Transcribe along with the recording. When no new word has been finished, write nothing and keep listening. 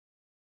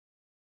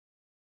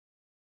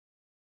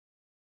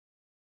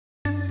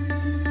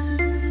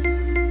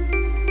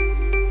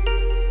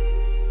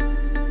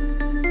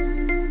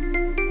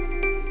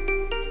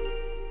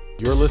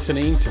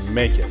listening to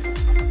Make It,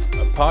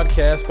 a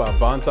podcast by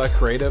Bonsai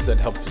Creative that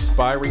helps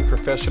aspiring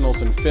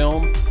professionals in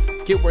film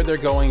get where they're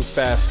going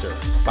faster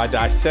by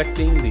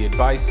dissecting the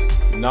advice,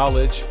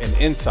 knowledge, and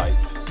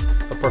insights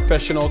of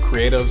professional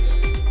creatives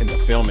in the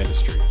film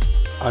industry.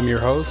 I'm your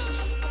host,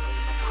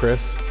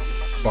 Chris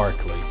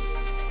Barkley.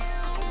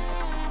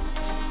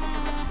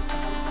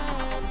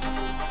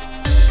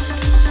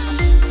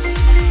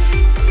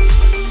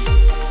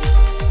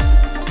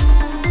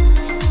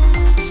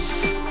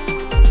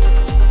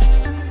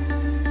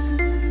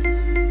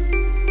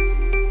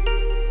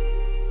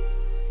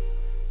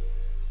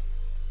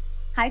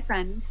 Hi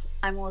friends,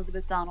 I'm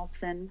Elizabeth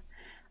Donaldson.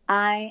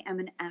 I am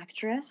an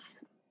actress,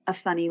 a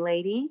funny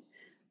lady,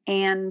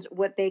 and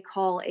what they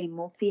call a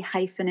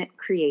multi-hyphenate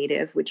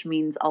creative, which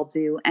means I'll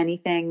do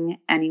anything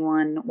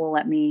anyone will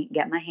let me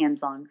get my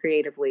hands on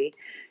creatively.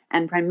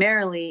 And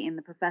primarily in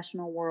the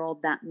professional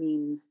world, that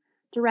means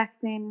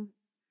directing,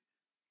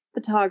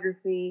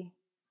 photography,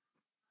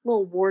 a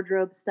little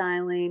wardrobe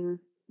styling,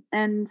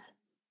 and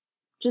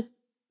just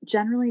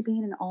generally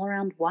being an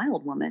all-around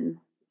wild woman.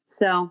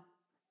 So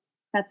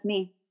that's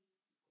me.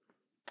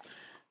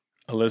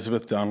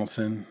 Elizabeth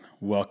Donaldson,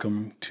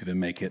 welcome to the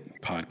Make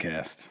It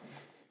podcast.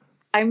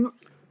 I'm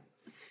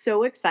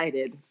so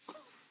excited.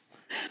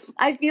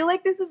 I feel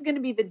like this is going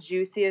to be the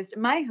juiciest.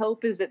 My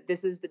hope is that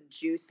this is the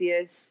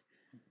juiciest,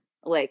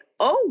 like,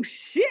 oh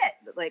shit,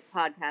 like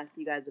podcast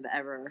you guys have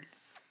ever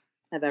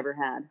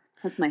had.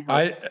 That's my hope.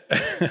 I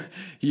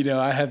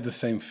have the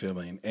same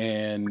feeling,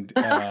 and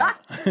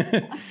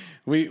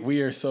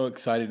we are so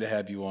excited to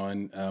have you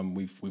on.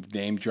 We've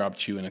name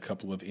dropped you in a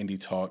couple of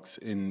indie talks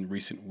in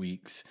recent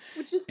weeks,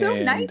 Which is so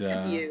nice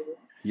of you.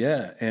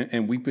 Yeah,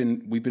 and we've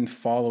been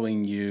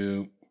following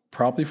you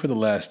probably for the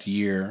last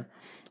year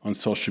on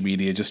social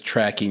media, just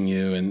tracking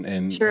you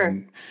and, Sure.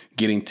 and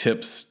getting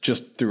tips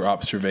just through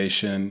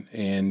observation.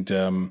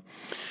 And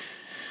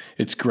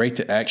it's great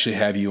to actually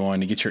have you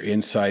on to get your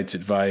insights,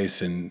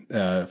 advice, and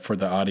for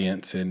the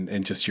audience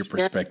and just your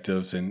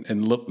perspectives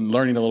and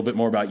learning a little bit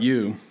more about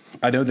you.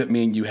 I know that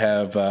me and you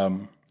have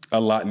a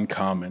lot in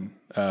common.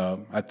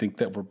 I think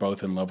that we're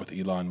both in love with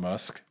Elon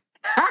Musk.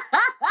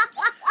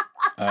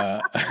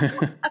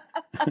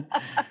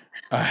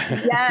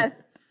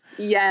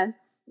 Yes.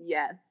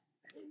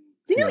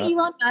 Do you know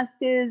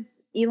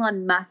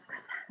Elon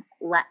Musk's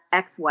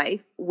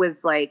ex-wife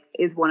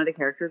is one of the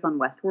characters on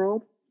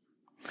Westworld?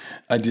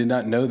 I did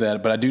not know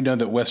that, but I do know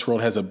that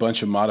Westworld has a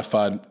bunch of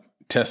modified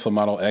Tesla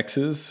Model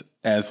X's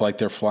as like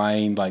they're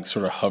flying like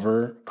sort of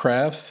hover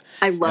crafts.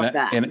 I love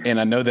that. And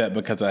I know that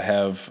because I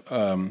have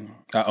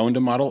I owned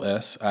a Model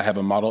S. I have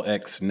a Model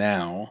X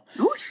now.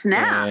 Oh,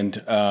 snap.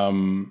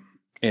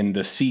 And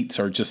the seats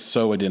are just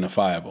so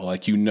identifiable.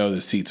 Like the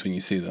seats when you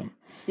see them.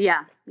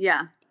 Yeah.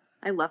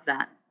 I love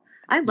that.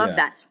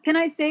 That. Can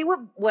I say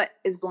what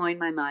is blowing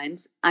my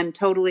mind?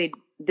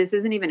 This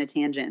isn't even a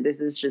tangent.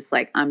 This is just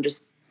like, I'm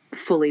just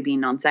fully being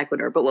non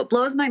sequitur. But what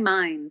blows my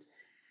mind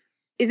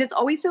is it's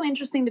always so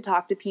interesting to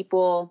talk to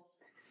people.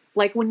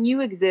 Like when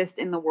you exist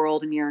in the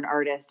world and you're an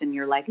artist and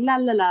you're like, la,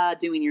 la, la,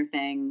 doing your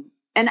thing.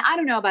 And I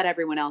don't know about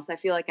everyone else. I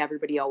feel like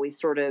everybody always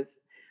sort of,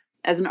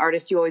 as an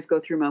artist, you always go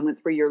through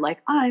moments where you're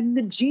like, I'm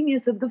the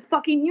genius of the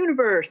fucking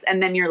universe.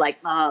 And then you're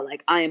like,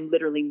 like I am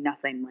literally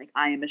nothing. Like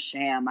I am a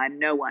sham. I'm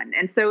no one.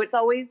 And so it's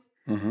always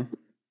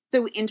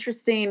so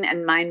interesting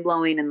and mind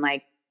blowing. And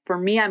like, for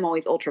me, I'm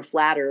always ultra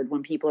flattered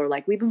when people are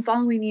like, we've been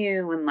following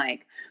you and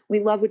like, we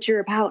love what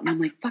you're about. And I'm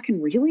like,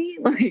 fucking really?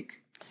 Like,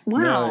 wow.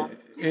 No,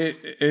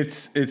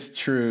 it's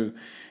true.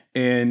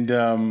 And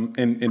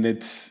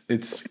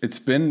it's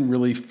been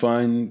really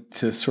fun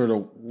to sort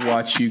of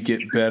watch you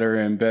get better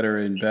and better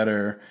and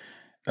better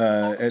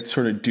at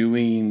sort of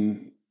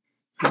doing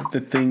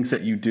the things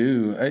that you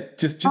do.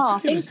 Just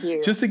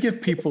to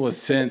give people a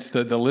sense,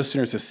 the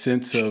listeners a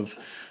sense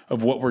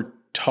of what we're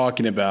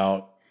talking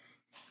about.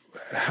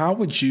 How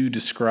would you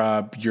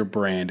describe your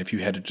brand if you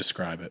had to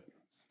describe it?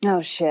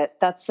 Oh shit,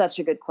 that's such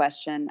a good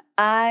question.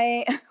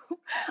 I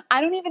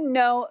don't even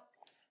know.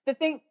 The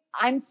thing,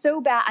 I'm so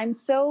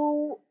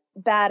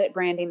bad at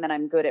branding that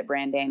I'm good at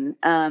branding.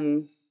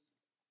 That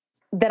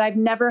I've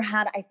never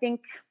had, I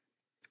think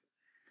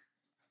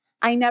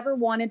I never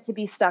wanted to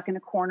be stuck in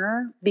a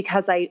corner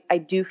because I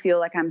do feel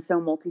like I'm so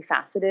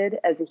multifaceted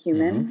as a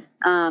human.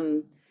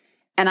 And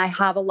I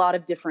have a lot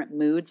of different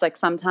moods. Like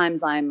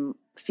sometimes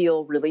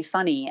feel really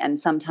funny and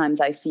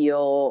sometimes I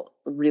feel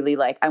really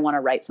like I want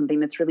to write something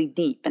that's really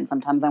deep. And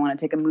sometimes I want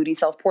to take a moody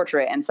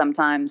self-portrait. And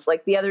sometimes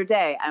like the other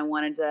day, I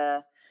wanted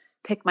to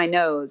pick my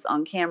nose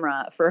on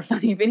camera for a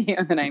funny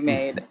video that I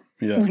made.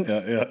 Yeah.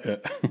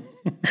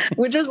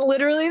 Which was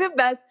literally the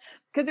best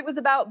because it was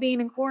about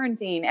being in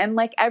quarantine and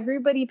like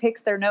everybody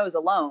picks their nose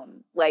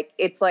alone. Like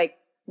it's like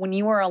when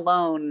you are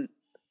alone,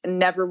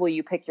 never will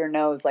you pick your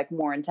nose like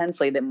more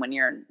intensely than when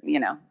you're,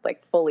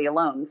 like fully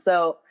alone.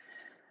 So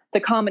the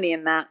comedy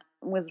in that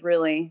was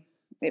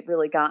it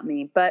really got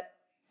me. But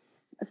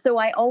so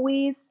I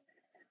always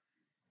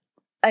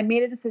I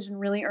made a decision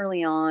really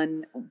early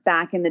on,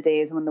 back in the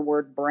days when the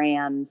word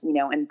brand, you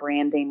know, and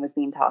branding was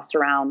being tossed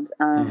around,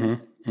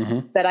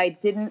 that I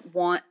just didn't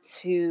want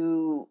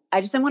to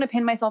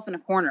pin myself in a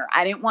corner.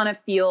 I didn't want to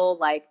feel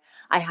like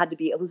I had to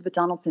be Elizabeth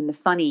Donaldson, the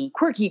funny,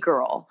 quirky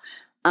girl,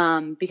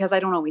 because I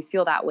don't always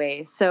feel that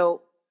way.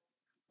 So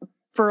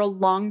for a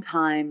long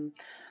time,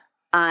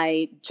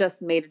 I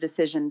just made a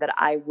decision that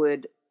I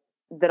would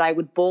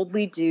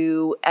boldly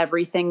do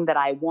everything that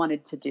I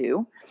wanted to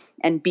do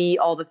and be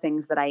all the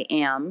things that I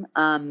am.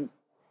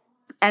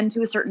 And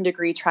to a certain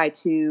degree, try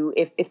to,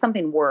 if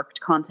something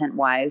worked content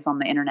wise on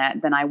the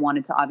internet, then I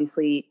wanted to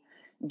obviously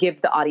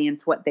give the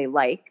audience what they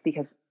like,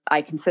 because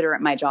I consider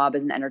it my job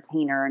as an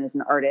entertainer and as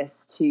an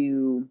artist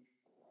to,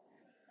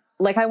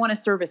 like, I want to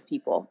service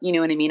people. You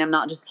know what I mean? I'm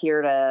not just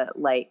here to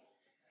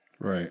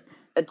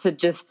to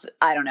just,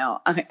 I don't know.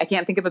 I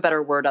can't think of a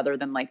better word other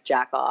than like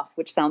jack off,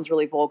 which sounds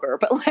really vulgar,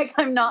 but like,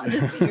 I'm not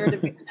just here to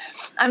be,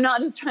 I'm not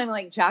just trying to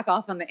like jack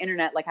off on the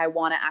internet. Like I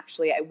want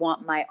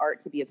my art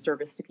to be of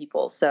service to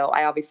people. So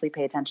I obviously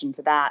pay attention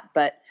to that,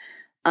 but,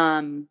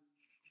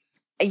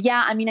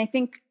 yeah, I mean, I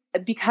think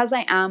because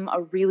I am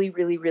a really,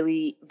 really,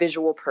 really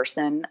visual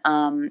person,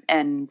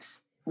 and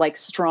like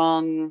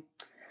strong,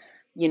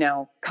 you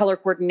know, color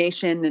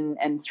coordination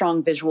and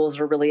strong visuals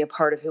are really a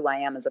part of who I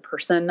am as a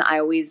person. I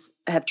always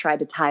have tried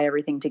to tie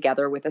everything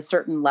together with a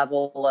certain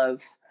level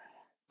of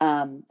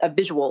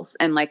visuals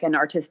and like an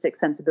artistic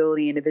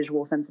sensibility and a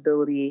visual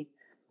sensibility.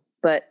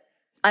 But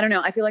I don't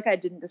know. I feel like I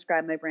didn't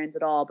describe my brand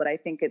at all, but I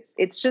think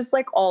it's just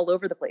like all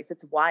over the place.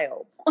 It's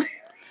wild.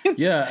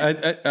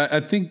 Yeah, I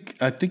think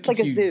like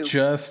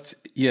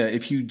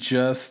if you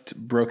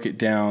just broke it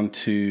down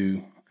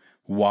to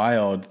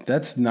wild,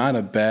 that's not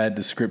a bad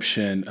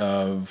description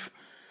of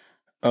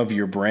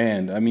your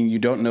brand. I mean, you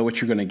don't know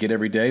what you're going to get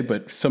every day,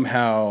 but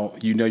somehow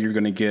you know you're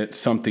going to get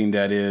something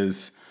that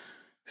is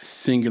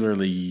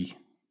singularly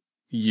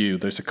you.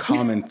 There's a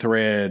common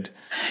thread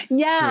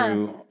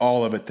through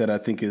all of it that I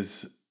think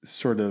is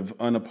sort of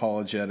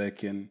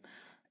unapologetic and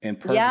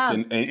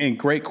perfect and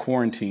great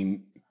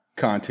quarantine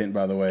content,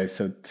 by the way.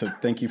 So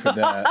thank you for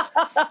that.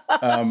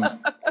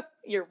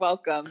 You're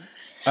welcome.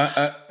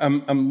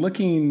 I'm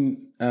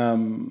looking.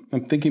 I'm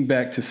thinking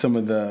back to some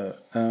of the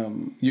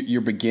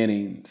your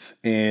beginnings,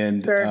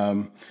 and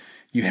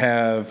you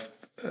have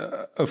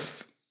a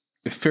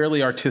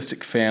fairly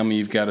artistic family.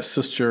 You've got a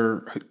sister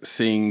who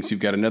sings. You've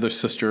got another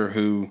sister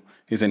who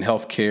is in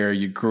healthcare.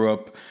 You grew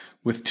up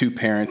with two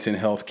parents in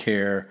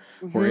healthcare.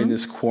 We're in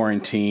this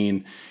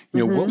quarantine.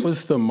 You know, what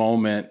was the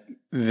moment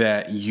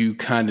that you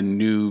kind of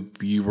knew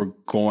you were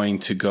going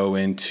to go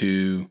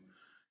into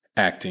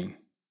acting?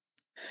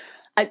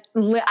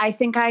 I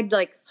think I'd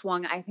like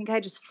swung. I think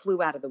I just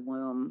flew out of the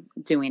womb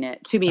doing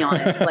it, to be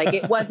honest. Like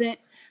it wasn't,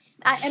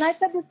 and I've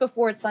said this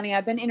before. It's funny.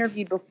 I've been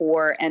interviewed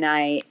before and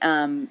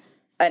and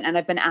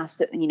I've been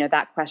asked, you know,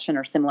 that question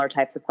or similar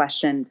types of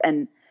questions.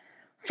 And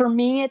for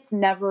me, it's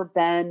never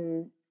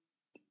been,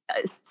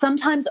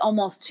 sometimes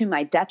almost to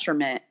my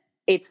detriment.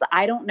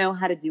 I don't know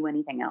how to do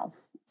anything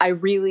else.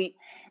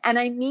 And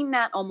I mean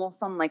that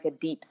almost on like a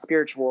deep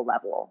spiritual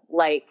level.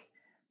 Like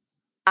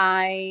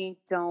I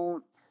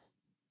don't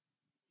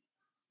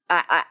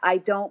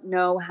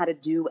know how to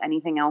do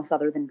anything else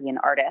other than be an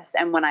artist.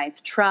 And when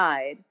I've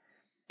tried,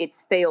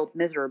 it's failed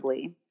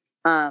miserably,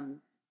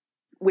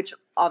 which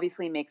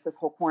obviously makes this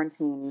whole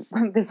quarantine,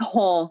 this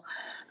whole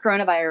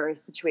coronavirus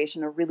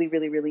situation a really,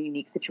 really, really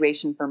unique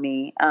situation for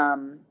me.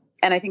 And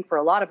I think for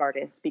a lot of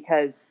artists,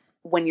 because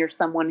when you're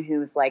someone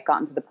who's like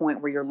gotten to the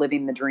point where you're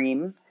living the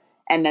dream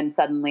and then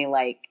suddenly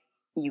like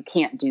you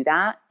can't do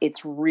that,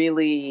 it's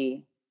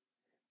a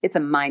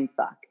mind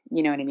fuck.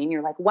 You know what I mean?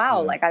 You're like,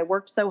 wow, like I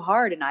worked so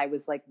hard and I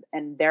was like,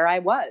 and there I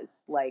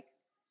was like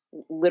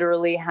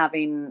literally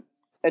having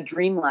a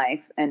dream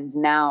life. And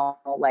now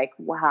like,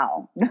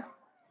 wow,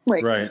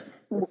 like,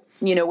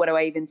 you know, what do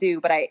I even do?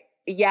 But I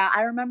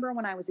remember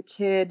when I was a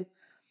kid,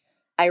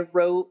 I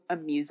wrote a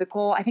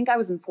musical. I think I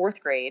was in 4th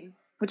grade,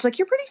 which like,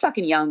 you're pretty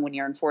fucking young when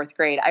you're in 4th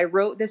grade. I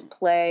wrote this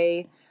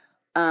play,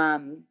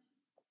 that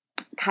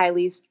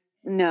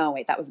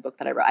was a book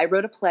that I wrote. I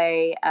wrote a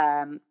play,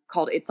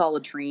 called It's All a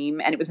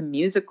Dream, and it was a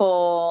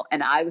musical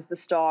and I was the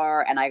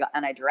star and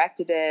I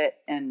directed it.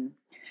 And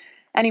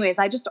anyways,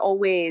 I just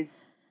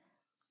always,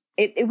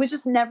 it was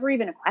just never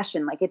even a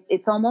question. Like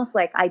it's almost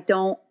like I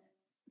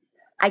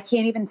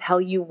can't even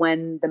tell you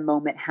when the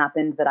moment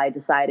happened that I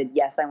decided,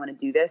 yes, I want to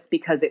do this,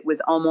 because it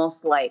was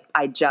almost like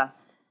I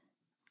just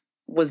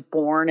was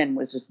born and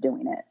was just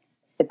doing it,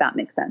 if that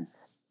makes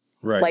sense.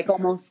 Right. Like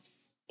almost,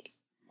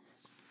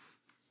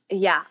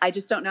 yeah, I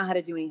just don't know how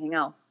to do anything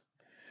else.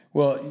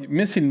 Well,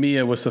 Missing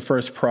Mia was the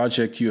first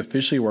project you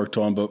officially worked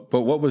on, but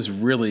what was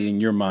really in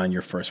your mind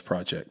your first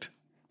project?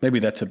 Maybe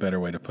that's a better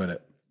way to put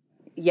it.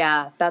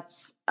 Yeah,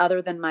 that's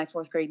other than my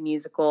 4th grade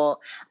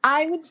musical.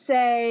 I would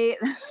say,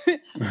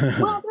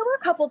 well, there were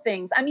a couple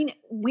things. I mean,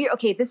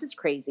 this is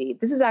crazy.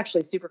 This is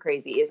actually super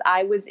crazy. Is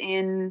I was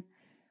in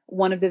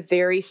one of the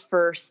very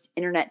first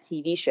internet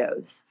TV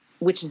shows,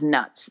 which is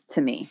nuts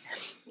to me.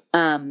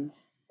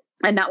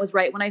 And that was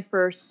right when I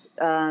first,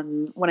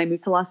 when I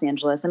moved to Los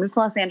Angeles. I moved to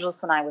Los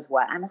Angeles when I was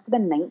what? I must have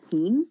been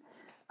 19.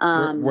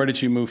 Where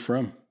did you move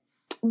from?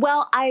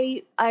 Well,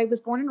 I was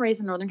born and raised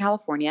in Northern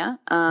California,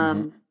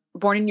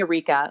 born in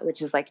Eureka,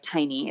 which is like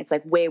tiny. It's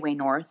like way, way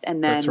north.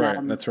 And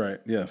then that's right.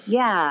 Yes.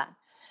 Yeah.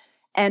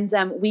 And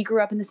we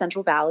grew up in the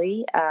Central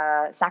Valley,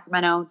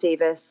 Sacramento,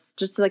 Davis,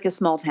 just like a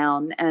small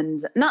town,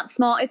 and not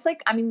small. It's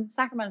like, I mean,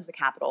 Sacramento is the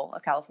capital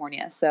of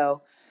California.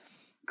 So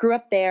grew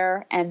up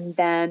there. And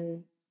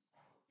then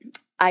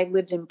I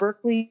lived in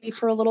Berkeley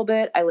for a little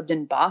bit. I lived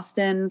in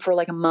Boston for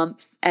like a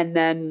month. And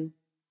then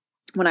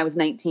when I was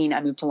 19,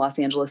 I moved to Los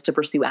Angeles to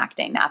pursue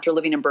acting after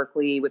living in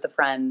Berkeley with a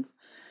friend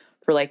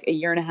for like a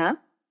year and a half.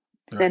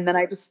 Right. And then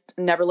I just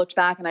never looked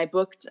back, and I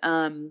booked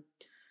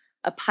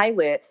a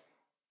pilot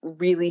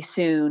really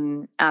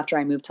soon after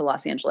I moved to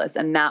Los Angeles.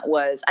 And that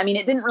was, I mean,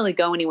 it didn't really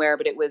go anywhere,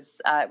 but it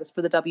was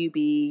for the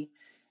WB,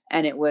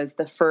 and it was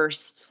the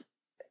first.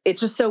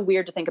 It's just so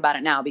weird to think about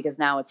it now, because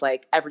now it's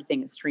like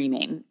everything is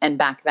streaming. And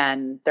back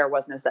then there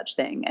was no such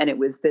thing. And it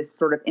was this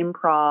sort of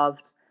improv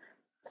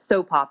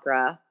soap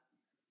opera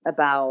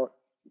about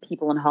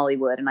people in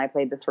Hollywood. And I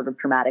played this sort of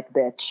dramatic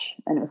bitch,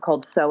 and it was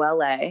called So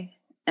LA.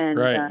 And,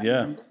 right.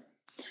 Yeah.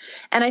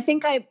 And I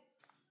think I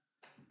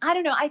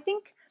don't know. I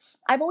think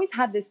I've always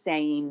had this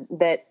saying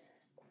that,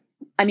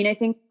 I mean, I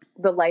think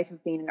the life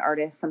of being an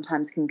artist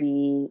sometimes can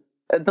be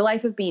the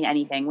life of being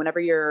anything. Whenever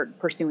you're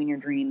pursuing your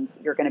dreams,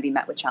 you're going to be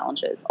met with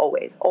challenges,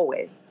 always,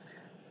 always.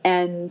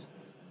 And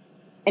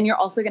you're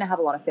also going to have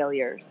a lot of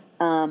failures.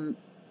 And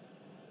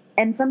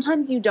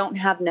sometimes you don't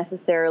have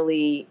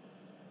necessarily,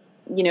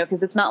 you know,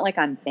 because it's not like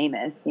I'm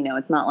famous, you know,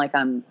 it's not like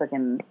I'm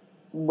freaking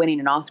winning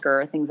an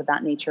Oscar or things of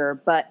that nature,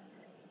 but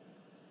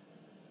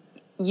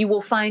you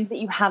will find that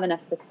you have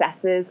enough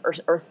successes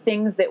or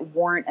things that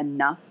warrant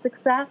enough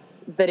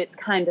success that it's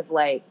kind of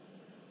like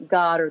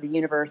God or the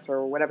universe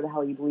or whatever the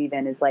hell you believe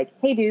in is like,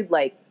 hey dude,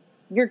 like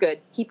you're good,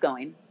 keep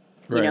going.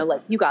 Right. You know,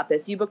 like you got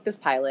this, you booked this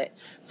pilot.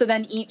 So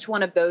then each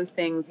one of those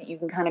things you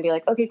can kind of be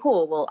like, okay,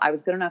 cool. Well, I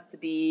was good enough to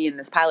be in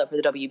this pilot for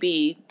the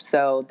WB.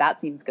 So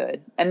that seems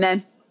good. And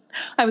then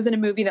I was in a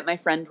movie that my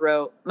friend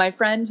wrote, my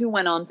friend who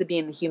went on to be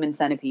in The Human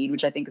Centipede,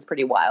 which I think is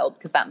pretty wild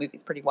because that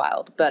movie's pretty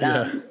wild. But,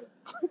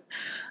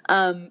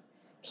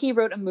 he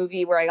wrote a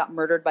movie where I got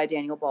murdered by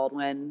Daniel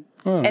Baldwin.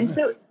 Oh, and nice.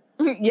 So,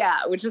 yeah,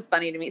 which is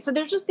funny to me. So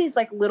there's just these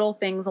like little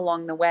things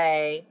along the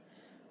way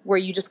where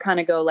you just kind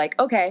of go like,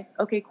 okay,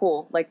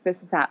 cool. Like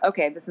this is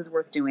okay, this is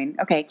worth doing.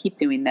 Okay. Keep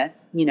doing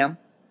this, you know?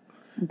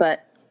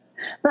 But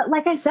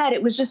like I said,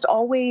 it was just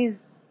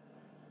always,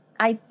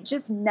 there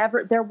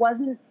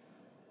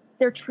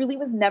truly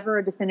was never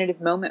a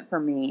definitive moment for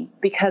me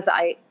because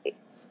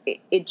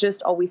it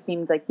just always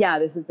seems like, yeah,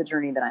 this is the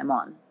journey that I'm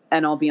on.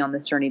 And I'll be on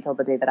this journey till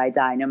the day that I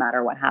die, no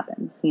matter what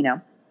happens, you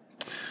know?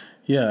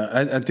 Yeah,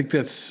 I think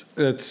that's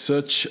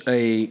such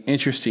a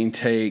interesting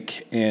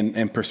take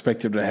and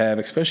perspective to have,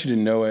 especially to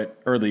know it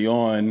early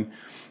on.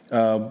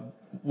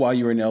 While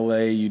you were in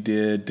LA, you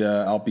did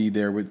I'll Be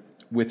There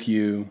with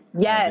You.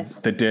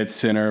 Yes. The Dead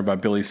Center by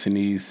Billy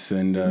Sinise.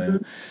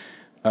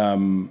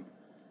 And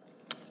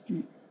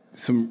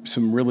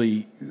some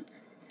really,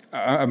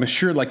 I'm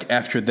sure like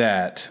after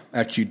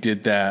you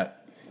did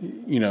that,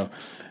 you know,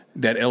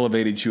 that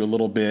elevated you a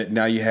little bit.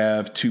 Now you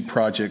have 2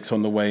 projects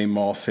on the way,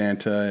 Mall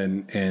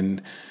Santa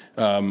and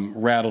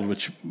Rattled,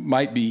 which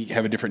might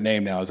have a different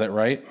name now. Is that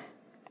right?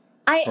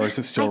 Or is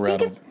it still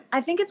Rattled?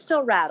 I think it's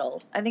still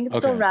Rattled.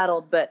 Still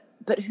Rattled, but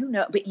who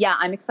knows? But yeah,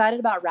 I'm excited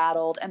about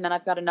Rattled. And then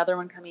I've got another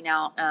one coming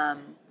out.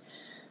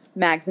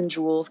 Mags and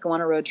Jules go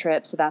on a road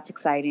trip. So that's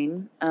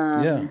exciting.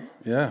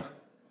 Yeah.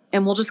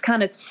 And we'll just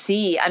kind of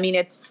see. I mean,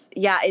 it's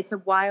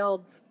a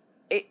wild,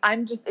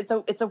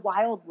 it's a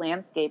wild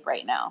landscape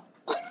right now.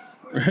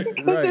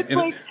 Right. It's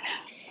like,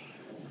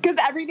 because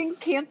everything's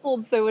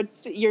canceled, so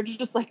you're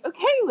just like,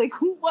 okay, like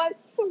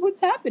what's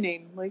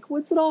happening? Like,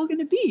 what's it all going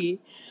to be?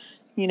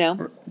 You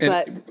know.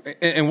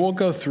 And we'll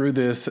go through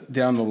this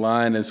down the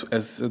line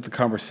as the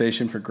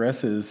conversation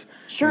progresses.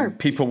 Sure.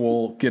 People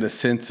will get a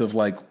sense of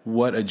like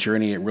what a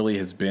journey it really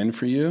has been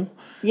for you.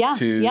 Yeah.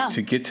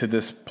 To get to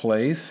this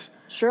place.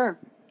 Sure.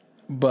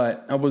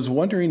 But I was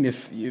wondering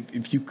if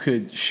you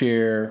could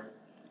share,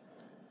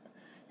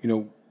 you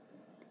know,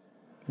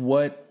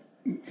 what,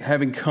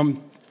 having come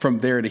from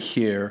there to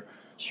here,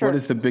 sure. What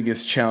is the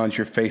biggest challenge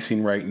you're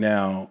facing right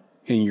now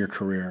in your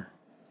career?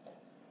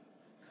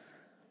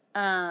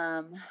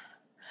 Coronavirus.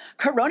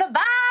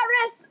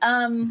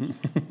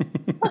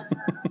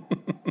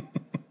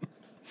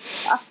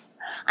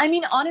 I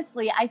mean,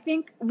 honestly, I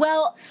think,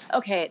 well,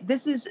 okay,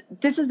 this is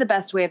the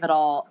best way that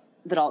I'll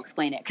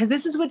explain it. 'Cause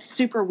this is what's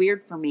super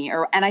weird for me.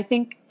 And I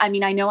think, I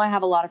mean, I know I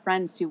have a lot of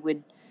friends who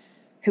would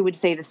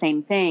say the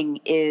same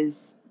thing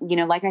is, you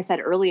know, like I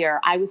said earlier,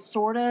 I was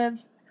sort of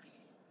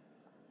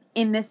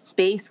in this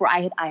space where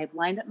I had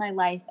lined up my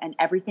life and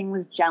everything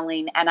was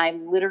gelling. And I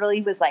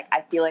literally was like,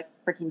 I feel like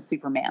freaking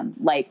Superman.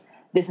 Like,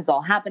 this is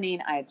all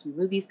happening. I have 2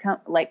 movies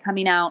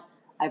coming out.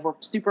 I've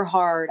worked super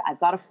hard. I've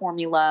got a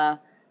formula.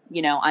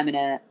 You know, I'm going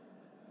to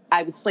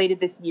I was slated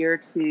this year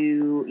to,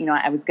 you know,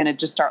 I was going to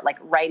just start like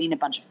writing a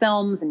bunch of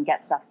films and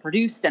get stuff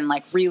produced and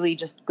like really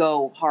just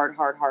go hard.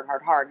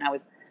 And I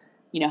was,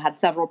 you know, had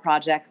several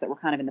projects that were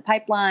kind of in the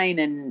pipeline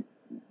and,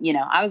 you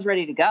know, I was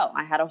ready to go.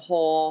 I had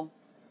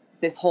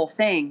this whole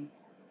thing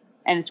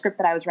and a script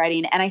that I was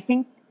writing. And I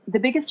think the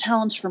biggest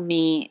challenge for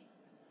me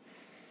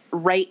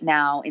right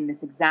now in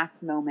this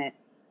exact moment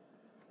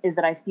is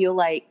that I feel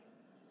like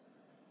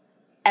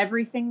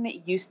everything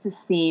that used to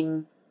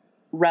seem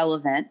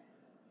relevant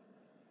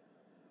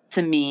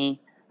to me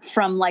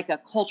from like a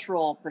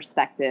cultural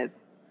perspective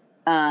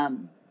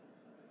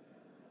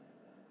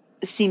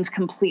seems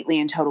completely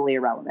and totally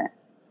irrelevant.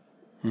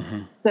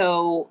 Mm-hmm.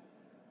 So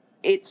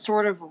it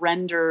sort of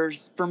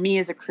renders, for me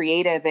as a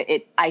creative,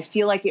 I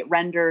feel like it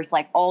renders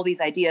like all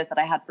these ideas that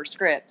I had for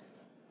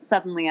scripts.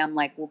 Suddenly I'm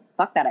like, well,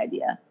 fuck that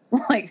idea.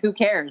 Like, who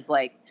cares?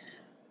 Like,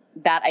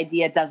 that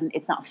idea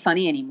it's not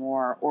funny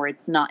anymore, or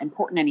it's not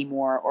important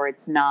anymore, or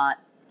it's not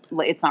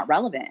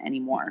relevant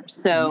anymore.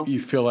 So you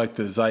feel like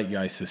the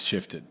zeitgeist has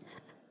shifted.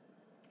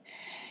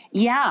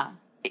 Yeah.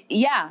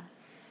 Yeah.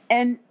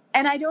 And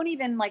I don't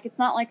even like, it's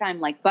not like I'm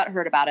like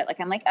butthurt about it. Like,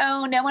 I'm like,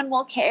 oh, no one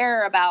will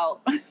care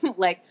about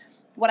like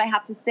what I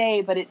have to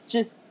say, but it's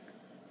just,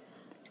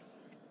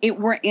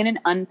 we're in an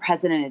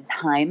unprecedented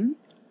time.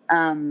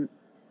 And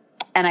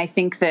I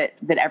think that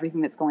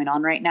everything that's going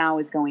on right now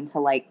is going to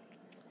like,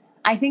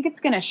 I think it's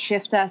going to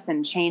shift us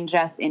and change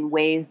us in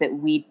ways that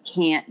we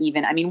can't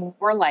even, I mean,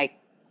 we're like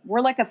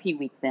a few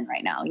weeks in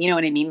right now. You know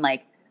what I mean?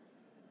 Like,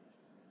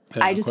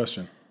 no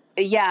question.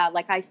 Yeah.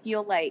 Like, I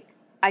feel like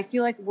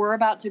we're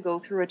about to go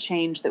through a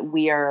change that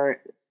we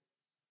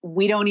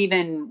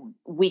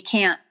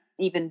can't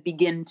even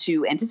begin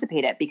to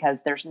anticipate it,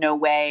 because there's no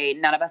way,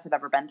 none of us have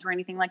ever been through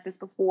anything like this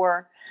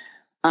before.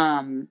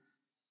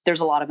 There's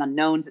a lot of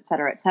unknowns, et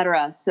cetera, et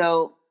cetera.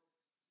 So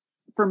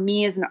for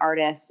me as an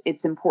artist,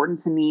 it's important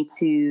to me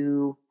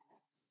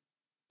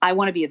I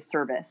want to be of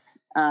service,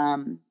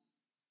 to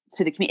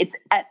the community.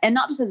 And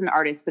not just as an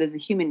artist, but as a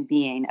human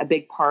being, a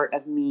big part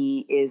of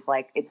me is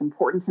like, it's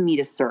important to me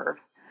to serve.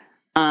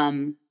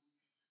 And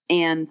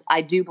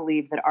I do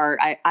believe that art,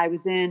 I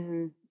was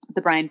in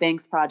the Brian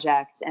Banks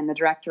project, and the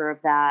director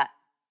of that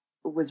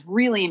was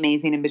really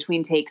amazing. In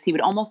between takes, he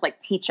would almost like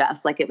teach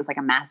us, like it was like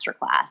a master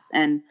class.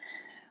 And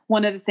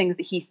one of the things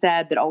that he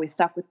said that always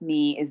stuck with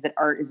me is that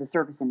art is a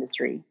service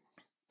industry.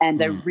 And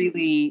I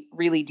really,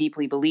 really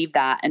deeply believe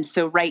that. And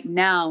so right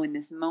now in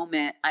this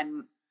moment,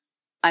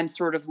 I'm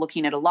sort of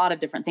looking at a lot of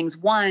different things.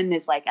 One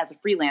is like, as a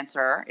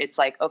freelancer, it's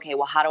like, okay,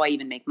 well, how do I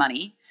even make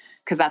money?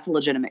 Because that's a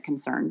legitimate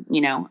concern,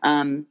 you know?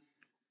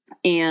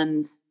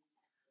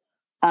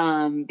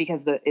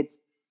 Because it's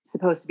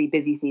supposed to be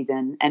busy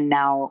season, and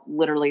now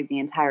literally the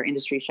entire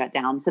industry shut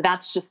down. So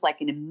that's just like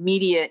an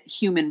immediate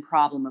human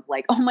problem of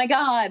like, oh my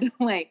God,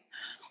 like,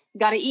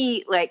 gotta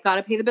eat, like,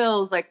 gotta pay the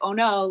bills, like, oh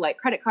no, like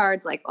credit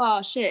cards, like,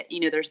 oh shit, you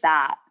know, there's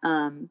that,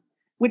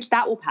 which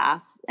that will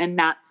pass. And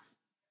that's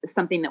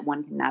something that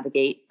one can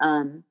navigate.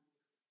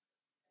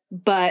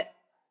 But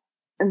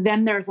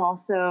then there's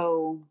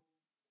also,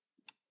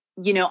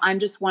 you know, I'm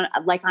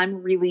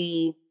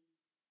really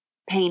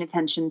paying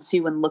attention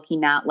to and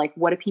looking at like,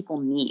 what do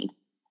people need?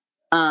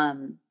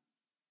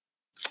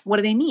 What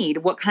do they need?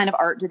 What kind of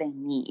art do they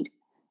need?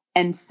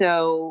 And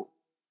so,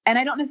 and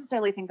I don't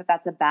necessarily think that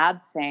that's a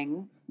bad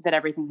thing, that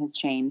everything has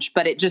changed,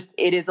 but it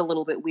is a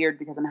little bit weird,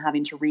 because I'm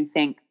having to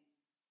rethink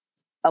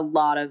a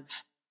lot of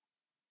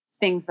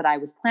things that I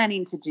was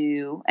planning to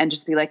do, and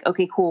just be like,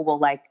 okay, cool. Well,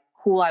 like,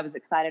 cool. I was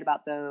excited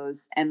about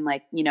those. And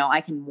like, you know,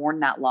 I can mourn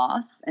that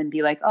loss and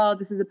be like, oh,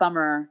 this is a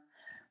bummer.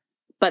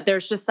 But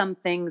there's just some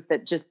things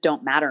that just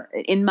don't matter,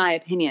 in my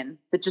opinion,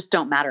 that just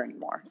don't matter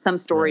anymore. Some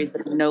stories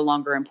that are no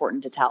longer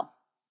important to tell.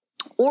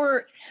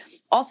 Or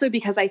also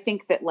because I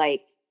think that,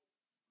 like,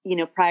 you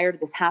know, prior to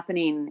this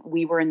happening,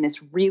 we were in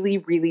this really,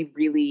 really,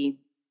 really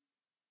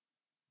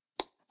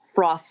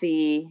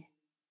frothy,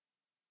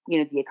 you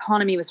know, the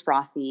economy was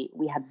frothy.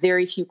 We had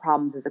very few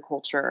problems as a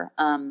culture.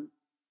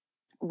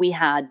 We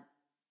had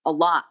a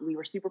lot. We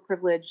were super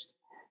privileged.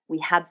 We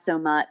had so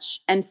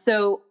much. And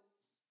so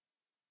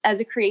as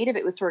a creative,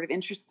 it was sort of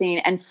interesting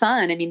and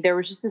fun. I mean, there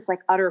was just this like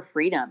utter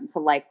freedom to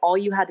like, all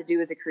you had to do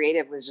as a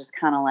creative was just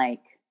kind of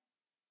like,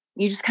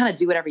 you just kind of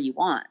do whatever you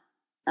want.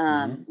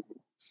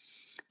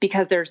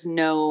 Because there's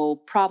no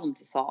problem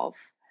to solve.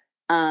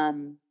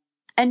 And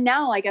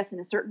now I guess in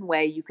a certain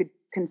way you could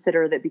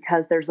consider that,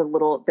 because there's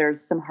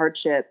some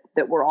hardship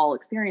that we're all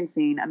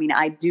experiencing. I mean,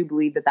 I do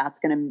believe that that's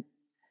going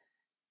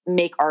to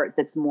make art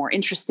that's more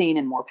interesting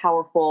and more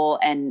powerful.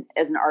 And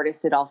as an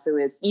artist, it also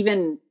is.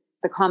 Even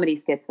the comedy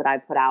skits that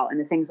I've put out and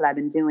the things that I've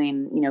been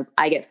doing, you know,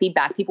 I get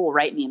feedback. People will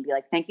write me and be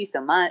like, thank you so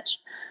much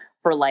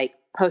for like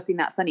posting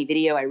that funny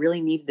video. I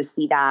really needed to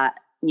see that,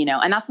 you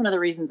know, and that's one of the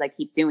reasons I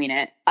keep doing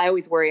it. I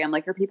always worry. I'm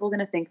like, are people going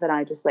to think that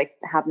I just like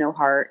have no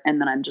heart, and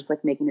then I'm just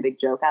like making a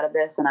big joke out of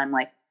this? And I'm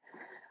like,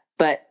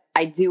 but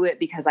I do it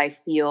because I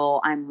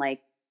feel I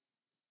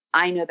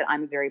know that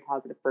I'm a very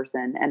positive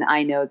person, and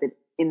I know that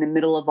in the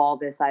middle of all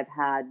this,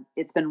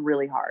 it's been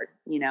really hard,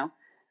 you know?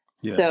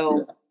 Yeah.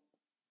 So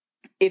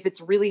if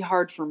it's really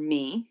hard for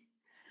me,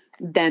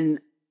 then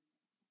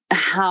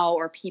how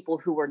are people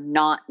who are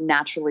not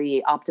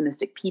naturally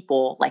optimistic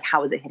people, like,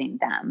 how is it hitting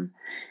them?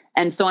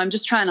 And so I'm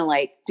just trying to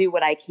like do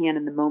what I can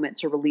in the moment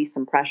to release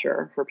some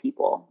pressure for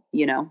people,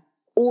 you know,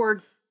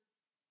 or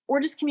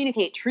just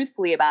communicate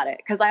truthfully about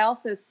it. Cause I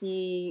also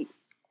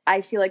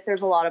I feel like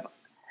there's a lot of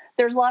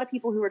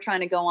people who are trying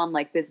to go on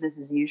like business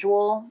as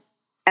usual.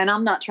 And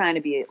I'm not trying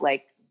to be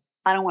like,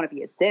 I don't want to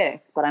be a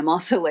dick, but I'm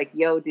also like,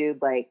 yo,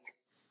 dude, like,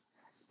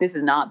 this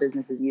is not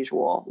business as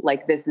usual.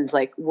 Like, this is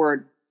like,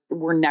 we're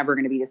never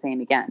going to be the same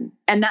again.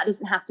 And that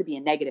doesn't have to be a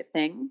negative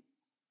thing,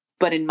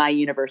 but in my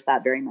universe,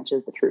 that very much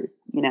is the truth,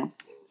 you know?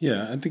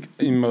 Yeah, I think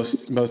in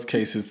most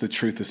cases, the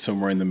truth is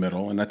somewhere in the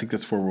middle, and I think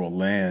that's where we'll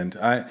land.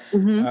 I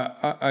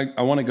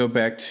want to go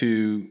back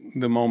to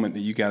the moment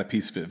that you got a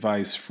piece of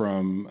advice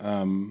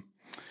from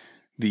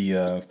the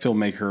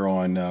filmmaker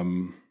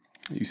on,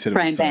 you said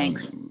Brian it was,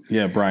 Banks.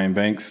 Brian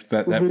Banks,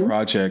 that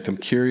project. I'm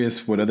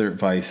curious what other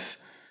advice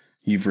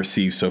you've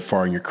received so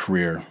far in your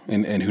career,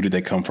 and who did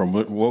they come from?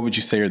 What would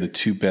you say are the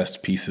two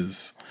best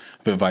pieces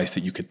of advice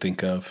that you could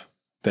think of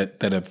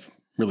that have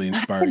really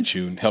inspired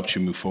you and helped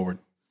you move forward?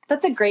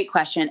 That's a great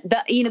question.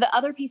 The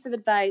other piece of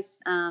advice,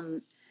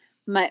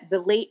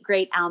 the late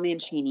great Al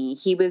Mancini,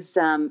 he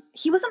wasn't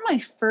my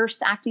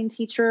first acting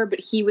teacher, but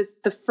he was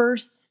the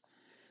first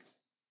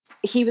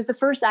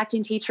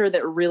acting teacher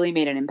that really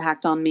made an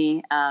impact on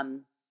me.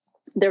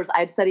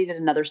 I'd studied at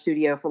another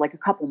studio for like a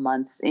couple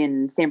months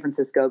in San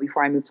Francisco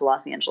before I moved to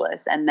Los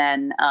Angeles. And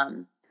then,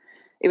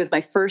 it was my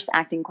first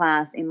acting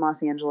class in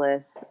Los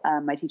Angeles.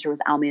 My teacher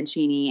was Al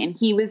Mancini, and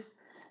he was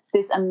he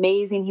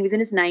was in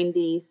his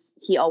 90s.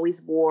 He always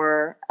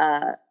wore,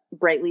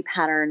 brightly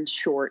patterned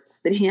shorts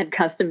that he had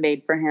custom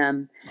made for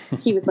him.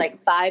 He was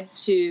like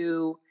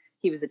 5'2".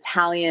 He was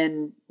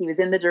Italian. He was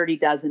in the Dirty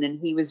Dozen, and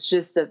he was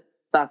just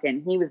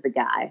he was the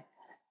guy.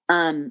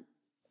 And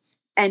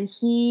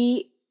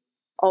he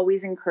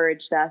always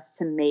encouraged us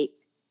to make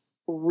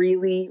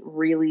really,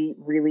 really,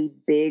 really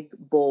big,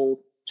 bold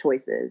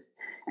choices.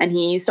 And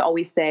he used to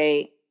always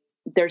say,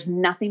 there's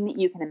nothing that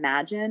you can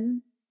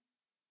imagine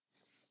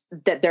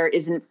that there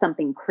isn't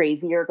something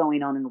crazier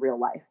going on in real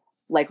life.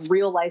 Like,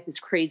 real life is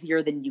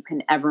crazier than you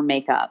can ever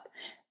make up.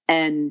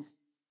 And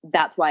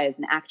that's why as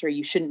an actor,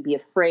 you shouldn't be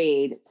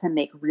afraid to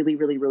make really,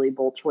 really, really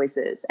bold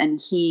choices. And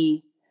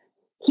he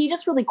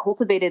just really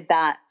cultivated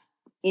that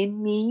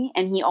in me.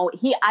 And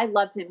I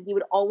loved him. He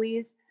would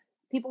always,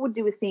 people would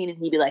do a scene and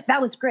he'd be like, that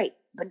was great,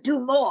 but do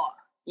more,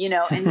 you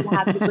know, and you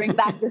have to bring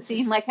back the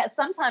scene. Like,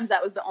 sometimes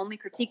that was the only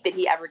critique that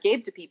he ever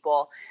gave to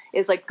people,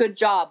 is like, good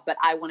job, but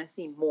I want to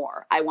see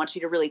more. I want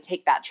you to really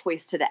take that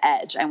choice to the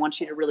edge. I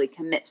want you to really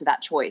commit to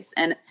that choice.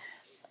 And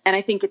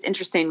I think it's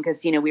interesting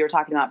because, you know, we were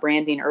talking about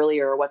branding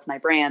earlier, what's my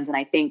brands. And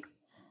I think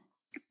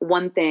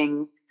one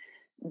thing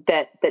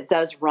that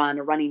does run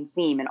a running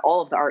theme in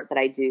all of the art that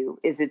I do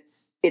is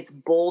it's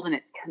bold and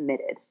it's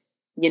committed.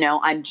 You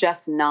know, I'm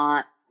just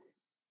not,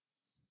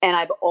 and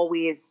I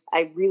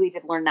really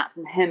did learn that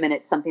from him. And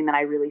it's something that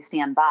I really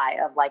stand by,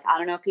 of like, I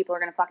don't know if people are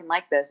going to fucking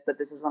like this, but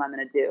this is what I'm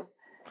going to do.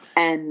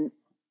 And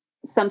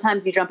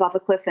sometimes you jump off a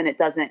cliff and it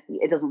doesn't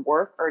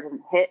work, or it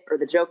doesn't hit, or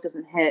the joke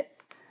doesn't hit.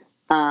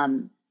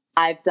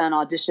 I've done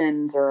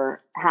auditions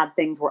or had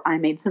things where I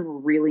made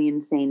some really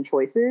insane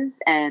choices,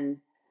 and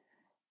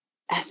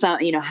so,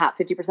 you know,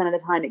 50% of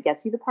the time it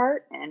gets you the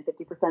part, and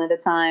 50% of the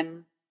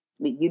time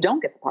you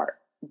don't get the part.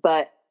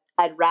 But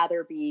I'd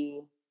rather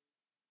be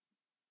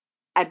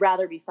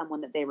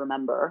someone that they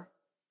remember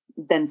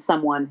than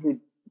someone who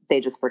they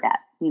just forget,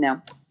 you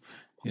know?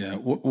 Yeah,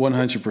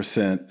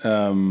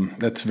 100%.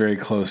 That's very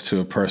close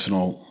to a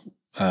personal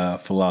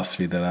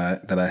philosophy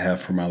that I have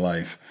for my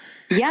life.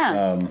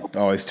 Yeah. I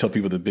always tell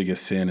people the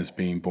biggest sin is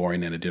being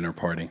boring at a dinner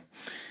party.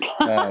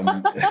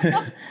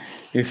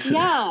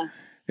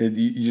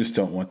 You just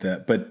don't want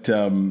that. But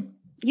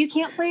you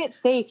can't play it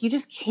safe. You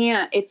just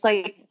can't. It's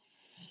like,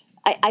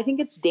 I think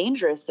it's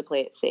dangerous to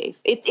play it safe.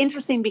 It's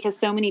interesting because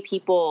so many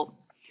people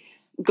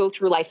go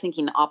through life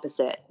thinking the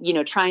opposite, you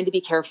know, trying to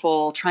be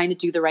careful, trying to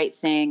do the right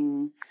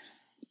thing.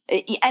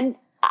 And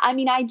I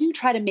mean, I do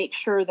try to make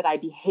sure that I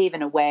behave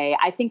in a way.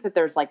 I think that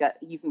there's like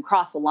you can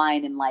cross a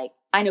line, and like,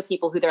 I know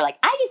people who they're like,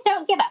 I just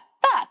don't give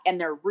a fuck. And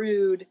they're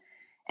rude,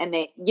 and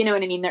they, you know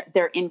what I mean?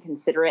 They're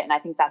inconsiderate. And I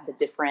think that's a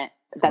different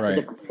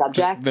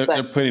subject.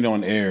 They're putting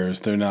on airs.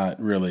 They're not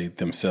really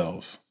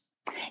themselves.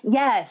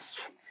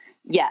 Yes,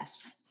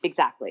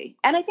 exactly.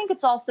 And I think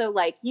it's also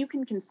like,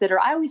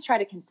 I always try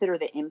to consider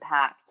the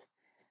impact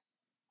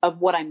of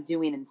what I'm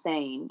doing and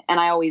saying. And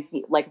I always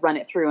like run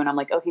it through, and I'm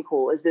like, okay,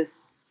 cool. Is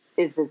this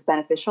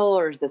beneficial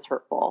or is this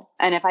hurtful?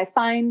 And if I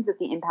find that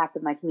the impact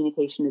of my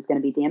communication is going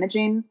to be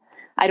damaging,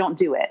 I don't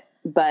do it.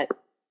 But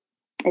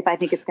if I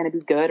think it's going to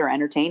be good or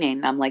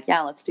entertaining, I'm like,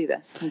 yeah, let's do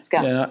this. Let's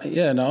go.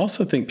 Yeah. And I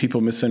also think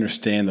people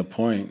misunderstand the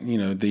point. You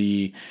know,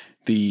 the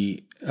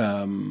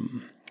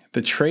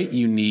trait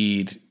you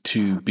need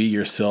to be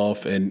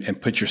yourself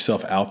and put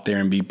yourself out there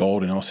and be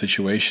bold in all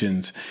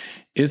situations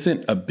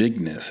isn't a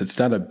bigness. It's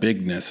not a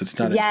bigness. It's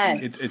not.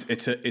 Yes.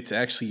 It's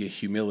actually a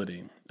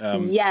humility.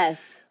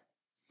 Yes.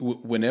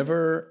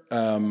 whenever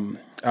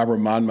I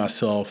remind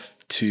myself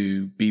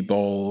to be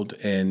bold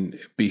and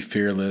be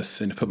fearless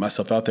and to put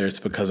myself out there, it's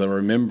because I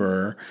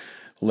remember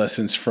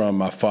lessons from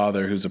my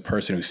father, who's a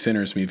person who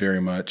centers me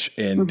very much.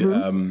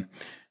 And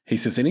he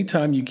says,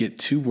 anytime you get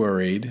too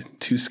worried,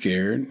 too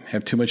scared,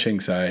 have too much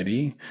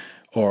anxiety,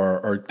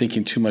 or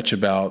thinking too much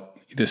about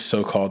this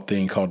so-called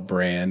thing called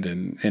brand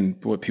and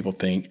what people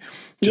think,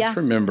 just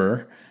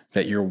remember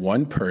that you're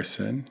one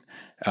person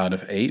out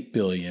of 8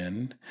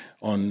 billion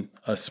on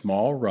a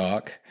small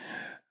rock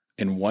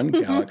in one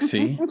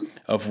galaxy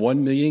of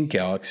 1 million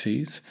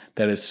galaxies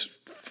that is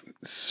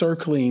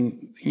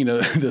circling,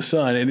 the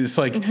sun. And it's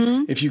like,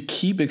 if you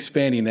keep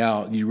expanding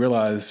out, you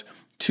realize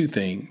two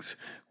things.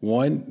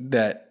 One,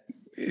 that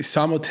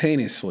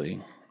simultaneously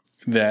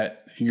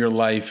that your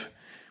life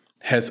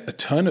has a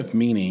ton of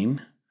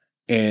meaning,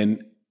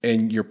 and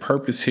your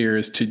purpose here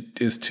is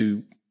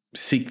to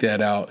seek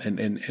that out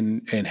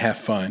and have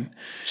fun.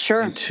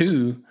 Sure. And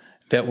two,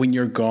 that when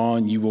you're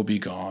gone, you will be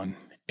gone,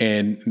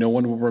 and no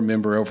one will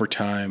remember over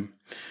time,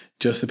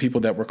 just the people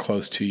that were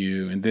close to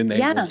you, and then they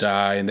will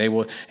die, and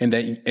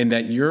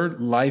that your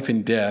life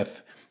and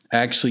death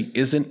actually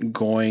isn't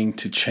going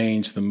to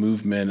change the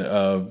movement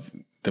of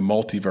the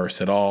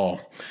multiverse at all,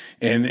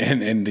 and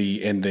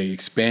the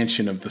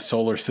expansion of the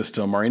solar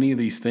system or any of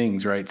these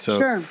things, right?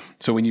 So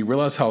So when you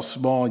realize how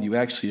small you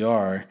actually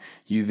are,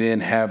 you then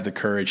have the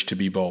courage to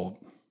be bold.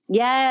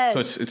 Yes.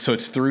 So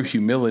it's through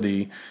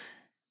humility.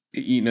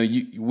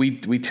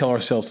 We tell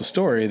ourselves the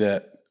story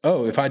that,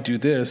 oh, if I do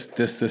this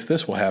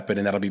will happen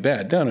and that'll be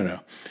bad. No.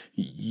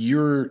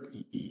 You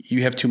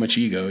have too much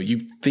ego.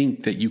 You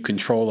think that you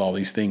control all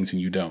these things and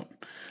you don't.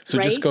 So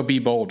just go be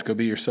bold. Go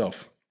be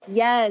yourself.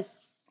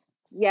 Yes.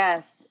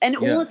 And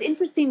well, it's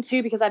interesting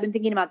too, because I've been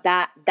thinking about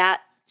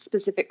that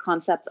specific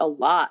concept a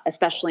lot,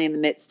 especially in the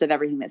midst of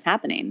everything that's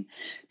happening,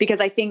 because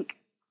I think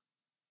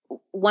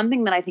one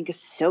thing that I think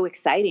is so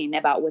exciting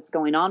about what's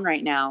going on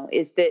right now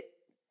is that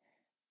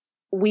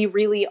we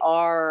really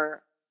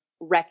are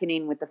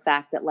reckoning with the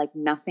fact that like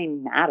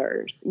nothing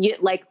matters.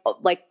 Like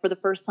for the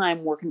first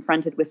time, we're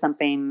confronted with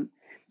something.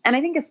 And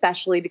I think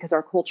especially because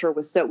our culture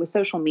was with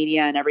social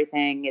media and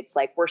everything, it's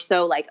like, we're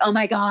so like, oh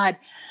my God,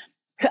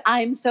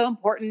 I'm so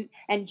important.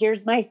 And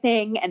here's my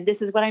thing. And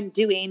this is what I'm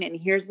doing. And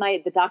here's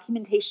the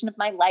documentation of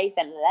my life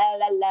and la,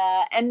 la,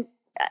 la. And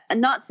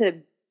not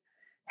to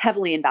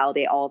heavily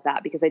invalidate all of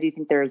that, because I do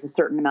think there is a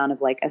certain amount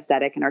of like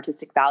aesthetic and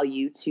artistic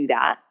value to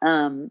that.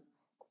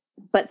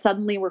 But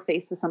suddenly we're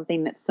faced with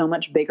something that's so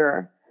much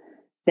bigger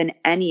than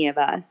any of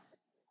us.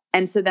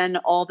 And so then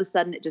all of a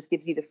sudden it just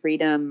gives you the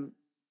freedom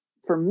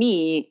for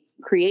me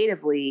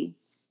creatively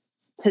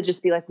to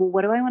just be like, well,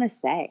 what do I want to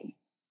say?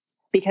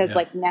 Because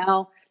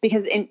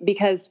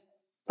because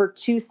for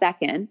 2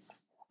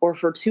 seconds or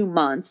for 2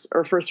 months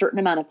or for a certain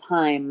amount of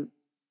time,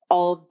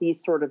 all of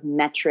these sort of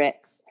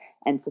metrics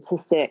and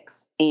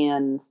statistics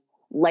and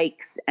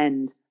likes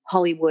and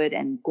Hollywood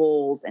and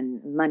goals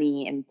and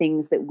money and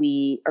things that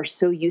we are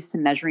so used to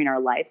measuring our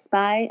lives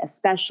by,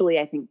 especially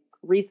I think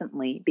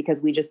recently,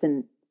 because we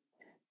didn't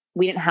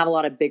have a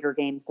lot of bigger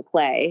games to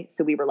play.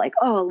 So we were like,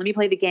 oh, let me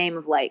play the game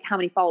of like, how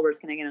many followers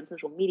can I get on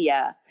social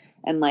media?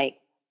 And like,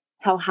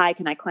 how high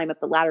can I climb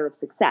up the ladder of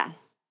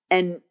success?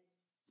 And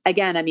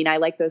again, I mean, I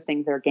like those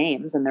things. They're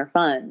games and they're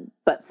fun,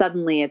 but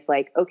suddenly it's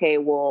like, okay,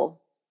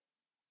 well,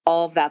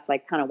 all of that's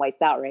like kind of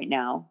wiped out right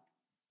now.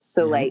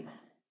 So like,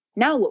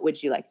 now what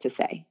would you like to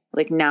say?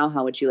 Like, now,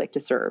 how would you like to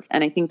serve?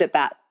 And I think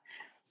that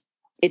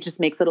it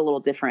just makes it a little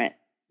different,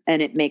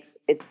 and it makes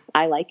it,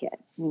 I like it,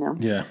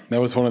 Yeah.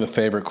 That was one of the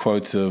favorite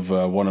quotes of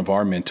one of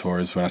our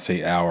mentors. When I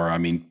say our, I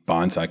mean,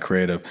 Bonsai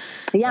Creative.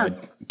 Yeah.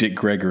 Dick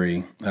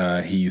Gregory,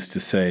 he used to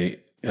say,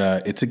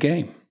 it's a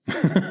game.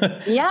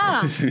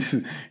 Yeah.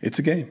 It's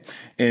a game.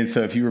 And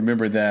so if you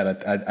remember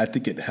that, I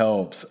think it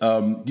helps.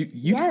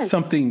 You did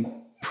something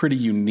pretty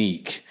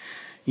unique.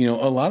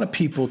 A lot of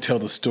people tell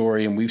the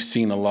story, and we've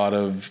seen a lot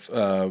of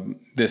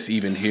this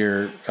even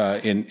here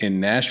in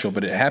Nashville,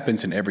 but it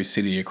happens in every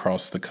city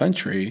across the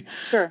country.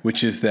 Sure.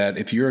 Which is that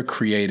if you're a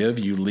creative,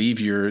 you leave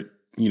you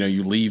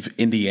leave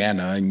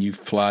Indiana and you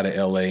fly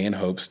to LA in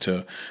hopes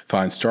to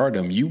find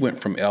stardom. You went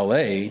from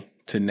LA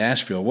to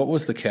Nashville. What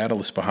was the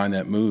catalyst behind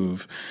that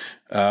move?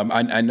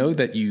 I know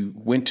that you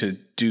went to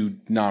do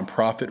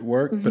nonprofit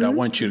work, but I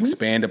want you to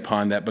expand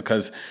upon that,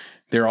 because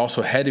there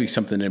also had to be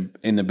something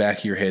in the back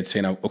of your head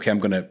saying, okay, I'm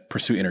going to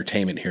pursue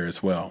entertainment here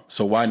as well.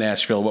 So why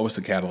Nashville? What was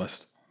the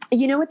catalyst?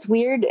 It's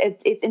weird.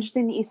 It's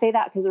interesting that you say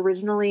that, because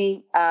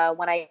originally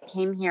when I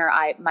came here,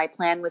 my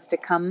plan was to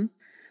come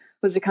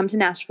to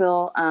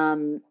Nashville,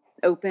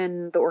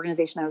 open the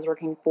organization I was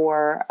working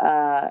for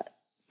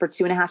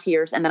 2.5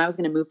 years. And then I was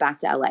going to move back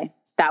to LA.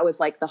 That was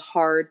like the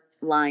hard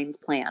lined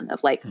plan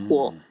of like,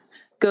 cool,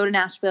 go to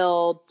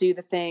Nashville, do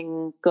the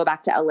thing, go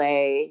back to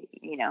LA,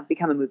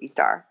 become a movie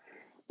star.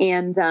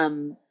 And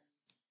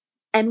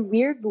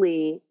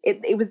weirdly,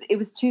 it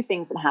was two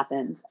things that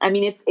happened. I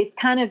mean, it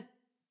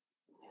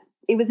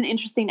was an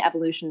interesting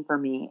evolution for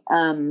me.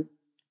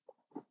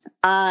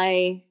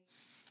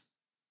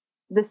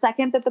 The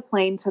second that the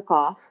plane took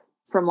off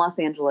from Los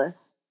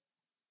Angeles,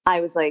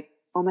 I was like,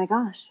 oh my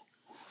gosh,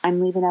 I'm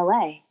leaving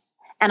LA.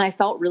 And I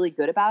felt really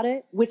good about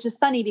it, which is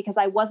funny because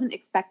I wasn't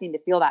expecting to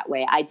feel that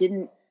way. I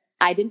didn't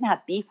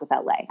have beef with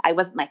LA. I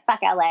wasn't like,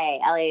 fuck LA.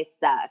 LA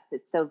sucks.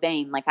 It's so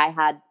vain. Like I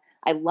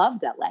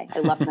loved LA. I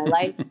loved my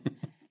life.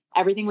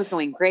 Everything was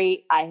going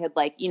great. I had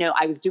like,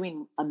 I was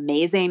doing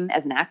amazing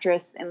as an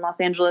actress in Los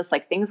Angeles.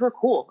 Like things were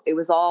cool. It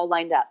was all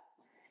lined up.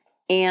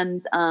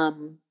 And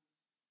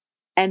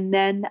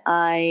then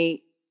I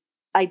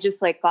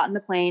just like got in the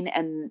plane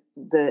and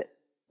the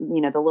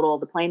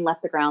plane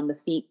left the ground, the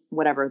feet,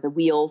 whatever, the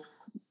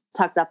wheels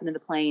tucked up into the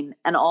plane.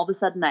 And all of a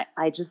sudden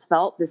I just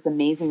felt this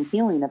amazing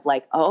feeling of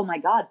like, oh my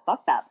God,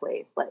 fuck that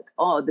place. Like,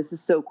 oh, this is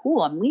so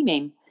cool. I'm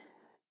leaving.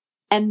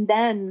 And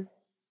then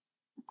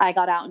I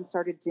got out and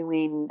started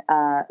doing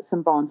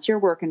some volunteer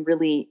work and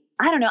really,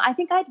 I don't know, I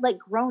think I'd like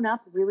grown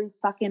up really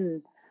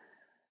fucking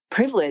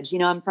privileged.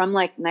 I'm from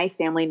like nice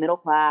family, middle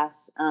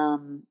class,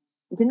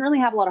 didn't really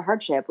have a lot of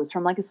hardship, was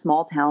from like a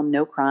small town,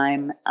 no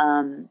crime.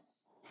 And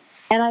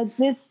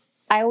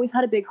I always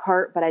had a big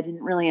heart, but I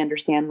didn't really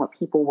understand what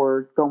people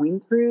were going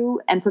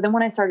through. And so then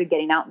when I started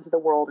getting out into the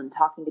world and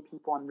talking to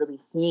people and really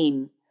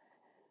seeing,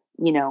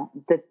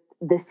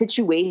 the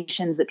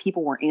situations that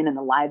people were in and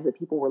the lives that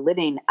people were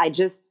living, I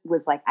just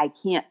was like, I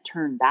can't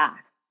turn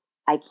back.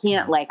 I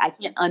can't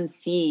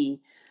unsee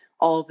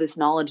all of this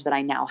knowledge that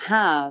I now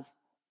have.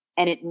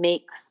 And it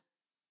makes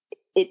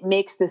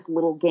this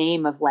little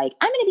game of like,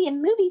 I'm going to be a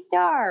movie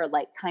star,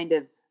 like kind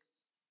of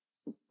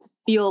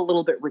feel a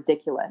little bit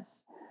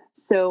ridiculous.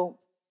 So,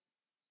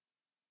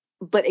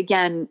 but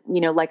again,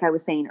 like I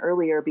was saying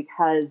earlier,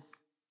 because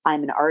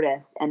I'm an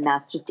artist and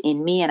that's just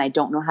in me and I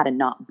don't know how to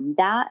not be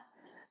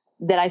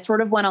that I sort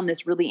of went on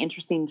this really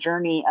interesting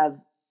journey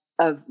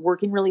of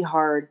working really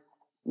hard,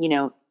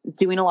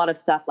 doing a lot of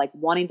stuff, like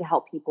wanting to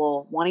help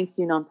people, wanting to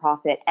do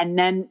nonprofit, and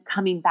then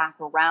coming back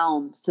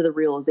around to the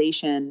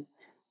realization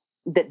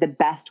that the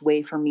best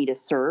way for me to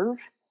serve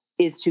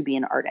is to be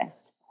an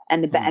artist.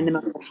 And the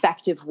most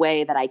effective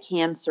way that I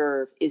can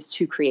serve is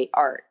to create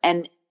art.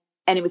 And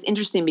it was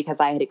interesting because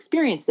I had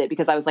experienced it,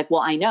 because I was like,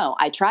 well, I know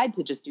I tried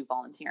to just do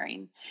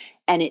volunteering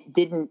and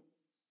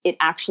it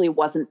actually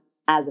wasn't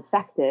as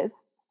effective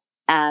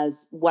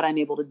as what I'm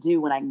able to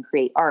do when I can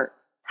create art.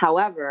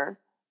 However,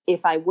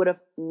 if I would have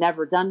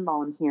never done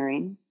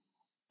volunteering,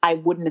 I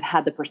wouldn't have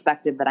had the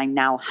perspective that I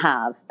now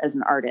have as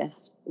an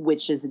artist,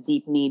 which is a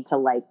deep need to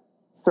like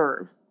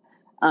serve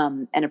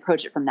and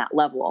approach it from that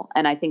level.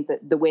 And I think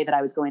that the way that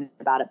I was going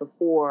about it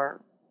before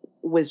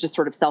was just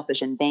sort of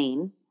selfish and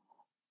vain.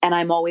 And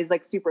I'm always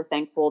like super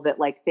thankful that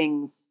like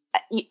things,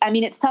 I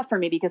mean, it's tough for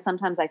me because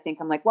sometimes I think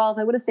I'm like, well, if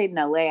I would have stayed in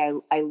LA,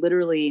 I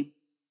literally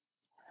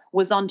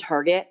was on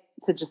target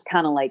to just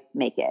kind of like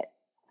make it.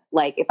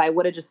 Like if I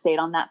would have just stayed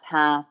on that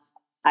path,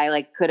 I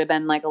like could have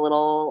been like a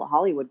little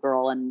Hollywood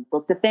girl and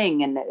booked a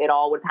thing and it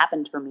all would have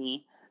happened for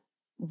me.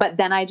 But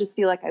then I just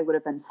feel like I would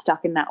have been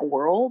stuck in that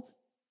world.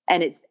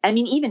 And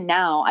even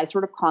now I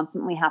sort of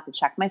constantly have to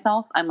check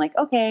myself. I'm like,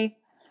 okay,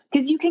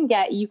 because you can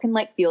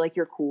like feel like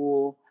you're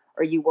cool,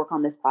 or you work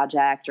on this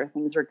project or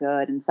things are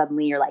good. And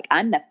suddenly you're like,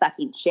 I'm the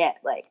fucking shit.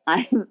 Like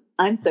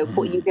I'm so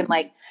cool. You can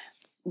like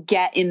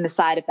get in the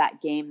side of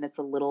that game that's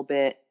a little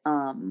bit,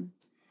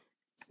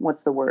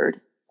 what's the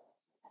word?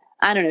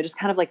 I don't know, just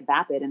kind of like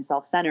vapid and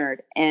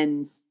self-centered.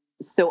 And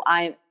so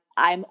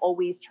I'm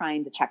always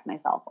trying to check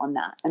myself on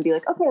that and be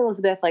like, okay,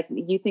 Elizabeth, like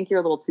you think you're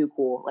a little too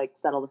cool, like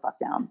settle the fuck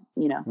down,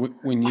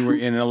 When you were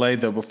in LA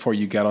though, before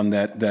you got on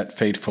that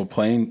fateful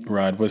plane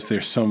ride, was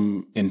there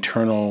some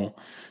internal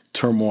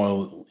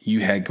turmoil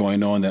you had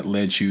going on that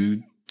led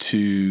you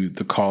to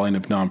the calling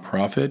of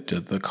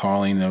nonprofit, the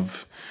calling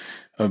of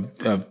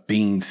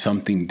being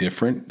something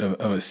different,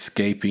 of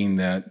escaping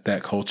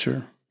that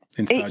culture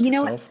inside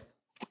yourself?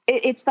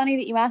 It's funny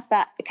that you asked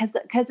that because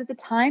at the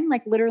time,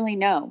 like literally,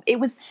 no, it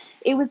was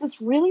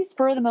this really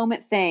spur of the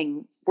moment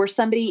thing where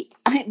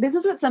this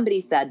is what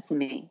somebody said to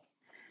me.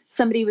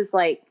 Somebody was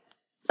like,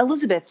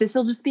 Elizabeth, this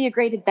will just be a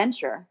great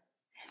adventure.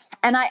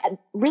 And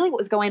what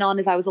was going on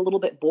is I was a little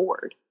bit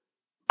bored.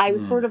 I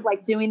was sort of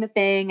like doing the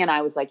thing and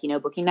I was like,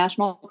 booking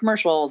national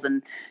commercials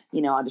and,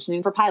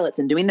 auditioning for pilots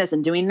and doing this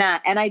and doing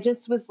that. And I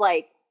just was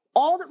like,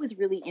 all that was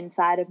really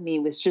inside of me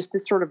was just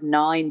this sort of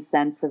gnawing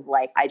sense of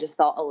like, I just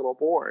felt a little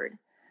bored.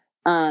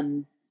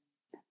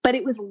 But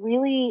it was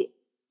really,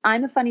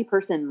 I'm a funny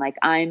person. Like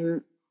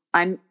I'm,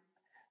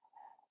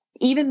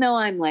 even though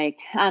I'm like,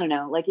 I don't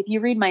know, like if you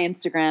read my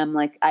Instagram,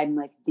 like I'm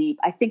like deep,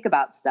 I think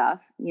about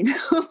stuff,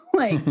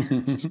 like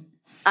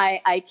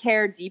I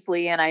care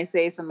deeply and I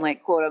say some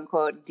like quote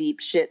unquote deep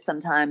shit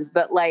sometimes,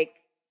 but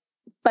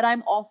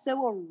I'm also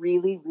a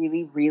really,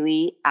 really,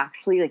 really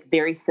actually like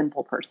very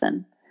simple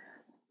person.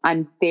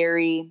 I'm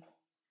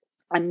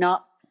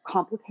not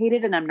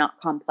complicated and I'm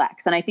not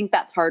complex. And I think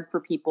that's hard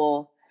for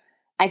people.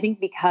 I think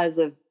because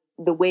of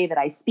the way that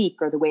I speak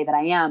or the way that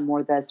I am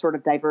or the sort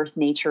of diverse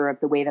nature of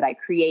the way that I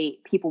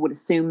create, people would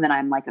assume that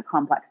I'm like a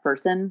complex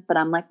person, but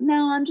I'm like,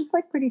 no, I'm just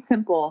like pretty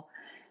simple.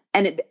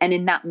 And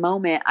in that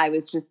moment,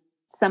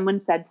 someone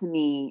said to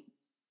me,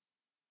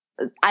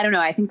 I don't know,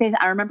 I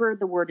remember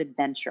the word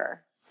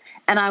adventure.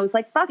 And I was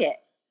like, fuck it.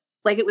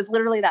 Like, it was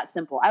literally that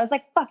simple. I was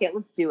like, fuck it.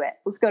 Let's do it.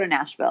 Let's go to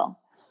Nashville.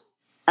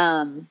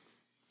 And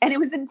it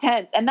was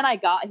intense. And then I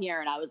got here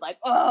and I was like,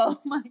 oh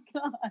my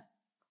God.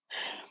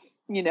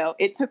 You know,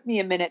 it took me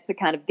a minute to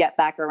kind of get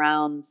back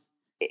around.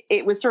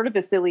 It was sort of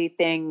a silly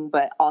thing,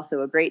 but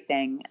also a great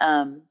thing.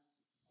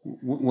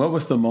 What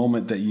was the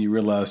moment that you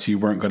realized you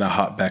weren't going to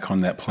hop back on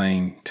that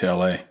plane to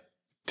LA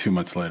 2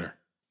 months later?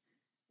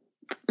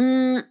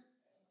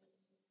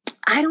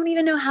 I don't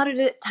even know how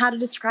to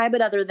describe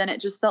it other than it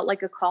just felt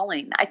like a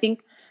calling. I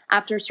think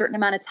after a certain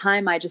amount of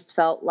time, I just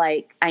felt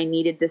like I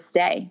needed to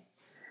stay.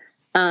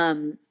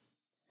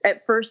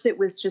 At first it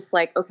was just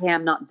like, okay,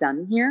 I'm not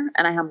done here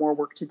and I have more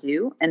work to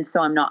do. And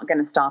so I'm not going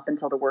to stop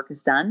until the work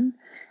is done.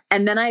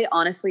 And then I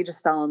honestly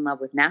just fell in love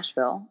with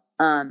Nashville.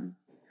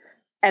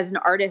 As an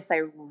artist,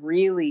 I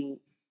really,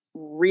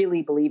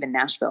 really believe in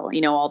Nashville.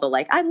 You know, all the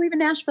like, I believe in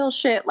Nashville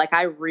shit. Like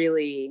I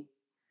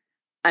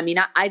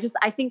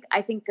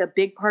think a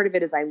big part of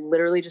it is I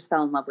literally just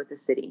fell in love with the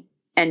city.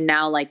 And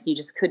now like, you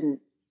couldn't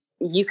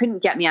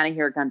get me out of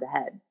here gun to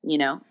head, you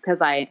know,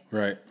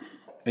 right.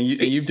 And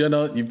you've done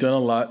a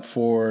lot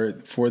for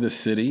the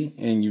city,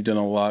 and you've done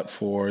a lot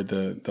for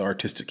the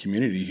artistic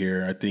community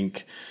here. I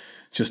think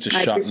just a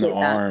shot in the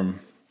arm,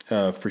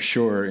 for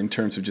sure, in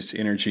terms of just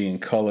energy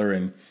and color.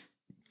 And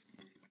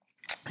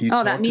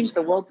that means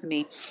the world to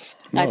me.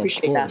 I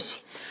appreciate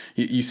that.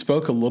 You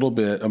spoke a little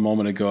bit a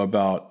moment ago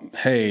about,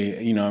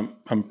 hey, you know,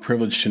 I'm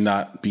privileged to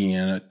not be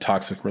in a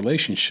toxic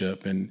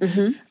relationship, and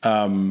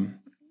I'm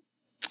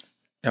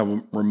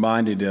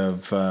reminded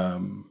of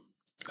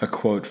a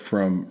quote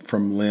from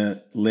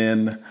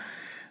Lynn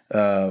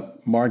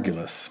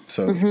Margulis.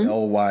 So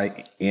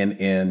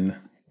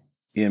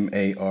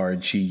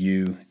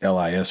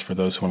LYNNMARGULIS for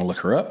those who want to look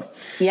her up.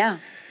 Yeah.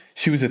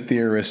 She was a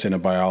theorist and a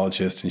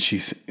biologist, and she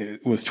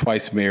was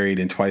twice married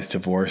and twice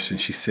divorced. And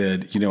she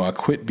said, you know, I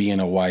quit being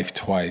a wife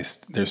twice.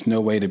 There's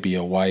no way to be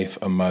a wife,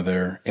 a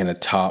mother, and a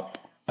top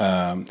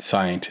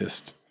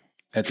scientist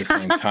at the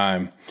same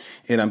time.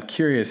 And I'm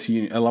curious,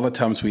 a lot of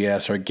times we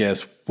ask our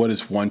guests, what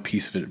is one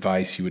piece of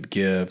advice you would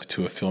give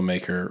to a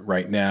filmmaker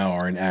right now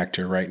or an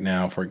actor right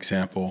now, for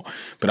example?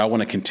 But I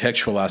want to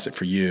contextualize it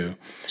for you.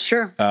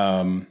 Sure.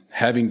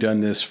 Having done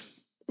this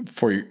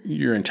for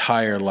your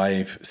entire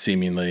life,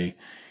 seemingly,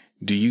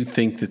 do you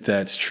think that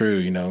that's true?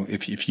 You know,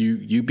 if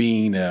you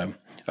being a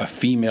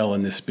female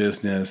in this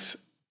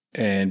business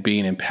and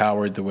being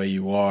empowered the way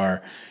you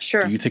are,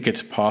 sure. Do you think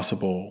it's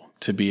possible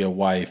to be a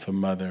wife, a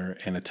mother,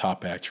 and a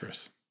top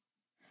actress?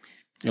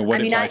 And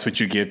what advice would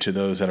you give to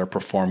those that are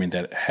performing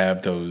that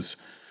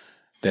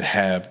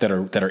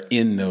are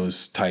in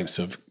those types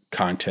of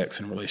contexts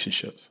and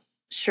relationships?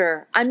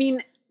 Sure. I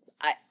mean,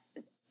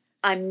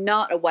 I'm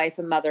not a wife,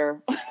 a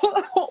mother,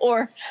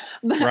 or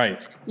right.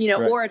 You know,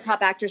 right. Or a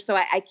top actor. So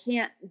I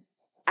can't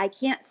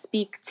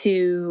speak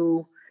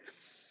to,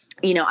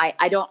 you know,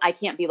 I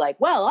can't be like,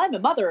 well, I'm a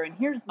mother and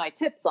here's my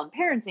tips on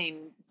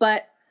parenting.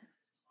 But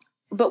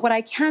what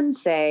I can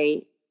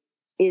say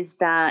is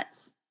that,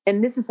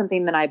 and this is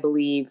something that I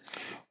believe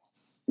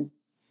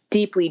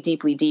deeply,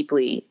 deeply,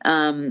 deeply,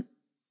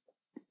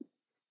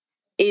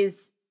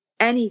 is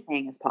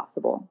anything is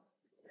possible.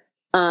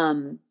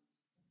 But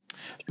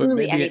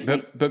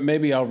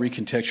maybe I'll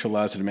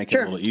recontextualize it and make it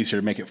a little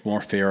easier, to make it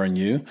more fair on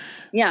you.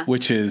 Yeah.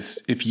 Which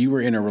is, if you were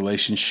in a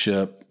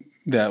relationship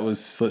that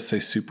was, let's say,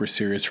 super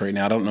serious right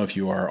now, I don't know if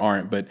you are or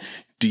aren't, but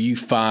do you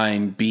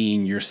find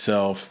being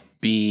yourself,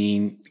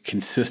 being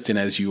consistent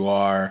as you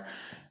are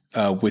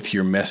with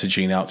your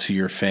messaging out to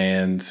your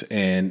fans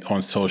and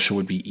on social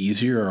would be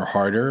easier or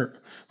harder?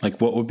 Like,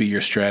 what would be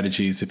your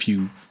strategies if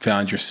you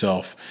found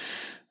yourself,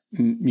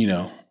 you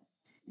know,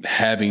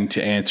 having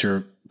to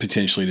answer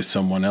potentially to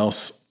someone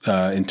else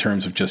in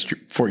terms of just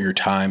for your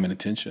time and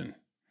attention?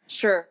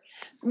 Sure.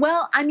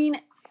 Well, I mean,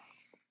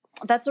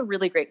 that's a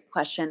really great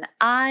question.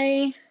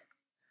 I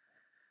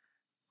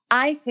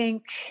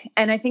think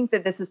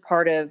that this is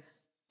part of,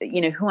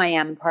 you know, who I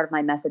am and part of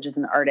my message as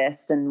an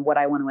artist and what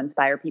I want to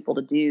inspire people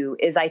to do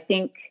is, I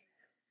think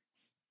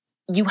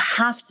you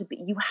have to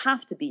be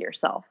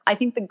yourself. I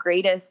think the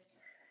greatest,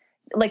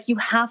 like, you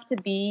have to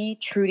be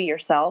true to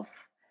yourself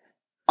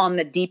on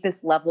the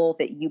deepest level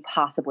that you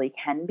possibly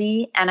can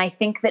be. And I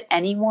think that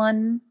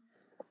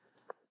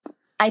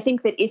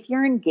if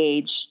you're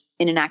engaged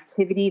in an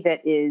activity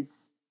that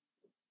is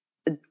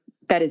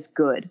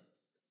good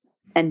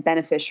and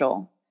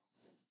beneficial,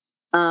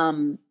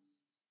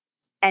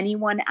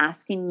 anyone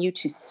asking you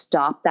to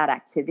stop that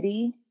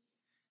activity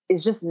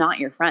is just not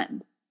your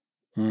friend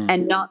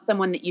and not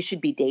someone that you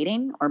should be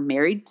dating or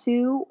married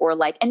to, or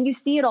like, and you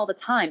see it all the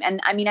time.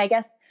 And I mean, I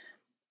guess,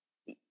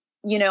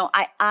 you know,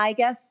 I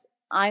guess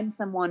I'm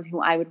someone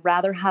who I would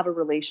rather have a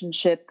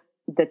relationship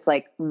that's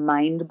like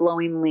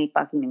mind-blowingly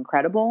fucking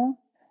incredible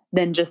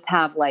than just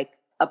have like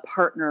a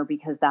partner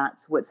because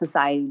that's what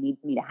society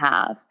needs me to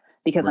have,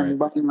 because right. I'm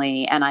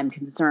lonely and I'm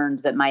concerned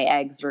that my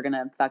eggs are going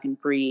to fucking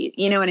freeze.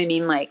 You know what I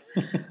mean? Like,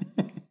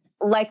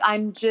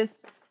 I'm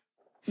just,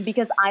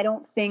 because I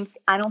don't think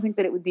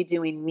that it would be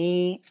doing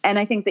me. And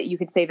I think that you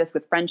could say this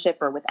with friendship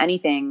or with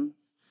anything.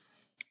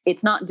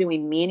 it's not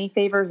doing me any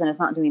favors and it's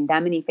not doing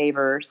them any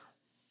favors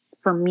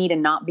for me to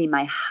not be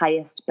my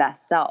highest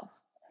best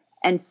self.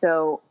 And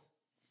so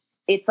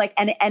it's like,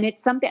 and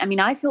it's something, I mean,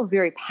 I feel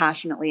very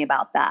passionately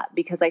about that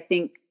because I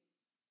think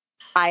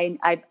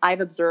I've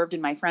observed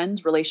in my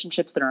friends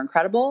relationships that are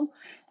incredible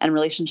and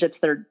relationships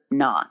that are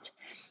not.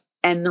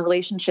 And the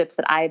relationships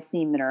that I've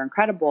seen that are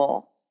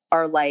incredible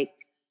are like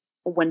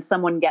when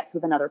someone gets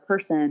with another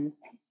person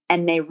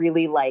and they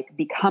really like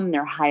become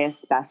their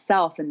highest best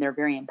self and they're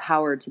very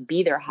empowered to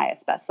be their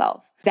highest best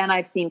self. Then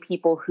I've seen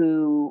people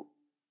who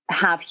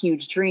have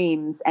huge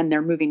dreams and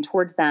they're moving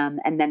towards them.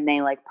 And then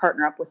they like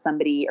partner up with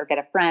somebody or get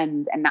a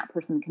friend and that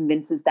person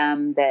convinces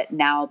them that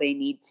now they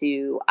need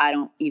to, I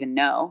don't even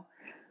know,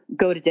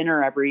 go to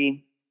dinner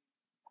every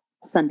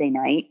Sunday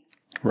night.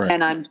 Right.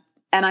 And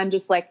I'm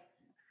just like,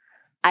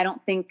 I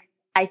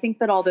think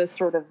that all those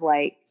sort of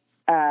like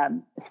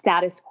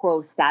status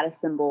quo status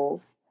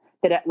symbols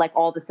that like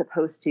all the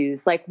supposed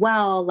to's like,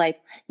 well, like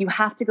you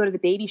have to go to the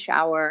baby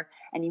shower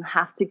and you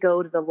have to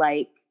go to the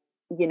like,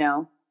 you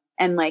know,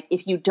 and like,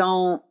 if you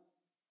don't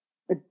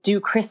do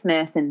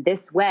Christmas in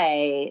this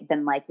way,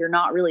 then like, you're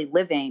not really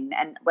living.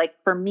 And like,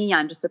 for me,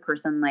 I'm just a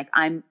person, like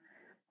I'm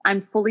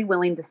fully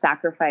willing to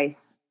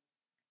sacrifice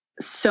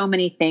so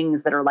many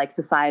things that are like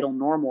societal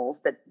normals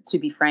that, to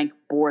be frank,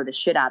 bore the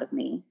shit out of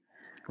me.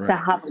 Right. To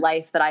have a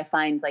life that I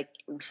find like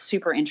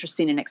super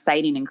interesting and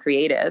exciting and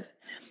creative.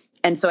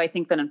 And so I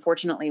think that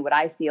unfortunately what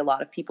I see a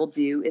lot of people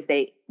do is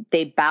they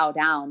bow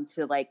down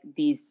to like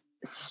these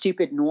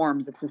stupid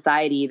norms of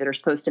society that are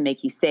supposed to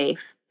make you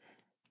safe.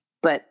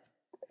 But,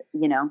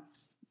 you know,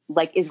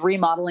 like, is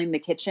remodeling the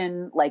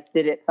kitchen, like,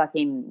 did it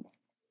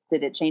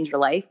change your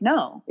life?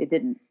 No, it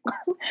didn't.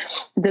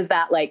 Is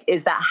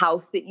that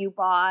house that you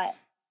bought?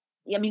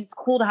 I mean, it's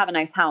cool to have a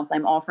nice house.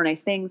 I'm all for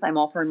nice things. I'm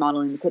all for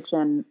remodeling the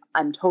kitchen.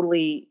 I'm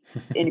totally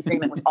in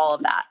agreement with all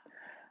of that.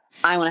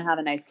 I want to have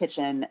a nice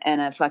kitchen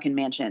and a fucking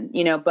mansion,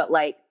 you know, but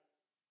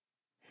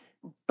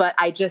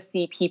I just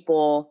see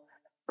people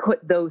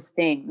put those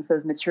things,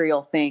 those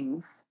material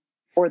things,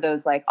 or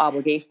those like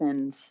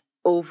obligations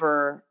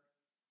over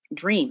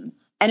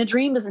dreams. And a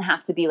dream doesn't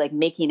have to be like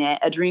making it.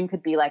 A dream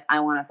could be like,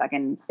 I want to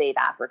fucking save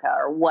Africa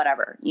or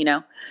whatever, you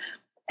know?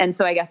 And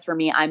so I guess for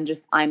me, I'm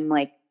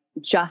like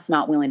just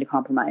not willing to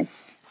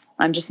compromise.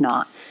 I'm just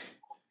not.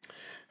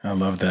 I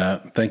love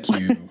that. Thank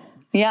you.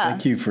 Yeah.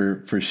 Thank you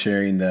for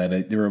sharing that.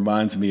 It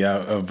reminds me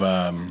of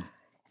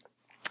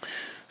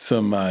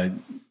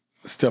some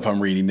stuff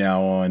I'm reading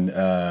now on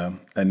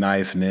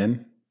Anais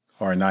Nin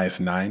or Anais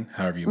Nine,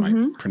 however you might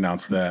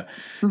pronounce that.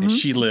 Mm-hmm. And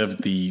she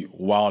lived the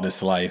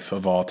wildest life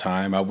of all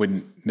time. I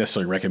wouldn't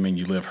necessarily recommend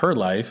you live her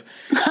life.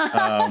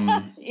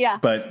 Yeah.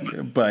 But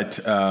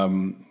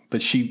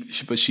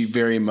she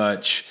very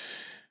much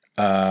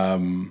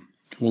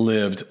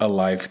lived a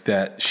life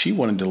that she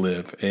wanted to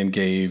live and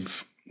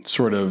gave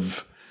sort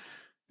of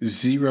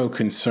zero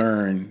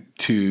concern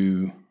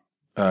to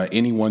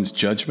anyone's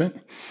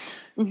judgment.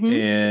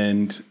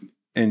 Mm-hmm.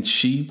 And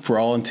she, for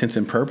all intents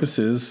and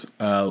purposes,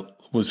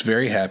 was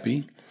very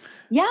happy.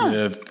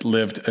 Yeah.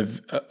 Lived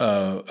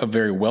a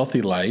very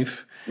wealthy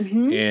life.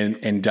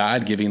 Mm-hmm. and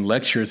died giving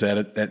lectures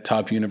at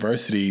top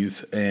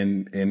universities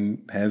and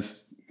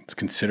is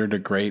considered a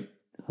great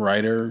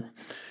writer,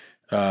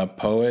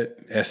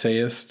 poet,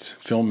 essayist,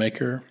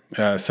 filmmaker.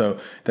 So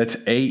that's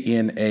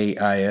ANAISNIN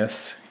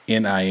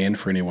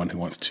for anyone who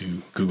wants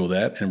to Google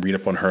that and read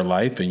up on her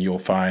life. And you'll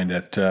find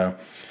that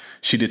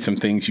she did some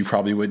things you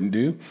probably wouldn't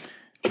do,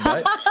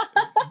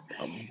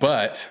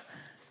 but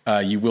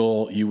you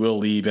will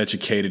leave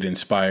educated,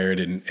 inspired,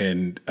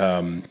 and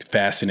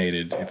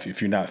fascinated.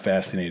 If you're not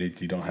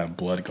fascinated, you don't have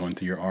blood going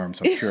through your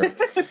arms, I'm sure.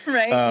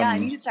 Right. Yeah, I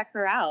need to check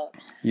her out.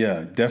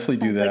 Yeah, definitely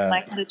do that. Like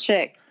my kind of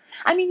chick.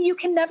 I mean, you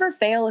can never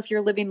fail if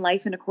you're living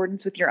life in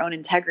accordance with your own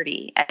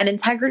integrity. And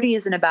integrity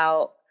isn't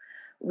about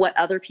what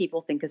other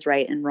people think is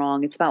right and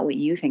wrong. It's about what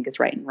you think is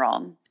right and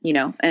wrong, you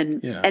know,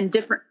 and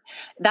different,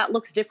 that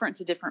looks different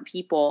to different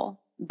people.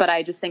 But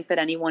I just think that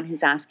anyone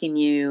who's asking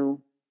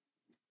you,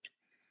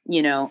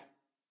 you know,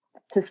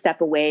 to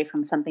step away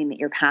from something that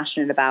you're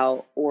passionate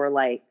about, or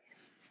like,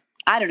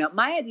 I don't know,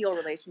 my ideal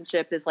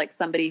relationship is like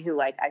somebody who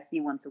like I see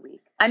once a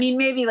week. I mean,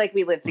 maybe like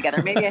we live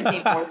together, maybe I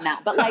need more than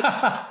that. But like,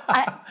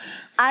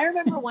 I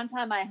remember one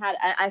time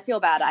I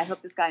feel bad. I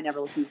hope this guy never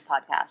listens to this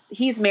podcast.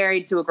 He's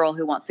married to a girl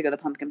who wants to go to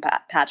the pumpkin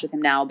patch with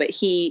him now, but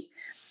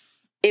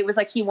it was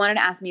like, he wanted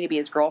to ask me to be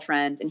his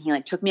girlfriend, and he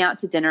like took me out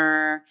to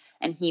dinner,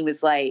 and he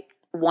was like,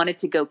 wanted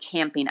to go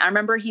camping. I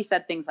remember he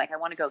said things like, I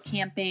want to go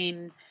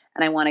camping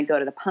and I want to go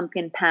to the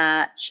pumpkin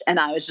patch. And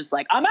I was just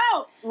like, I'm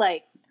out.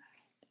 Like,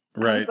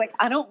 right. I was like,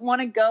 I don't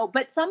want to go.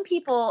 But some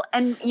people,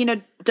 and you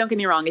know, don't get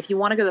me wrong, if you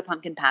want to go to the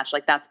pumpkin patch,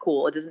 like that's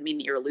cool. It doesn't mean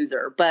that you're a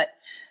loser, but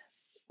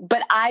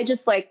I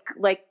just like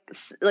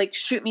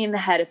shoot me in the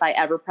head if I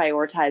ever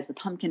prioritize the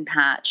pumpkin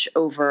patch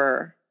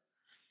over,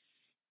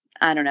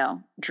 I don't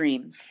know,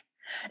 dreams.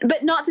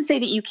 But not to say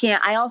that you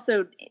can't. I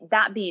also,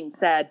 that being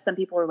said, some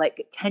people are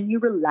like, can you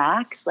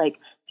relax? Like,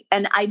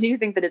 and I do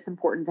think that it's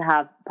important to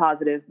have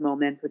positive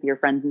moments with your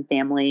friends and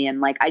family.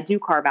 And like, I do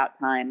carve out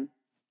time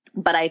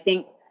But I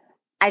think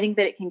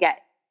that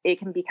it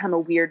can become a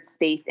weird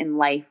space in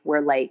life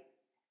where like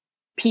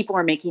people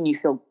are making you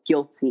feel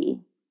guilty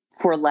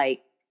for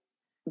like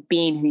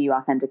being who you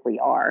authentically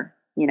are,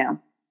 you know?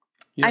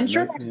 Yeah, I'm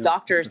sure there's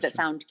doctors that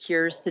found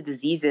cures to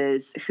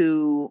diseases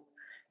who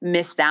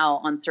missed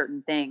out on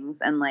certain things,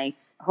 and like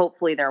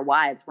hopefully their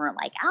wives weren't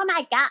like, oh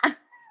my God.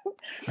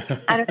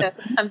 I don't know.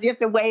 Sometimes you have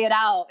to weigh it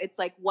out. It's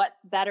like, what's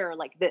better,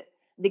 like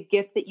the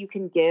gift that you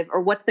can give, or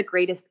what's the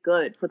greatest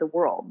good for the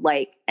world?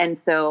 Like, and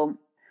so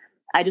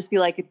I just feel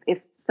like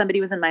if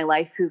somebody was in my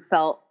life who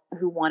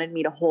wanted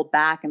me to hold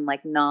back and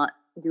like not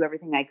do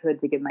everything I could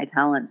to give my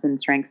talents and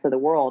strengths to the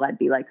world, I'd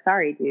be like,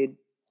 sorry, dude.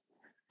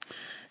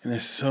 And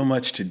there's so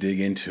much to dig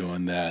into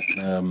on that.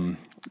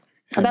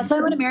 That's why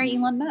I want to marry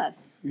Elon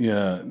Musk.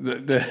 Yeah.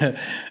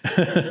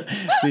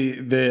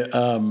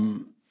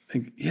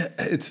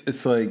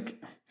 It's like,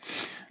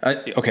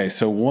 okay.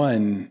 So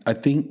I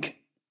think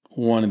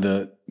one of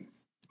the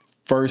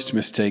first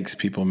mistakes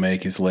people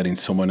make is letting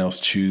someone else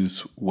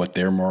choose what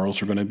their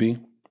morals are going to be.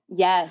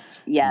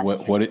 Yes.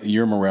 What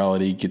your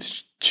morality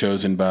gets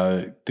chosen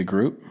by the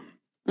group.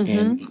 Mm-hmm.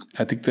 And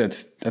I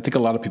think a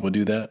lot of people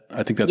do that.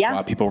 I think that's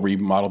why people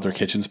remodel their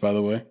kitchens, by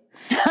the way.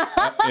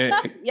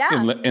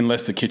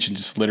 Unless the kitchen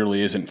just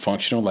literally isn't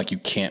functional, like you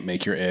can't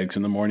make your eggs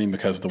in the morning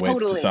because of the way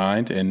it's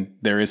designed, and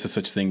there is a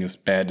such thing as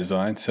bad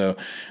design. So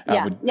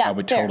I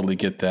would totally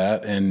get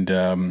that, and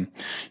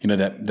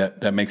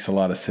that makes a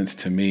lot of sense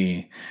to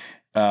me.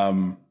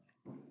 I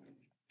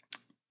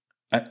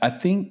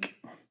think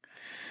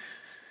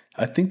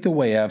the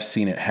way I've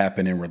seen it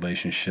happen in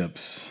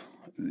relationships,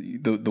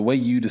 the way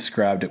you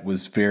described it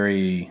was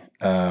very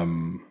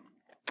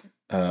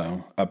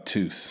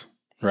obtuse,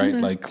 right?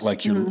 Mm-hmm.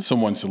 Like you're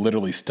someone's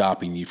literally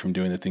stopping you from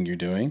doing the thing you're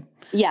doing.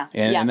 Yeah.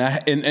 And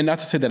not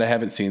to say that I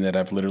haven't seen that.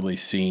 I've literally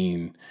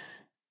seen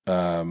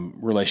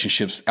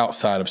relationships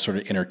outside of sort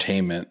of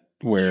entertainment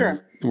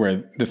where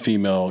the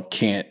female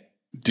can't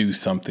do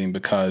something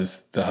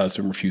because the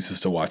husband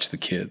refuses to watch the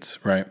kids,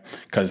 right?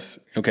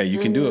 Because, okay, you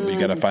can do it, but you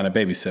got to find a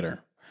babysitter.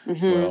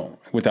 Mm-hmm. Well,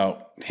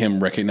 without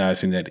him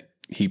recognizing that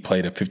he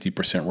played a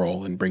 50%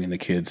 role in bringing the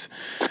kids,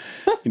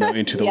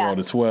 into the world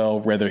as well,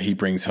 whether he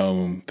brings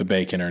home the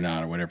bacon or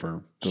not, or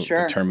whatever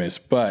the term is.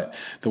 But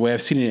the way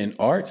I've seen it in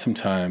art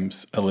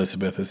sometimes,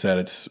 Elizabeth, is that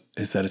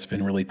it's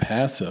been really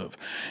passive.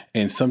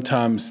 And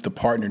sometimes the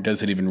partner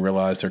doesn't even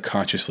realize they're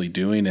consciously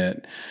doing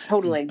it.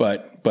 Totally.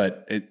 But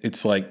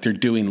it's like they're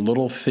doing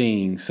little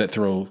things that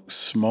throw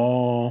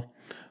small,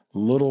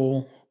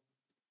 little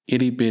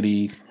itty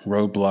bitty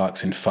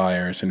roadblocks and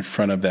fires in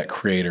front of that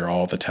creator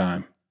all the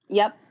time.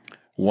 Yep.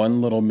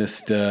 One little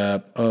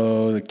misstep.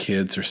 Oh, the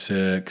kids are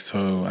sick,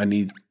 so I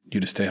need you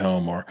to stay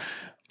home. Or,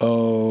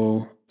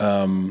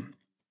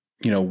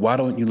 why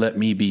don't you let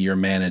me be your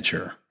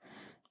manager?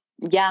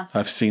 Yeah.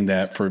 I've seen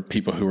that for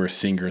people who are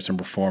singers and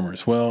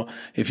performers. Well,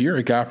 if you're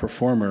a guy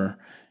performer,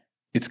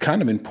 it's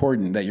kind of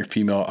important that your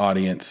female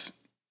audience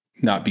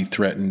not be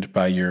threatened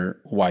by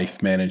your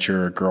wife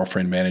manager or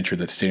girlfriend manager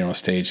that's standing on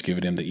stage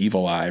giving him the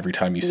evil eye every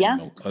time you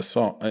sing a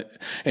song.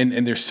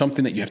 And there's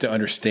something that you have to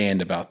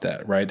understand about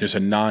that, right? There's a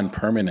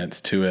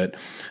non-permanence to it.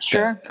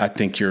 Sure. That I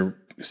think your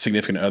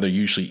significant other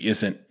usually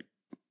isn't,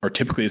 or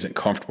typically isn't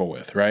comfortable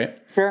with, right?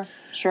 Sure.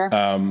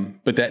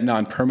 But that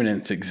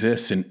non-permanence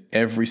exists in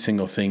every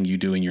single thing you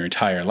do in your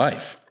entire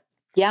life.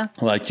 Yeah.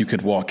 Like you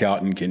could walk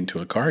out and get into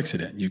a car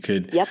accident. You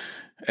could,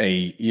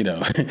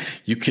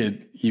 you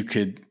could,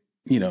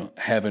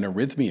 have an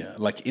arrhythmia.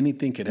 Like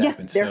anything could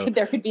happen.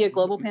 There could be a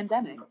global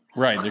pandemic.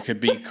 Right. There could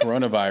be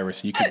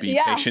coronavirus. You could be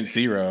patient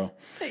zero.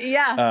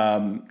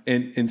 Yeah.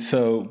 And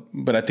so,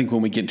 but I think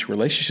when we get into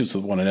relationships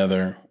with one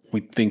another, we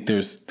think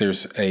there's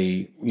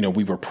we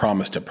were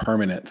promised a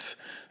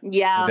permanence.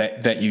 Yeah.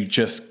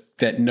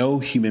 That no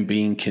human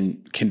being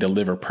can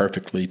deliver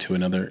perfectly to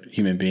another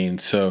human being.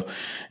 So,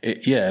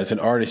 as an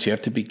artist, you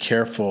have to be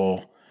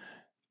careful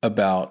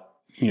about,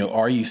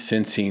 are you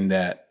sensing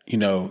that,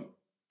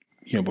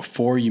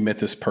 before you met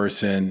this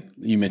person,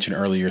 you mentioned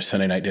earlier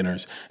Sunday night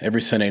dinners.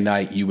 Every Sunday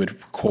night you would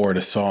record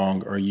a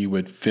song, or you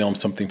would film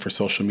something for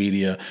social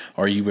media,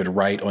 or you would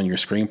write on your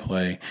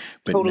screenplay.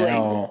 But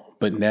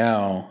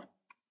now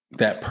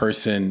that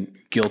person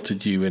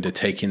guilted you into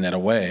taking that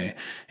away.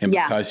 And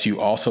because you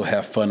also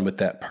have fun with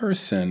that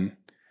person,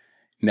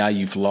 now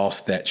you've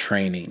lost that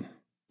training.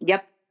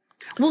 Yep.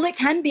 Well, it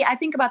can be. I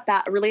think about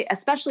that really,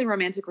 especially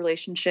romantic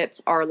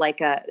relationships are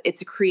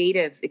it's a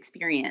creative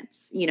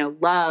experience.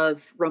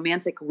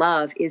 Romantic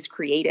love is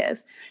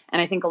creative.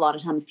 And I think a lot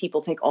of times people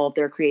take all of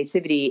their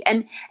creativity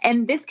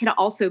and this can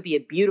also be a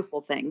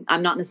beautiful thing.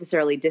 I'm not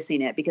necessarily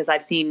dissing it because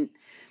I've seen,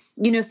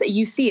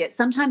 you see it.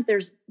 Sometimes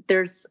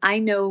I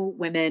know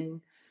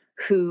women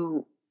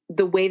who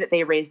the way that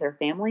they raise their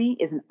family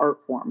is an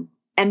art form.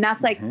 And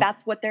that's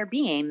that's what they're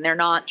being. They're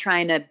not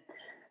trying to,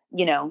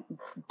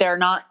 they're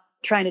not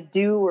trying to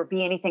do or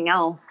be anything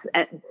else.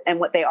 And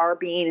what they are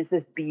being is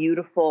this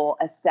beautiful,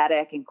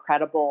 aesthetic,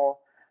 incredible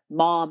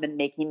mom and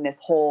making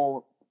this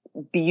whole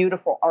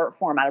beautiful art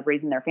form out of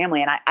raising their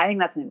family. And I think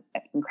that's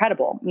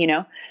incredible,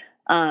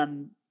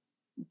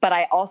 But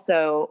I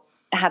also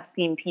have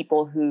seen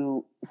people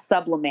who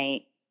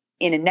sublimate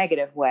in a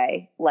negative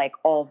way, like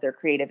all of their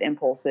creative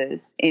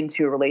impulses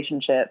into a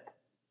relationship.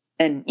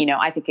 And, you know,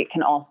 I think it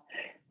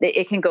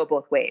can go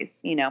both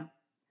ways, you know.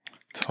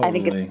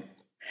 Totally.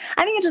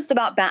 I think it's just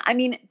about,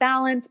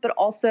 balance, but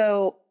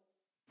also,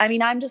 I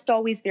mean, I'm just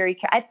always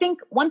I think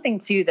one thing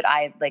too, that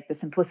I like, the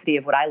simplicity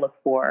of what I look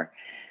for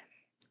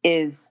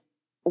is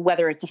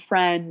whether it's a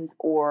friend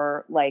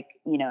or like,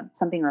 you know,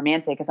 something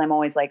romantic, is I'm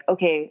always like,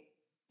 okay,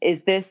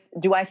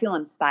 do I feel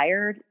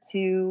inspired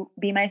to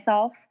be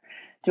myself?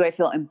 Do I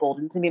feel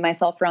emboldened to be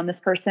myself around this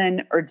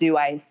person? Or do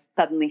I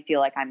suddenly feel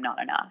like I'm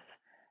not enough?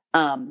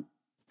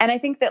 And I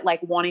think that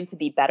like wanting to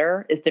be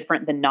better is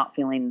different than not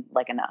feeling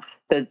like enough.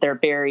 They're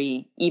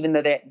very, even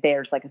though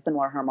there's like a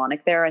similar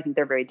harmonic there, I think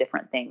they're very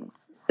different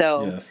things.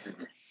 So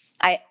yes.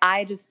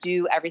 I just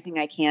do everything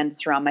I can to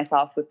surround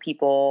myself with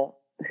people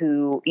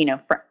who, you know,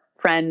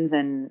 friends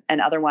and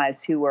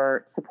otherwise, who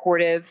are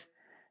supportive,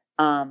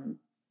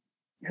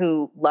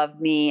 who love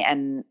me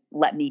and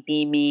let me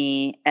be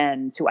me,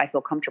 and who I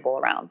feel comfortable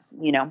around,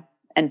 you know,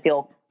 and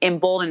feel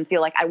emboldened and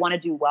feel like I want to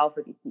do well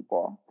for these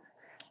people.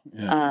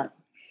 Yeah.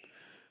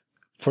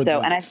 Go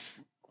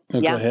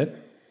ahead.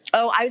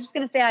 Oh, I was just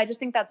going to say, I just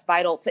think that's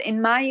vital to,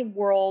 in my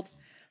world.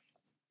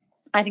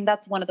 I think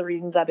that's one of the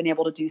reasons I've been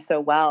able to do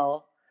so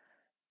well.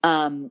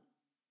 At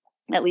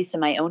least in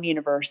my own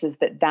universe, is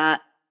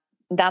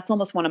that's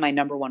almost one of my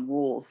number one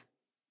rules,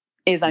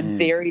 is I'm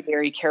very,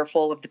 very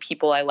careful of the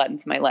people I let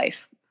into my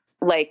life.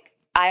 Like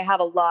I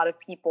have a lot of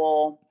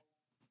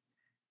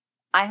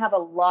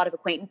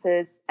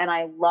acquaintances and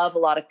I love a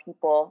lot of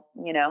people,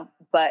 you know,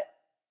 but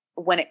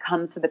when it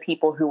comes to the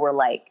people who were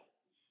like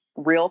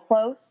real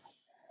close,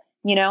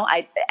 you know,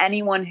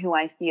 anyone who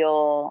I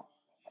feel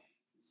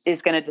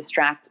is going to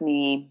distract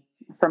me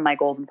from my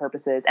goals and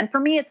purposes. And for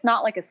me, it's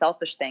not like a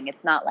selfish thing.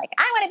 It's not like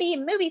I want to be a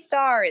movie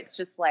star. It's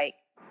just like,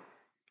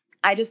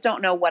 I just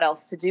don't know what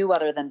else to do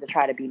other than to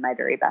try to be my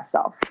very best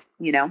self,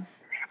 you know?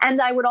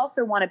 And I would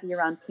also want to be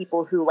around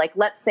people who, like,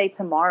 let's say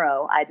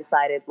tomorrow I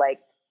decided, like,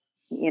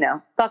 you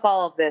know, fuck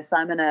all of this.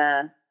 I'm going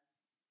to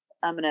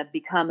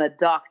become a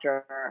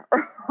doctor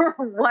or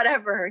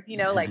whatever, you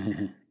know, like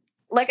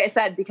I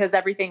said, because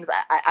everything's,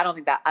 I don't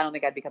think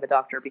I'd become a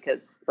doctor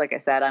because, like I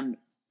said,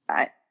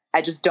 I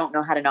just don't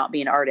know how to not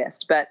be an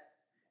artist. But,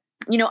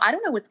 you know, I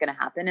don't know what's going to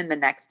happen in the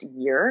next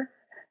year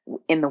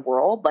in the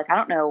world. Like, I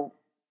don't know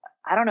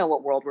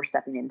what world we're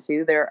stepping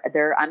into.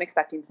 I'm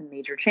expecting some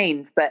major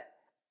change, but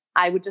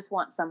I would just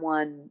want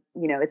someone,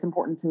 you know, it's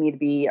important to me to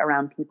be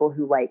around people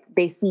who, like,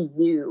 they see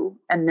you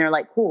and they're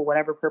like, cool,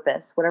 whatever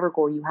purpose, whatever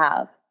goal you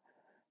have,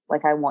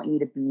 like, I want you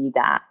to be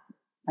that.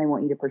 I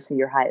want you to pursue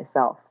your highest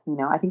self. You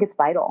know, I think it's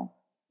vital.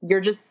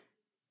 It's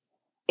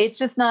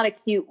just not a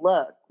cute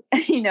look,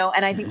 you know?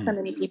 And I think so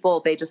many people,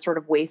 they just sort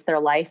of waste their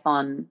life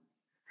on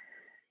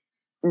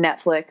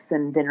Netflix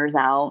and dinners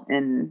out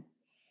and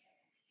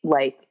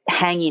like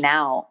hanging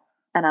out.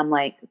 And I'm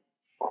like,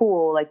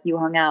 cool, like you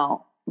hung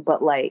out,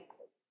 but like,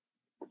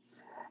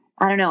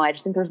 I don't know. I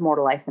just think there's more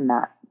to life than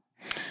that.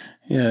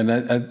 Yeah.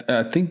 And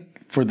I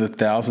think for the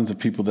thousands of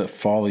people that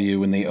follow you,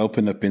 when they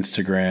open up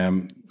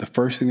Instagram, the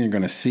first thing they're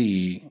going to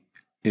see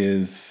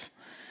is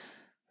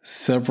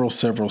several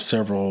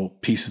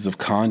pieces of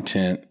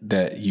content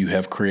that you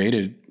have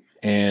created.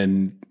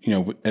 And, you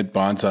know, at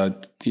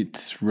Bonsai,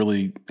 it's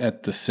really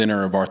at the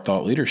center of our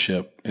thought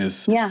leadership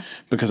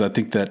because I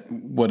think that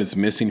what is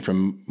missing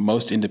from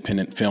most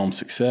independent film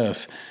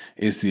success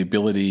is the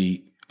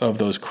ability of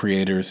those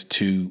creators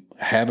to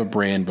have a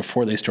brand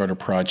before they start a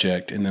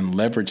project and then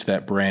leverage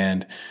that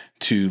brand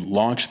to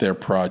launch their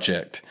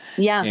project.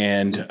 Yeah.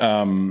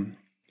 And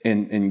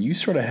you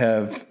sort of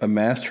have a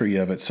mastery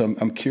of it. So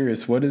I'm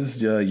curious, what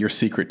is your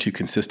secret to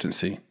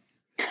consistency?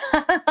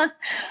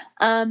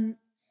 The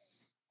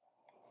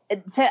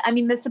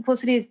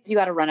simplicity is you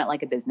got to run it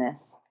like a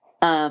business.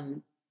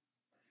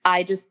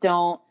 I just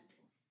don't,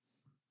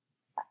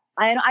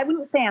 I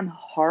wouldn't say I'm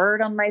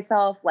hard on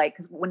myself. Like,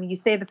 cause when you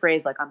say the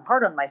phrase, like, I'm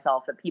hard on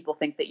myself, that people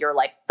think that you're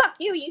like, fuck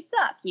you, you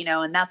suck, you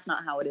know, and that's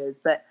not how it is.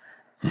 But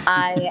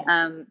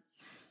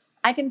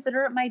I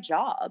consider it my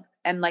job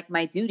and like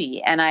my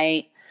duty. And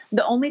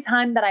the only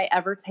time that I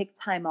ever take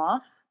time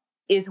off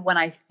is when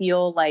I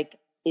feel like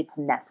it's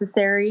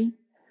necessary,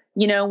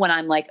 you know, when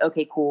I'm like,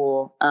 okay,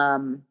 cool.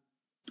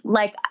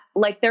 Like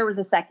there was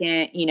a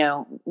second, you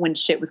know, when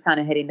shit was kind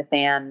of hitting the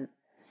fan,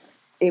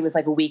 it was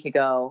like a week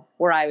ago,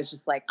 where I was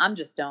just like, I need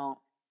to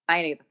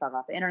get the fuck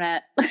off the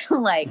internet.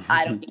 Like,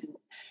 I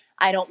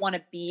don't want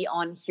to be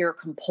on here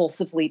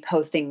compulsively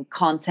posting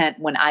content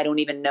when I don't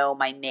even know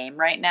my name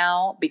right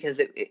now, because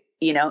it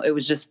you know, it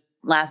was just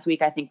last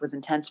week, I think, was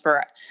intense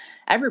for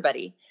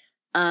everybody.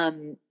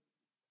 And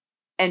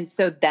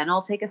so then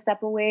I'll take a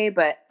step away,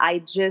 but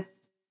I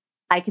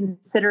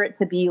consider it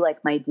to be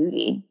like my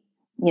duty,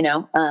 you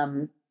know?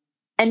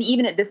 And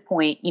even at this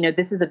point, you know,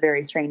 this is a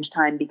very strange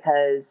time,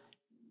 because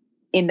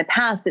in the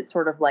past, it's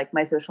sort of like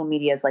my social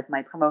media is like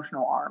my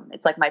promotional arm.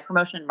 It's like my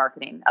promotion and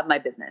marketing of my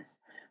business.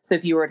 So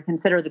if you were to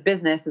consider the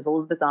business as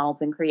Elizabeth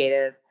Donaldson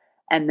Creative,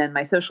 And then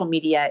my social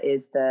media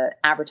is the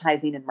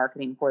advertising and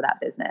marketing for that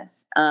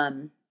business.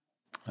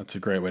 That's a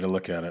great way to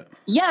look at it.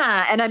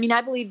 Yeah. And I mean,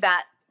 I believe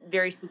that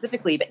very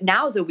specifically, but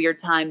now is a weird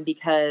time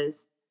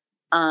because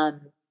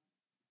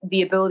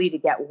the ability to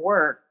get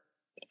work,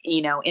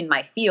 you know, in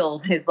my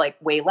field is like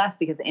way less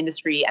because the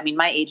industry, I mean,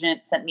 my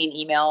agent sent me an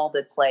email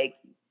that's like,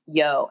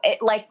 yo,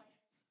 like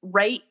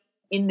right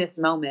in this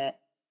moment,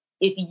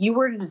 if you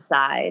were to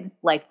decide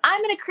like,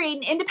 I'm going to create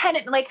an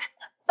independent, like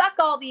fuck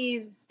all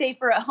these stay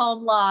for at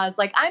home laws.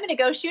 Like I'm going to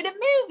go shoot a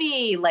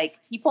movie. Like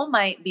people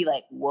might be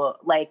like, whoa,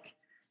 like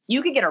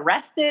you could get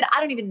arrested.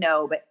 I don't even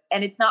know,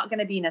 and it's not going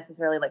to be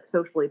necessarily like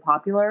socially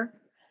popular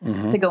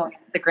to go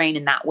against the grain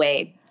in that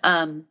way.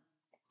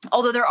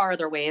 Although there are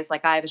other ways,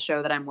 like I have a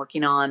show that I'm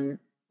working on,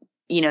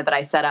 you know, that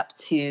I set up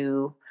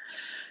to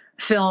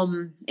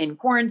film in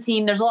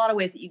quarantine. There's a lot of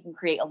ways that you can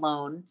create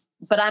alone,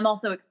 but I'm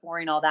also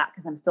exploring all that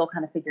because I'm still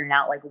kind of figuring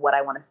out like what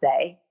I want to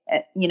say.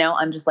 You know,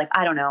 I'm just like,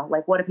 I don't know,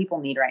 like what do people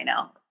need right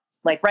now?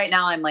 Like right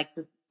now I'm like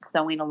just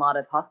sewing a lot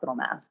of hospital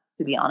masks,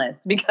 to be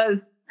honest,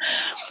 because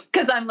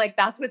I'm like,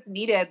 that's what's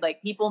needed.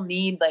 Like people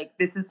need, like,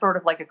 this is sort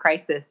of like a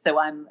crisis. So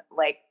I'm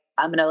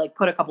going to like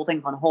put a couple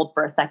things on hold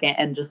for a second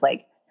and just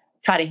like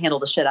try to handle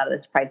the shit out of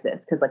this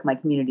crisis. Cause like my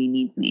community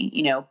needs me,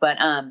 you know, but,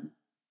 I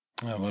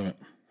love it.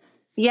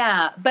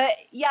 Yeah. But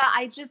yeah,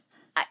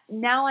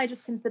 now I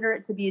just consider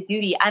it to be a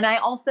duty. And I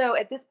also,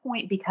 at this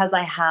point, because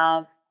I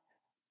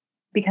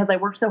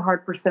worked so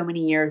hard for so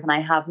many years and I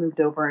have moved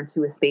over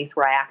into a space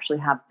where I actually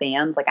have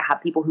fans, like I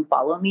have people who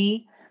follow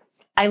me.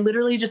 I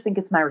literally just think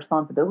it's my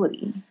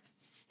responsibility.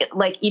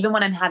 Like even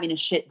when I'm having a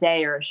shit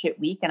day or a shit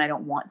week and I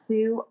don't want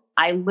to,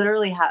 I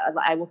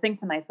will think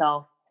to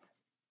myself,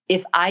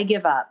 if I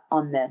give up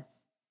on this,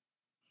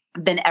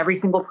 then every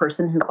single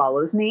person who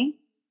follows me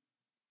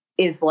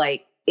is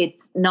like,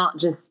 it's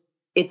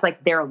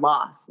like their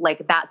loss.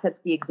 Like that sets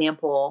the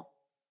example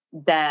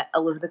that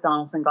Elizabeth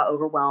Donaldson got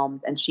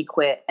overwhelmed and she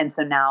quit. And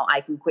so now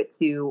I can quit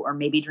too, or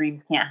maybe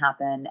dreams can't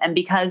happen. And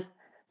because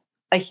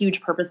a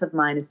huge purpose of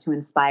mine is to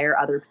inspire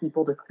other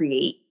people to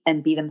create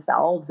and be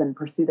themselves and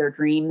pursue their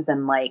dreams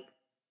and like,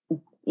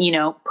 you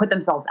know, put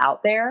themselves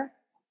out there,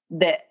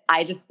 that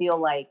I just feel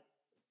like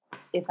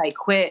if I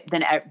quit,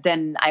 then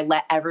I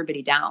let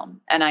everybody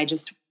down. And I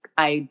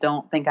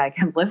don't think I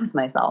can live with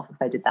myself if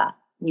I did that,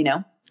 you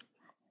know?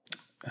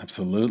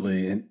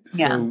 Absolutely. And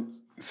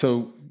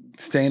so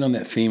staying on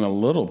that theme a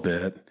little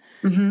bit,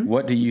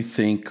 what do you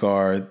think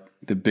are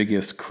the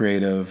biggest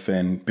creative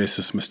and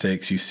business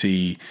mistakes you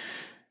see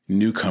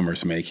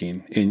newcomers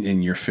making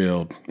in your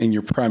field, in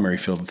your primary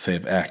field, let's say,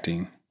 of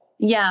acting?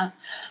 Yeah.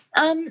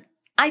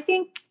 I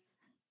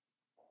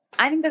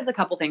think there's a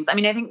couple things. I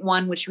mean, I think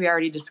one, which we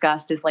already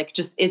discussed, is like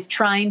is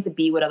trying to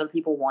be what other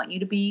people want you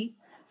to be,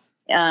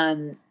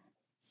 and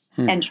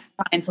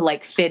trying to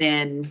like fit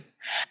in.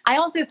 I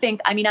also think,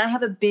 I mean, I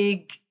have a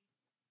big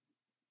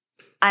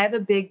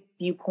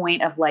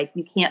viewpoint of like,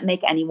 you can't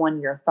make anyone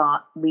your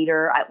thought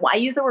leader. I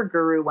use the word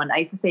guru I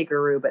used to say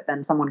guru, but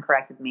then someone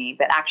corrected me.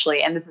 But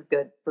actually, and this is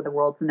good for the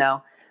world to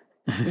know,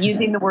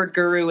 using the word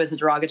guru as a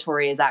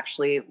derogatory is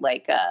actually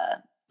like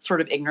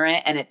sort of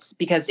ignorant. And it's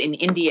because in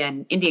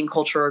Indian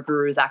culture, a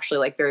guru is actually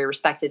like very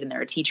respected and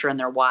they're a teacher and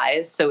they're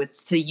wise. So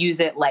it's to use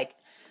it like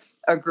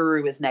a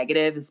guru is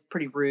negative is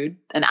pretty rude.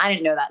 And I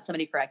didn't know that.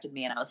 Somebody corrected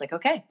me and I was like,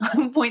 okay,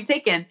 point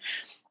taken.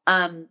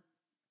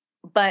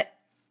 But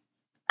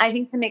I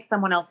think to make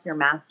someone else your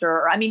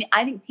master, I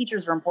think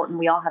teachers are important.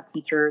 We all have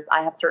teachers.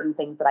 I have certain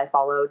things that I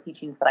follow,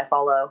 teachings that I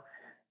follow.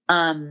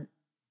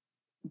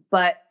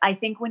 But I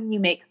think when you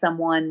make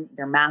someone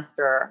your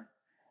master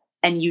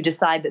and you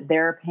decide that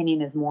their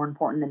opinion is more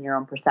important than your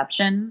own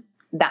perception,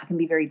 that can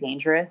be very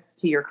dangerous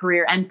to your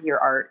career and to your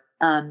art.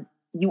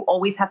 You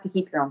always have to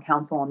keep your own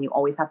counsel and you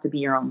always have to be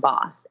your own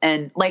boss.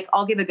 And like,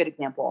 I'll give a good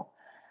example.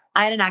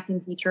 I had an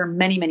acting teacher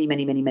many, many,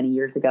 many, many, many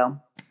years ago.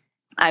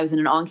 I was in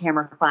an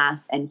on-camera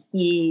class and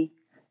he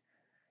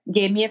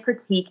gave me a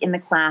critique in the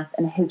class.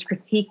 And his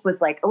critique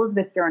was like,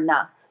 Elizabeth, you're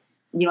enough.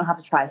 You don't have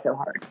to try so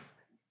hard.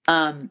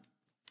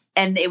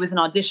 And it was an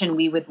audition.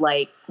 We would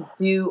like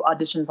do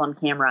auditions on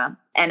camera.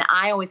 And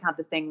I always have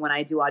this thing when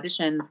I do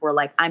auditions where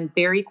like, I'm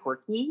very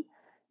quirky.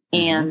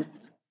 And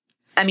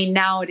I mean,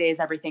 nowadays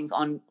everything's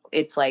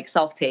it's like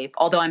self-tape,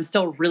 although I'm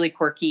still really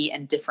quirky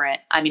and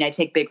different. I mean, I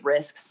take big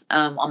risks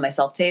on my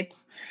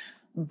self-tapes,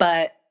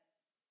 but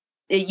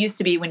it used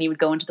to be when you would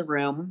go into the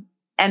room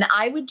and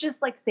I would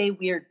just like say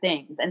weird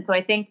things. And so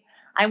I think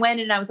I went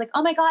and I was like,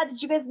 oh my God,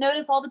 did you guys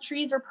notice all the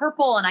trees are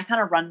purple? And I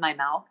kind of run my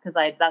mouth because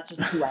that's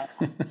just who I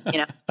am, you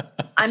know?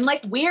 I'm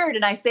like weird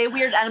and I say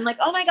weird and I'm like,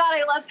 oh my God,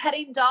 I love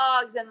petting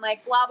dogs and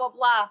like blah, blah,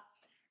 blah.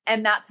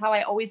 And that's how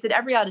I always did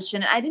every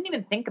audition. And I didn't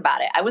even think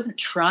about it. I wasn't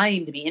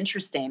trying to be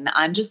interesting.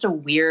 I'm just a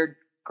weird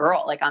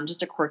girl. Like I'm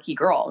just a quirky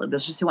girl.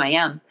 That's just who I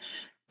am.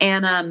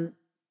 And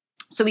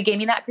so he gave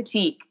me that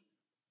critique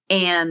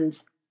and,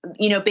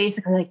 you know,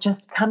 basically like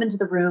just come into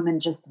the room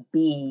and just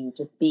be.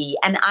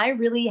 And I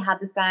really had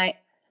this guy,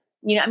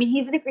 you know, I mean,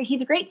 he's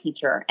a great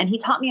teacher and he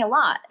taught me a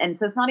lot. And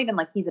so it's not even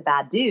like he's a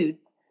bad dude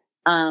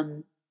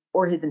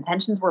or his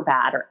intentions were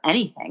bad or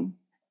anything.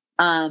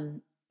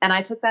 And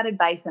I took that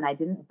advice and I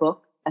didn't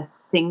book a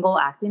single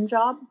acting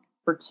job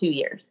for 2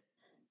 years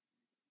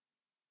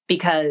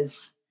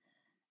because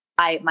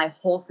my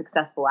whole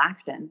successful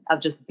action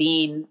of just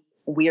being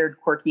weird,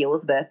 quirky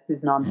Elizabeth,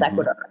 who's non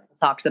sequitur,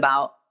 talks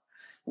about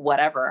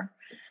whatever.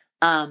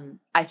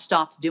 I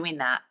stopped doing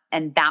that.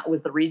 And that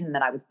was the reason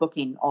that I was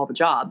booking all the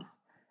jobs.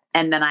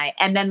 And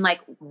then like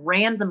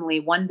randomly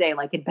one day,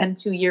 like it'd been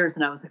 2 years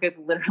and I was like, I've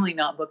literally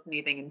not booked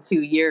anything in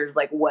 2 years.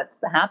 Like what's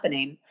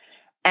happening?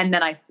 And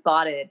then I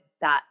spotted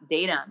that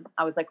datum.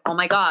 I was like, oh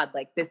my God,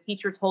 like this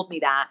teacher told me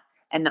that.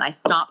 And then I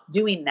stopped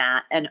doing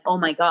that. And oh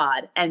my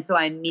God. And so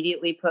I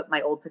immediately put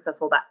my old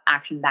successful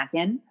action back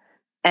in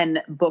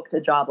and booked a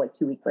job like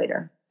 2 weeks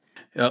later.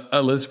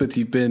 Elizabeth,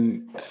 you've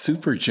been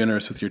super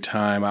generous with your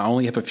time. I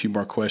only have a few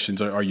more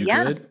questions. Are you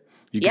good?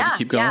 You good to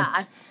keep going?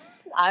 Yeah.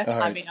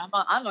 I mean,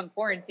 I'm on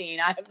quarantine.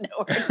 I have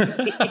nowhere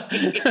to be.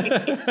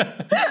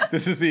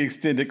 This is the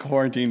extended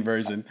quarantine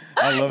version.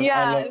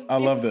 I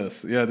love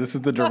this. Yeah, this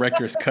is the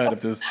director's cut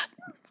of this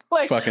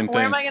fucking thing.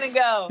 Where am I going to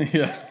go?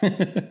 Yeah.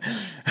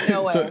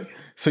 Nowhere.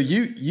 So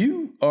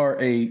you are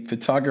a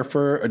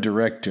photographer, a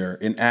director,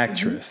 an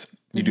actress.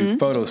 You do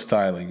photo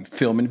styling,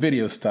 film and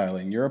video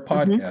styling. You're a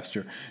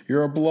podcaster.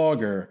 You're a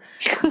blogger.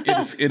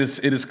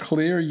 It is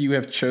clear you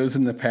have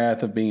chosen the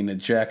path of being a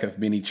jack of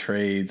many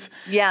trades.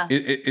 Yeah.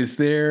 Is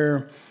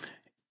there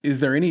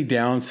any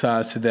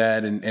downsides to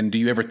that? And do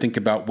you ever think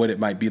about what it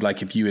might be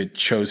like if you had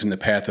chosen the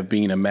path of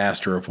being a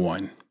master of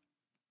one?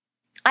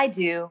 I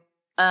do.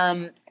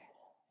 I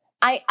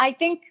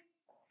think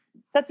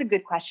that's a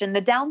good question.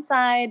 The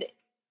downside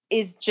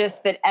is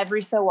just that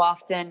every so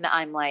often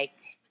I'm like,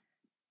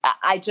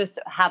 I just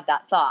have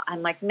that thought.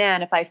 I'm like,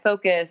 man, if I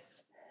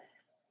focused,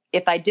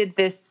 if I did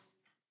this,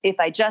 if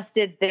I just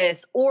did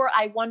this, or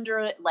I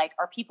wonder, like,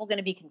 are people going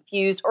to be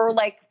confused? Or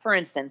like, for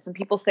instance, when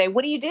people say,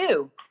 what do you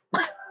do?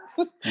 I'm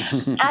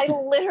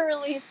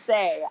literally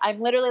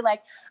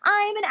like,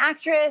 I'm an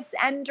actress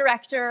and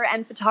director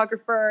and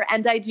photographer,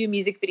 and I do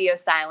music video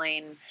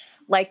styling.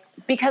 Like,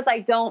 because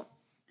I don't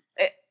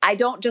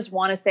just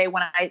want to say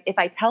if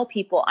I tell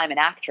people I'm an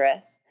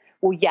actress,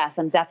 well, yes,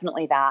 I'm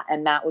definitely that.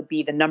 And that would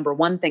be the number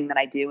one thing that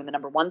I do and the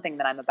number one thing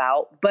that I'm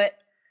about. But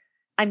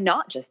I'm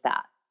not just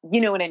that.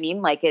 You know what I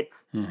mean? Like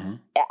it's,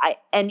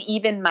 and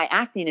even my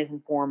acting is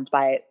informed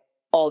by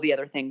all the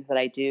other things that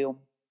I do.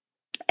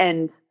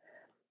 And,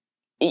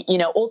 you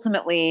know,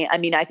 ultimately, I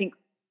mean, I think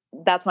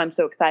that's why I'm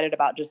so excited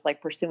about just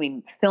like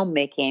pursuing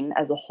filmmaking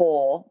as a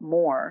whole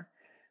more,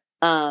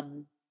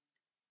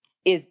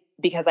 is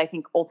because I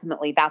think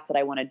ultimately that's what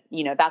I want to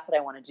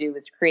do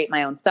is create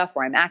my own stuff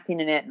where I'm acting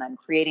in it and I'm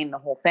creating the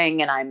whole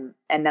thing and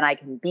then I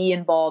can be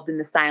involved in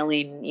the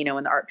styling, you know,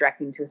 and the art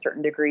directing to a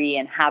certain degree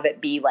and have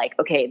it be like,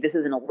 okay, this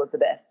is an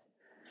Elizabeth.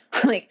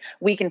 Like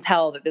we can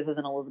tell that this is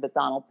an Elizabeth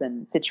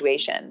Donaldson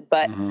situation,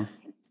 but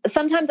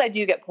sometimes I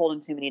do get pulled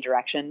in too many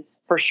directions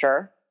for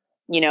sure,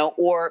 you know,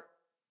 or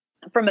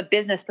from a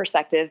business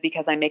perspective,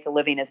 because I make a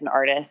living as an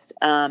artist.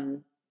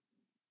 You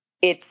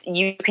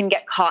can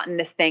get caught in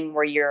this thing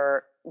where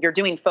you're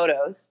doing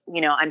photos, you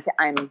know,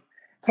 I'm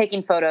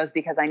taking photos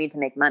because I need to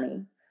make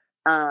money.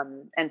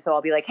 And so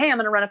I'll be like, hey, I'm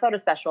going to run a photo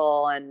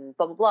special and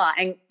blah, blah, blah.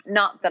 And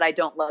not that I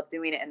don't love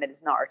doing it and that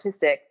it's not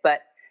artistic,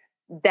 but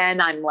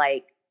then I'm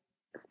like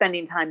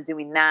spending time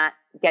doing that,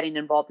 getting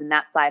involved in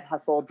that side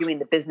hustle, doing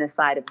the business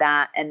side of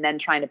that, and then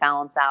trying to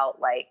balance out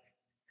like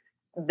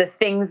the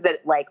things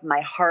that like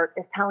my heart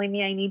is telling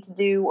me I need to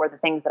do or the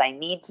things that I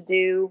need to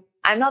do.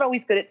 I'm not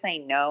always good at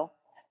saying no.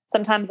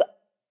 Sometimes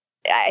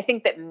I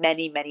think that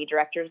many, many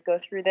directors go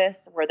through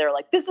this where they're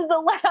like, this is the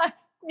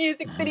last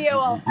music video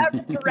I'll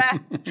ever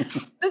direct. This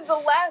is the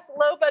last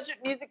low budget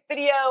music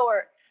video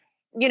or,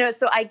 you know,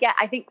 so I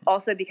think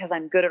also because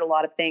I'm good at a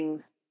lot of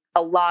things,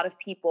 a lot of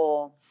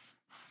people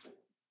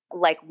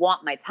like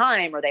want my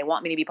time or they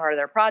want me to be part of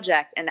their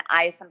project. And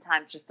I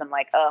sometimes just am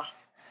like,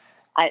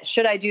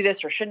 should I do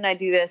this or shouldn't I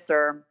do this?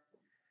 Or,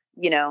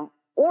 you know,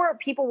 or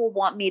people will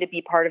want me to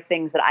be part of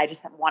things that I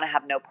just want to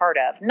have no part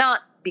of.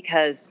 Not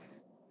because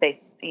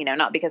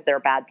not because they're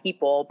bad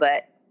people,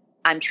 but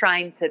I'm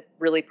trying to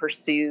really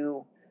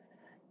pursue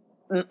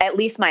at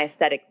least my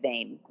aesthetic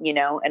vein, you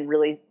know, and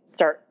really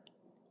start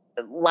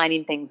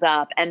lining things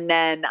up. And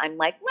then I'm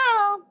like,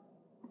 well,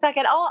 fuck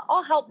it,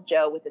 I'll help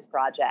Joe with this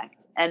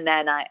project. And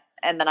then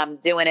I'm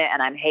doing it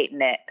and I'm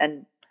hating it.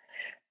 And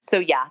so,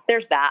 yeah,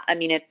 there's that. I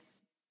mean,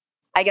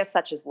 I guess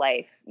such is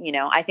life. You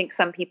know, I think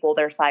some people,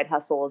 their side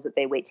hustle is that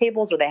they wait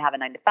tables or they have a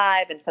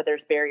 9-to-5. And so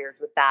there's barriers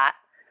with that.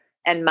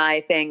 And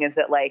my thing is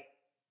that like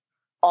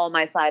all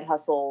my side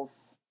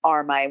hustles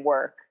are my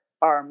work,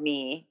 are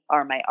me,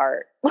 are my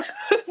art.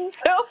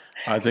 So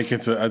I think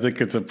it's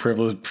a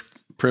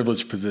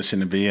privileged position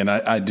to be in.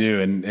 I do.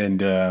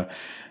 And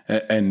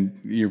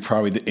you're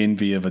probably the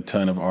envy of a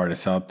ton of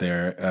artists out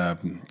there.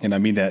 And I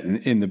mean that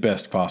in the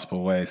best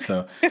possible way.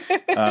 So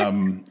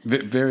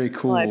very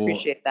cool. Well, I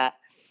appreciate that.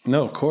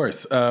 No, of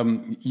course.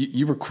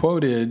 You were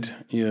quoted,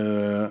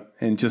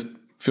 and just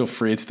feel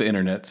free. It's the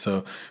internet,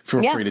 so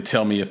feel free to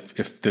tell me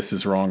if this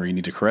is wrong or you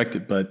need to correct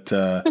it. But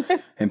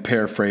and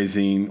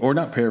paraphrasing, or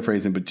not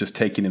paraphrasing, but just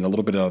taking it a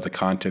little bit out of the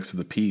context of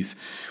the piece.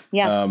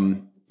 Yeah.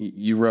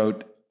 You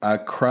wrote, "I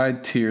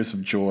cried tears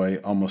of joy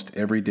almost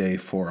every day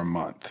for a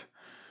month."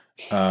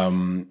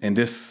 And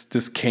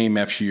this came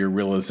after your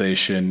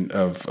realization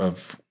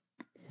of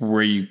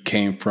where you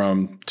came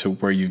from to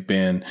where you've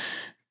been.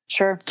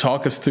 Sure.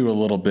 Talk us through a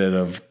little bit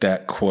of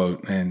that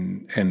quote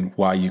and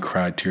why you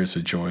cried tears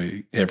of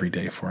joy every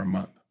day for a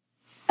month.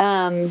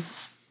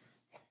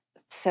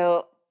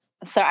 So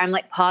I'm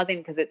like pausing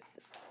because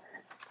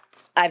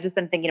I've just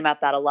been thinking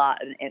about that a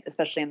lot,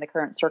 especially in the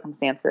current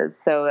circumstances.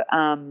 So,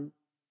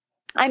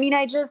 I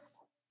mean,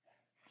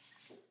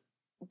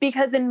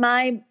 because in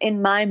my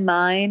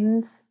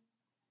mind,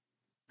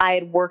 I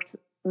had worked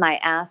my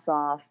ass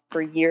off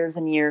for years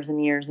and years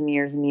and years and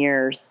years and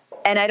years.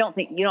 And I don't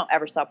think you don't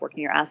ever stop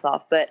working your ass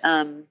off, but,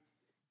 and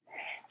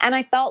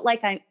I felt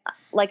like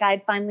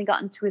I'd finally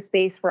gotten to a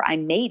space where I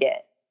made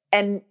it.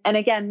 And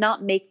again,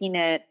 not making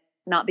it,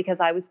 not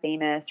because I was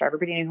famous or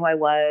everybody knew who I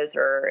was,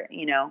 or,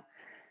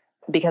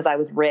 because I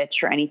was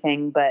rich or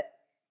anything, but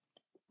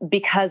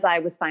because I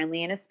was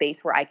finally in a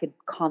space where I could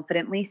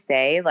confidently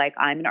say, like,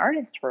 I'm an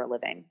artist for a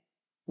living,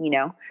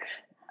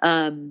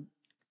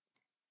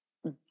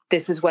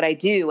 this is what I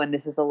do. And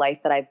this is the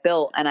life that I've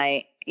built. And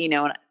I,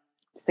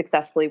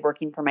 successfully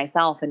working for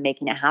myself and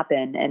making it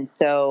happen. And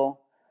so,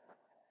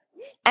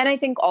 and I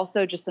think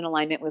also just in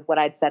alignment with what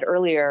I'd said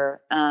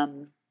earlier,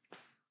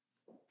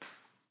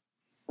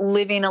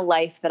 living a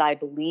life that I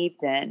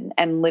believed in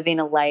and living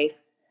a life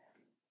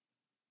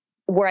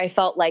where I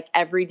felt like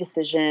every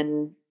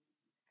decision,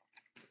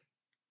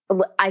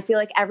 I feel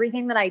like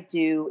everything that I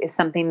do is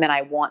something that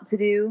I want to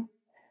do,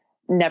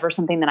 never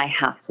something that I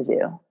have to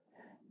do.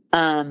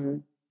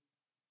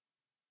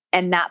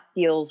 And that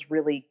feels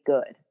really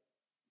good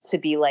to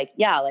be like,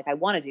 yeah, like I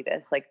want to do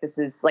this. Like, this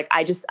is like,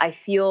 I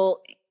feel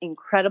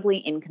incredibly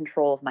in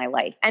control of my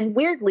life. And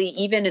weirdly,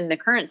 even in the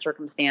current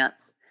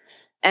circumstance,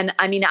 and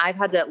I mean, I've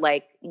had to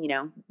like,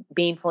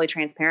 being fully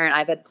transparent,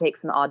 I've had to take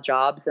some odd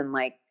jobs and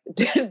like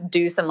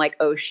do some like,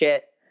 oh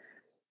shit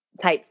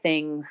type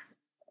things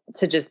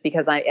to just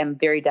because I am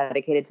very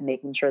dedicated to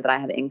making sure that I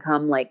have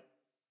income like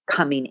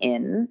coming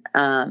in.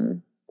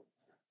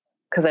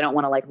 Because I don't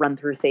want to like run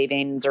through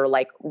savings or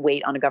like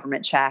wait on a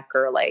government check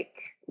or like,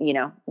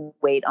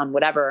 wait on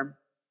whatever.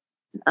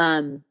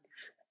 But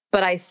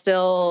I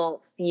still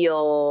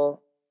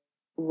feel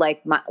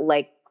like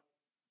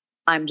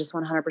I'm just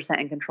 100%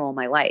 in control of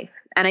my life.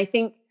 And I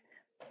think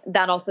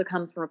that also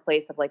comes from a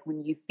place of like,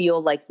 when you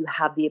feel like you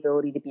have the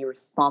ability to be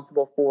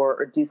responsible for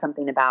or do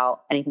something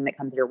about anything that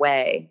comes your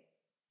way,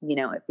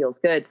 it feels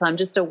good. So I'm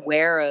just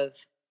aware of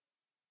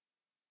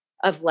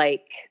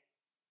like,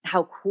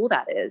 how cool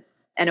that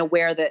is, and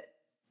aware that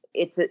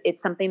it's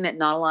something that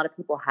not a lot of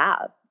people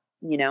have.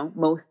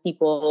 Most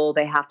people,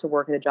 they have to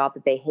work at a job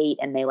that they hate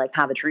and they like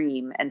have a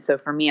dream. And so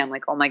for me, I'm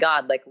like, oh my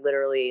God, like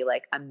literally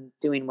like I'm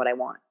doing what I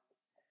want.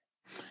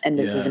 And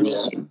this is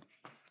amazing.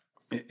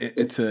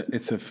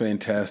 It's a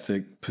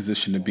fantastic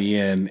position to be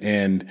in.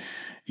 And,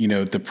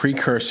 the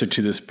precursor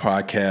to this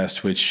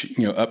podcast, which,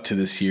 up to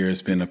this year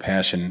has been a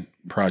passion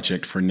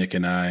project for Nick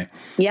and I.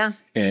 Yeah.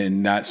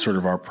 And not sort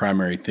of our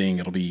primary thing.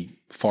 It'll be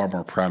far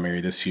more primary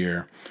this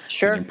year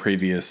than in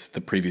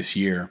the previous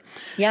year.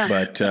 Yeah.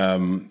 But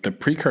the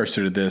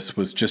precursor to this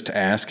was just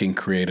asking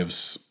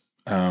creatives,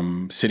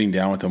 sitting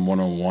down with them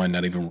one-on-one,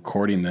 not even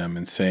recording them,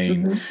 and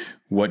saying,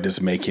 what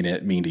does making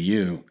it mean to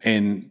you?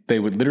 And they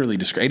would literally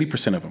describe,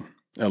 80% of them,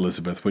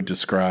 Elizabeth, would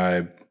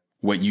describe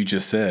what you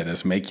just said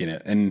as making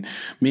it. And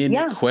me and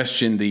Nick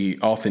question the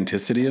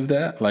authenticity of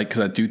that. Like,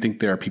 because I do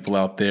think there are people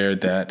out there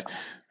that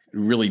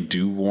really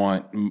do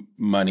want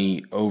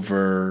money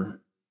over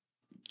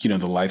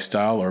the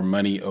lifestyle, or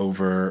money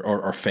over,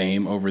 or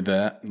fame over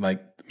that,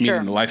 like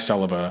meaning the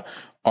lifestyle of a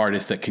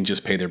artist that can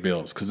just pay their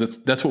bills. Cause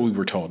that's what we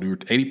were told. We were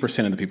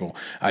 80% of the people,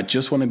 I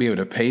just want to be able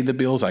to pay the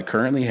bills I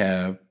currently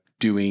have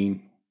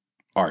doing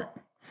art.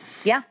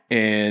 Yeah.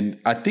 And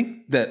I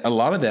think that a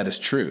lot of that is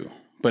true,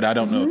 but I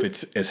don't know if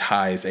it's as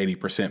high as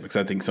 80%, because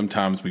I think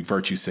sometimes we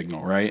virtue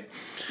signal, right?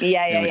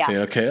 Yeah. And we say,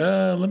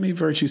 okay, let me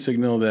virtue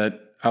signal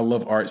that I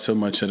love art so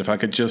much that if I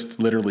could just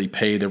literally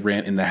pay the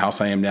rent in the house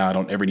I am now, I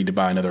don't ever need to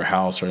buy another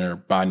house or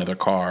buy another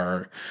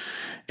car.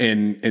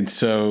 And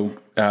so,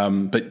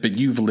 but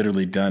you've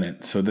literally done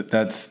it. So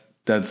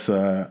that's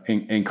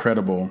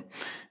incredible.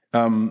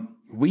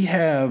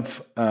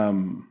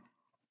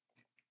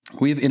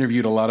 We've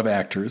interviewed a lot of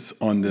actors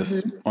on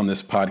this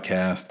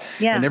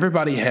podcast, and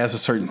everybody has a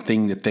certain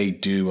thing that they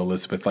do,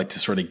 Elizabeth, like to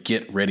sort of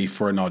get ready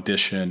for an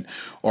audition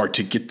or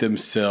to get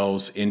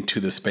themselves into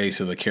the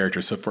space of the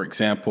character. So, for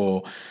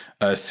example,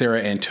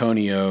 Sarah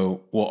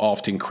Antonio will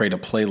often create a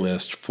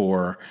playlist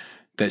for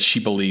that she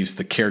believes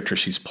the character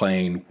she's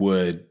playing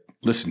would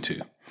listen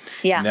to.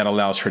 Yeah, and that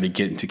allows her to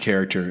get into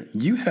character.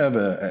 You have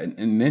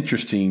an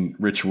interesting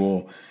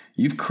ritual.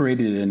 You've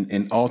created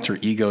an alter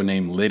ego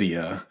named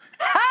Lydia.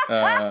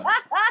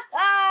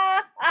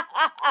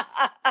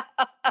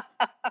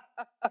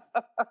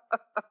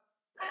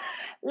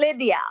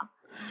 Lydia.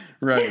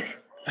 Right.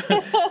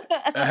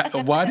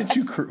 Why did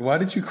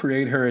you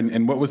create her,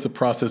 and what was the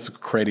process of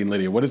creating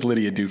Lydia? What does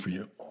Lydia do for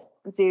you?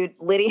 Dude,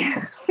 Lydia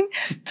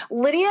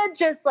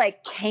just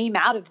like came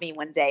out of me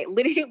one day.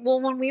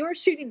 When we were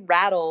shooting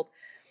Rattled,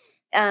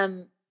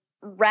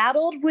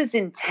 Rattled was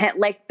intense,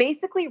 like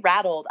basically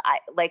Rattled.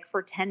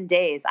 For 10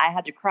 days, I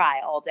had to cry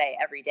all day,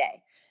 every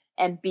day,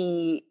 and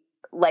be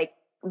like,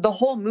 the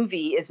whole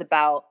movie is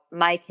about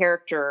my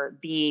character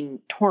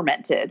being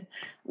tormented,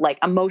 like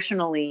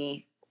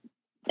emotionally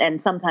and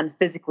sometimes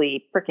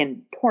physically freaking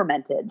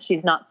tormented.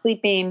 She's not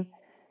sleeping.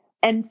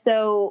 And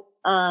so,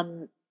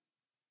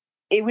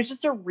 it was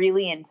just a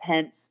really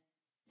intense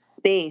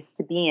space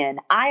to be in.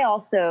 I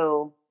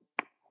also,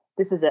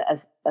 this is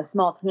a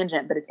small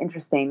tangent, but it's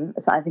interesting.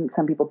 So I think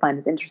some people find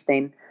this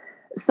interesting.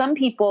 Some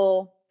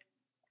people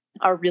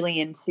are really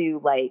into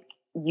like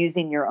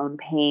using your own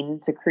pain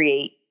to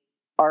create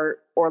art,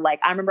 or like,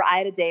 I remember I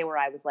had a day where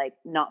I was like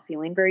not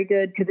feeling very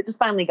good because it just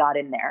finally got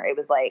in there. It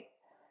was like,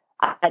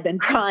 I'd been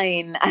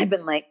crying. I'd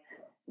been like,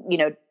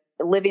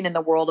 living in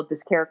the world of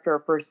this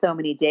character for so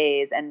many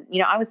days. And,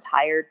 I was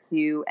tired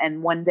too.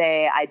 And one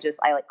day I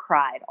like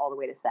cried all the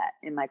way to set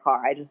in my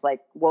car. I just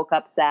like woke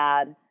up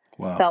sad,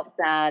 wow. Felt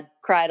sad,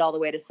 cried all the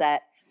way to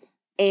set.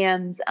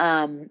 And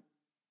some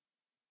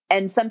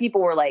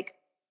people were like,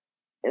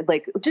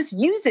 just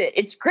use it.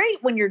 It's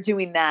great when you're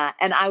doing that.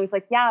 And I was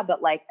like, yeah,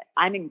 but like,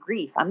 I'm in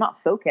grief. I'm not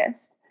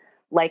focused.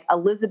 Like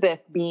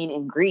Elizabeth being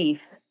in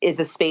grief is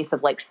a space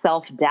of like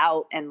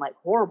self-doubt and like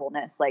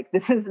horribleness. Like,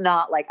 this is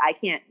not like, I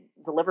can't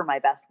deliver my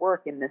best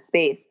work in this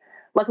space.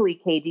 Luckily,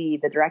 KD,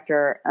 the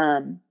director,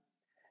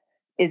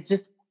 is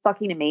just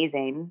fucking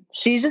amazing.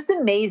 She's just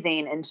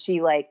amazing. And she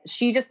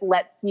just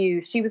lets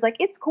you, she was like,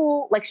 it's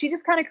cool. Like, she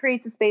just kind of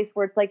creates a space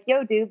where it's like,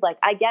 yo, dude, like,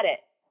 I get it.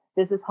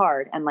 This is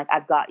hard. And like,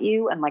 I've got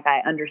you. And like, I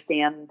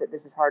understand that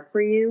this is hard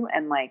for you.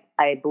 And like,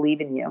 I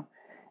believe in you.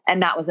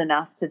 And that was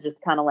enough to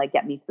just kind of like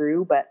get me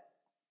through. But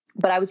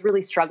I was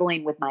really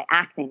struggling with my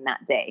acting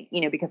that day,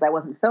 because I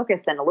wasn't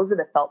focused, and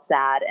Elizabeth felt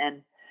sad,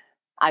 and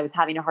I was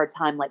having a hard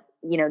time, like,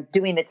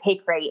 doing the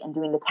take rate and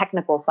doing the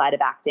technical side of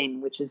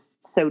acting, which is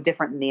so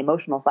different than the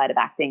emotional side of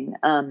acting.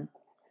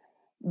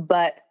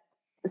 But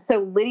so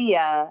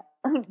Lydia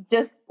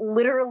just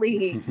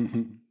literally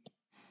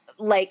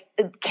like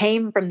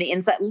came from the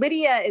inside.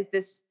 Lydia is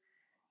this,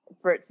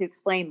 to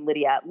explain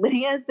Lydia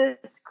is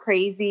this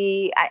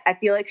crazy, I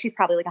feel like she's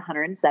probably like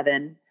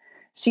 107.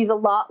 She's a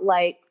lot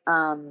like,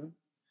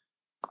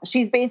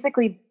 she's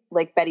basically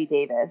like Bette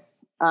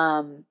Davis.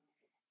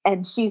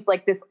 And she's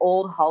like this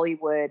old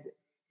Hollywood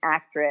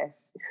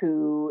actress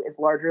who is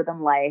larger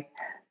than life.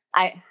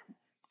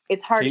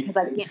 It's hard because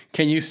I can't.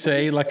 Can you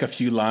say like a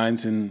few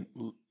lines in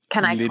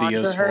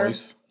Lydia's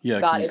voice? Yeah.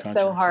 God, it's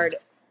so hard.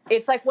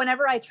 It's like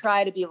whenever I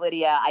try to be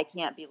Lydia, I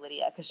can't be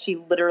Lydia because she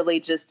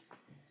literally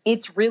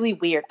it's really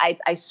weird.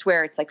 I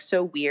swear it's like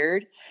so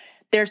weird.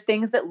 There's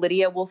things that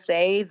Lydia will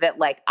say that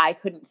like I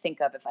couldn't think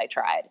of if I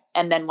tried.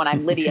 And then when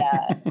I'm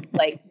Lydia,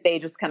 like they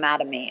just come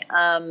out of me.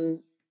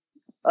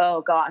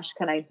 Oh gosh,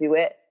 can I do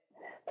it?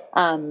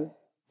 I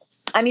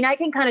mean, I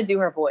can kind of do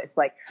her voice.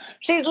 Like,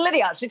 she's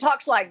Lydia. She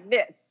talks like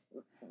this.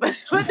 but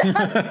I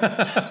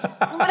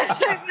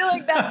feel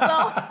like that's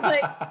all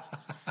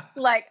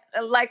like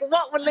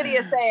what would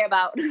Lydia say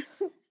about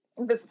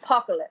this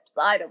apocalypse?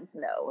 I don't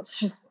know.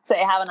 She'd say,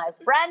 have a nice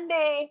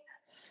brandy.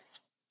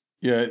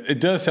 Yeah, it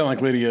does sound like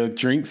Lydia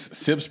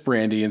sips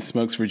brandy and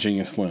smokes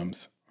Virginia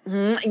Slims.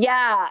 Mm-hmm.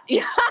 Yeah.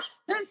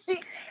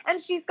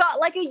 She's got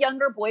like a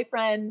younger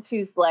boyfriend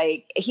who's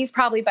like, he's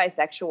probably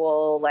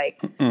bisexual, like,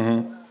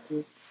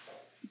 mm-hmm.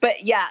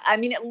 But yeah, I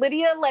mean,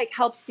 Lydia like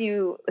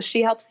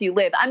she helps you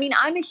live. I mean,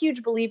 I'm a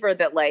huge believer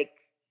that like,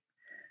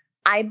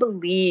 I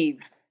believe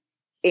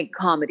in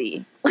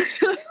comedy.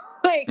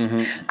 Like,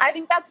 mm-hmm. I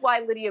think that's why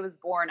Lydia was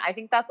born. I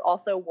think that's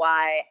also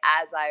why,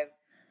 as I've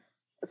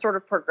sort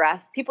of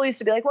progressed, people used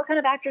to be like, what kind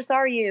of actress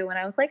are you? And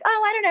I was like,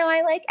 oh, I don't know.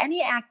 I like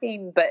any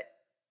acting. But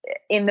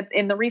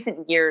in the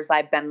recent years,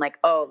 I've been like,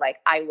 oh, like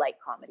I like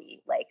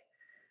comedy. Like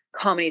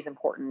comedy is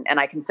important. And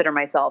I consider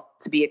myself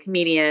to be a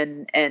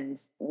comedian, and,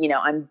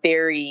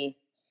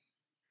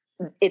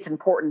 it's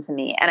important to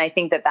me. And I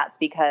think that that's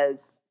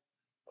because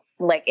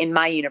like in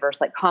my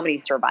universe, like comedy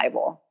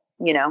survival,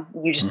 you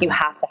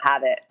have to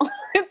have it.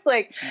 It's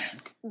like,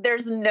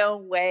 there's no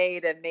way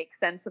to make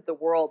sense of the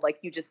world. Like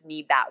you just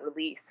need that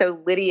release.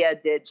 So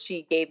Lydia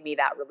she gave me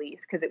that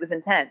release because it was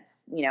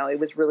intense. It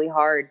was really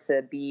hard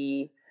to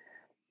be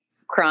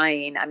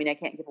crying. I mean, I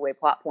can't give away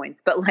plot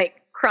points, but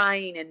like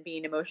crying and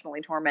being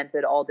emotionally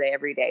tormented all day,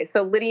 every day.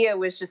 So Lydia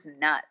was just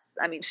nuts.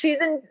 I mean,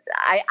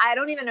 I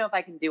don't even know if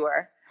I can do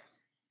her.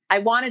 I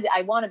want to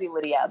be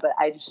Lydia, but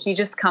she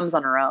just comes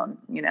on her own,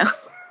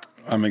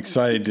 I'm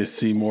excited to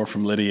see more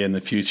from Lydia in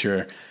the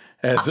future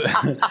as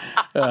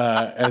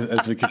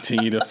we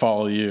continue to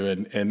follow you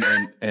and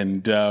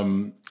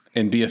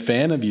be a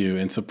fan of you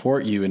and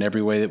support you in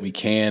every way that we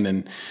can.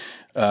 And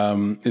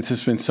It's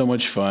just been so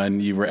much fun.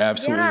 You were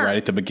absolutely right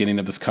at the beginning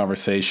of this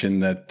conversation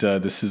that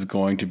this is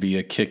going to be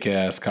a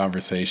kick-ass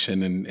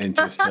conversation and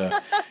just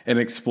an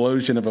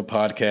explosion of a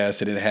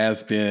podcast, and it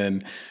has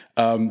been.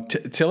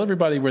 Tell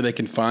everybody where they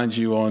can find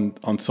you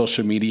on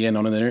social media and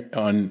on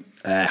the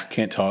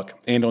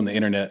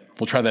internet.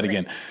 We'll try that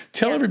again.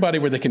 Tell everybody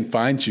where they can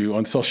find you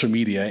on social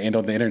media and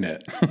on the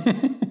internet.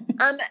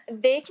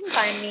 They can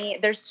find me.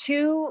 There's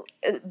two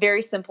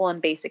very simple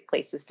and basic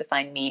places to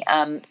find me.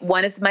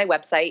 One is my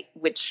website,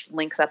 which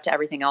links up to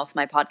everything else,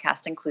 my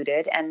podcast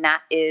included, and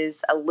that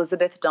is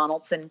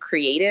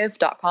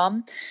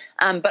ElizabethDonaldsonCreative.com.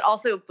 But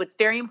also what's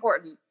very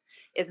important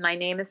is my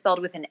name is spelled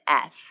with an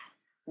S,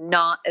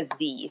 not a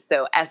Z.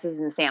 So S is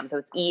in Sam. So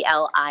it's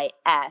ELISABETH.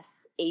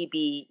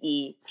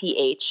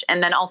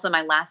 And then also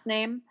my last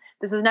name.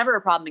 This is never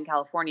a problem in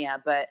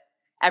California, but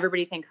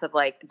everybody thinks of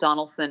like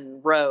Donaldson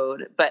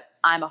Road, but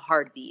I'm a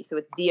hard D. So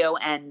it's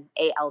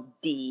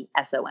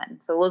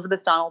DONALDSON. So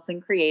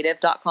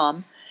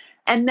ElizabethDonaldsonCreative.com.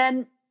 And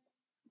then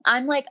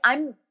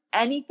I'm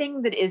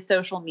anything that is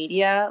social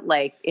media.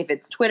 Like if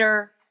it's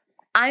Twitter,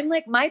 I'm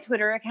like my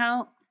Twitter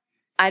account.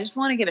 I just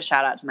want to give a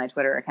shout out to my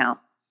Twitter account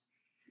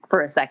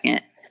for a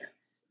second.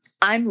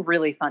 I'm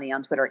really funny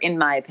on Twitter, in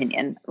my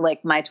opinion.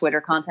 Like my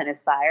Twitter content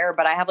is fire,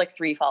 but I have like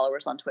 3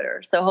 followers on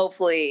Twitter. So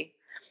hopefully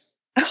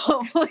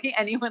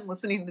anyone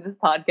listening to this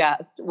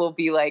podcast will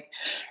be like,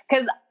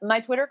 because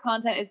my Twitter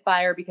content is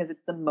fire because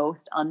it's the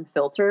most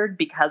unfiltered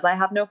because I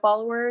have no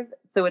followers.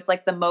 So it's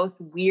like the most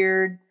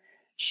weird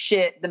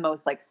shit, the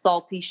most like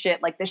salty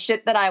shit, like the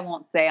shit that I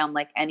won't say on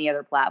like any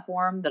other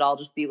platform that I'll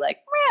just be like,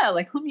 yeah,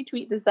 like let me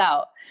tweet this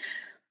out.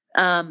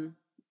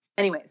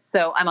 Anyway,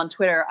 so I'm on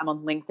Twitter, I'm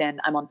on LinkedIn,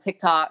 I'm on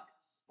TikTok,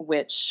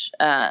 which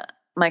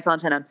my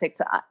content on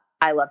TikTok,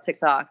 I love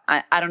TikTok.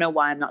 I don't know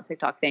why I'm not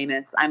TikTok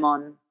famous. I'm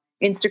on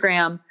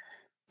Instagram.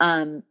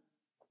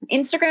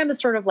 Instagram is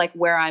sort of like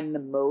where I'm the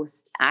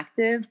most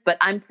active, but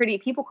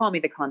people call me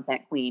the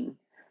content queen.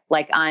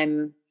 Like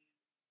I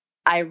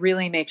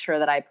really make sure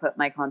that I put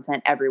my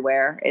content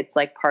everywhere. It's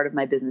like part of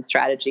my business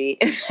strategy.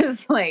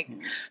 It's like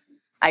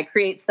I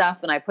create stuff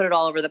and I put it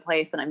all over the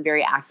place, and I'm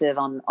very active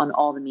on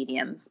all the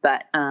mediums.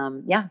 But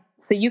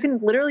so you can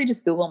literally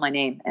just Google my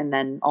name and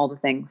then all the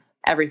things,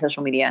 every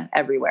social media,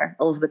 everywhere.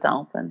 Elizabeth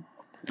Donaldson.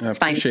 I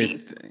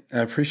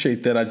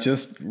appreciate that. I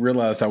just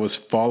realized I was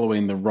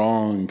following the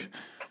wrong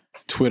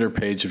Twitter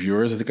page of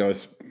yours. I think I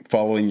was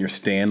following your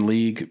Stan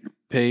League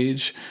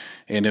page.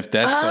 And if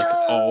that's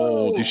like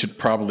old, you should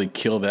probably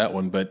kill that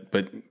one. But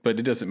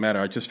it doesn't matter.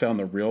 I just found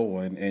the real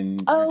one.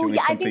 And I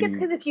think it's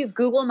because if you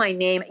Google my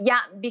name,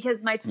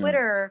 because my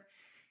Twitter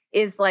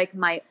is like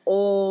my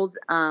old,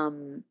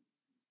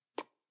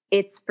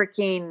 it's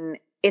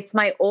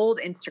my old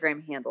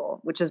Instagram handle,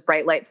 which is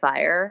Bright Light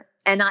Fire.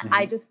 And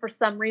I just, for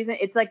some reason,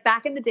 it's like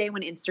back in the day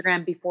when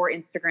before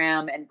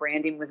Instagram and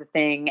branding was a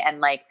thing.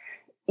 And like,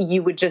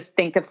 you would just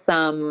think of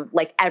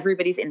like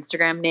everybody's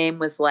Instagram name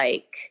was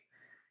like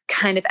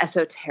kind of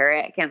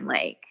esoteric and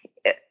like,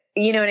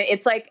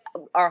 it's like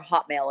our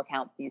Hotmail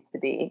accounts used to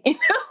be,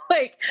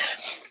 like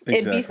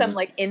It'd be some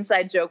like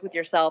inside joke with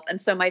yourself.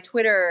 And so my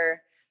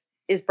Twitter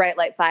is Bright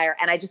Light Fire,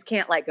 and I just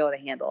can't let go of the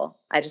handle.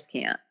 I just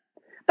can't.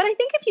 But I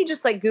think if you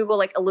just like Google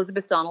like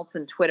Elizabeth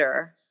Donaldson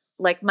Twitter,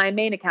 like my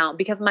main account,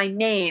 because my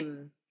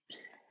name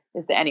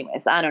is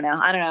anyways, I don't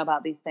know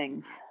about these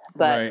things,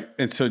 but. Right.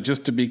 And so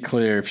just to be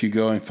clear, if you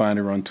go and find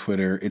her on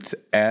Twitter, it's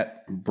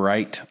at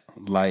Bright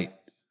Light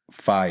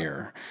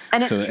Fire.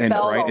 And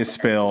Bright is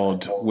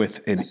spelled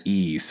with an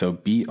E. So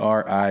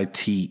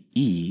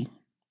BRITELIGHTFIRE.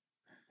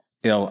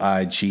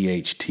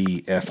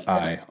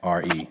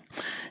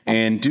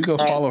 And do go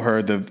follow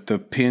her. The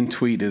pinned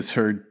tweet is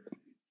her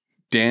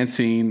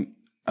dancing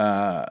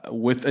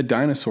with a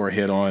dinosaur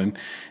head on,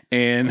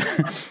 and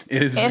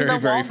it is very,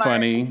 very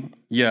funny.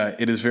 Yeah,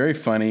 it is very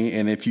funny.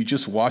 And if you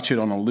just watch it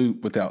on a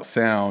loop without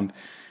sound,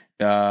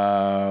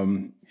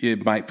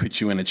 it might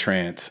put you in a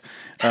trance.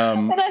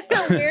 And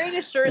I'm wearing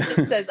a shirt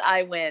that says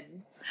 "I win."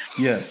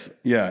 Yes,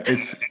 yeah,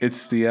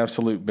 it's the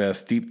absolute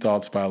best. Deep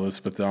Thoughts by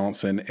Elizabeth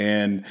Donaldson.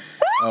 And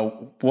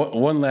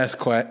one last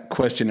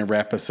question to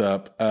wrap us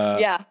up.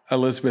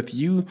 Elizabeth,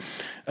 you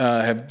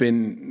have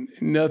been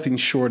nothing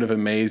short of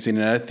amazing,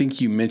 and I think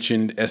you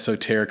mentioned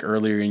esoteric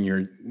earlier in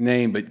your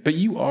name, but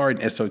you are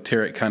an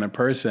esoteric kind of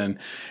person.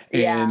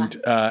 And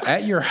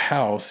at your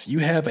house, you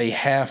have a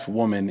half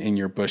woman in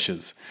your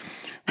bushes.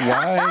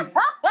 Why?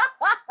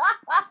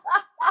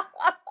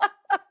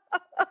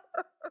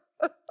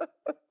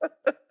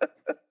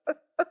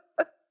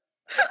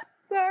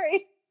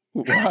 Sorry.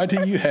 Why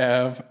do you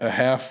have a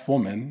half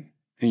woman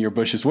in your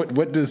bushes?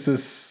 What does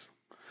this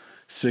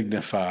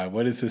signify?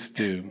 What does this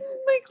do?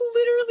 Like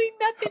literally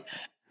nothing.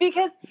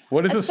 Because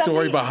what is the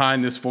story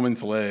behind this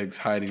woman's legs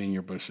hiding in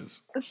your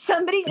bushes?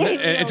 Somebody gave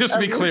me and just to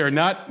be clear,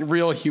 not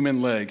real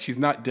human legs. She's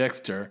not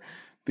Dexter.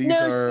 These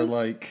are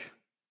like,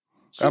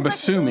 I'm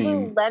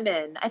assuming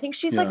Lululemon. I think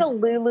she's like a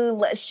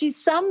Lulu. She's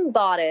some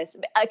goddess.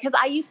 Because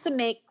I used to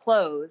make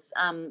clothes.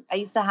 I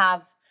used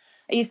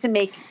to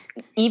make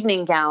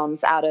evening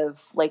gowns out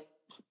of like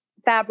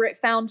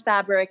found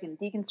fabric and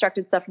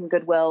deconstructed stuff from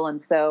Goodwill.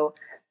 And so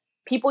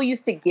people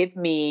used to give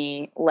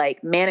me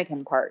like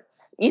mannequin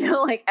parts,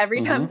 like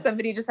every time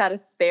somebody just had a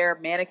spare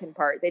mannequin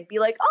part, they'd be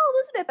like, oh,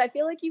 Elizabeth, I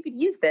feel like you could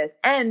use this.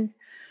 And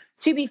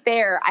to be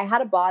fair, I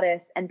had a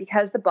bodice, and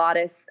because the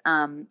bodice,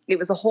 it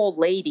was a whole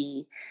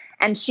lady,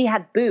 and she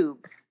had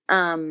boobs,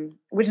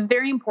 which is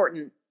very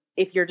important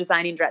if you're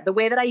designing dress. The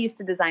way that I used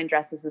to design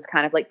dresses was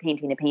kind of like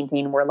painting a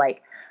painting, where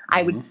like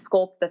I would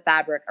sculpt the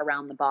fabric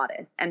around the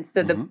bodice. And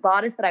so the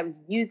bodice that I was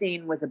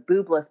using was a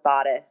boobless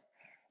bodice.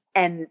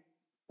 And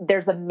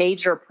there's a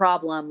major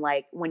problem,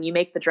 like when you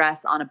make the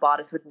dress on a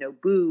bodice with no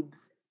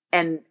boobs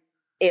and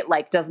it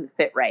like doesn't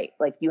fit right.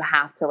 Like you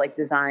have to like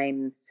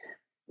design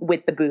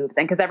with the boobs.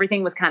 And cause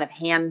everything was kind of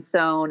hand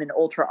sewn and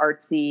ultra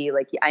artsy.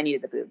 Like I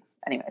needed the boobs.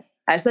 Anyways,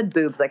 I said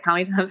boobs. Like how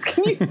many times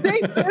can you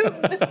say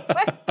boobs?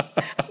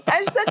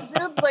 I've said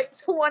boobs like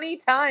 20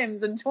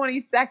 times in 20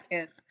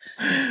 seconds.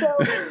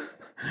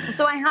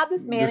 So I had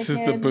this mannequin. This is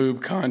the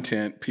boob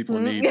content people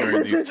need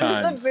during these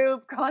times. This is the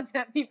boob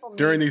content people need.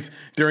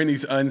 During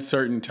these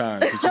uncertain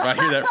times. Which if I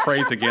hear that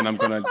phrase again, I'm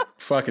going to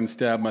fucking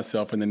stab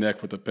myself in the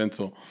neck with a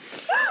pencil.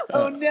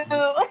 Oh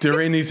no.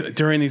 During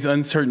these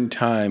uncertain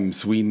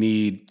times, we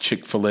need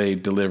Chick-fil-A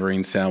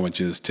delivering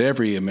sandwiches to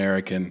every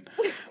American.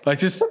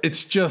 Like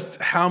it's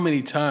just how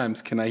many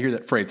times can I hear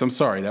that phrase? I'm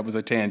sorry, that was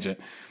a tangent.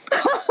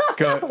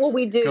 Well,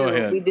 we do. Go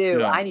ahead. We do.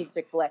 Yeah. I need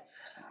Chick-fil-A.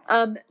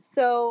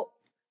 So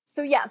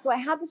I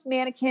had this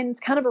mannequin, it's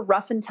kind of a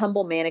rough and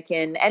tumble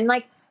mannequin. And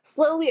like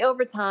slowly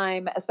over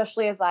time,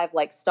 especially as I've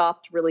like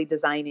stopped really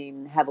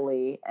designing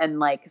heavily and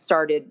like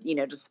started,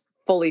 just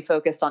fully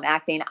focused on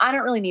acting, I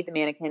don't really need the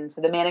mannequin.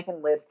 So the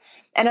mannequin lives.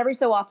 And every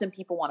so often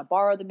people want to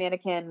borrow the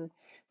mannequin.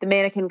 The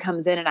mannequin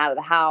comes in and out of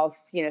the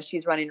house,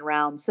 she's running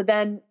around. So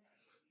then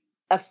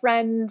a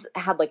friend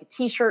had like a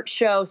t-shirt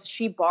show. So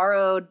she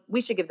borrowed, we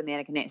should give the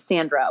mannequin name,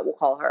 Sandra, we'll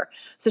call her.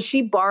 So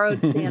she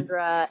borrowed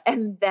Sandra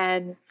and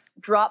then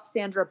dropped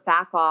Sandra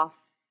back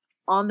off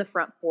on the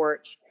front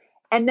porch.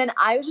 And then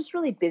I was just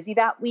really busy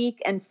that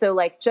week. And so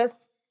like,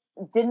 just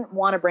didn't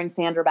want to bring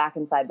Sandra back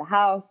inside the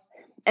house.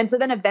 And so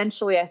then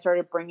eventually I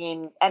started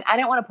bringing, and I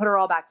didn't want to put her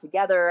all back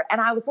together.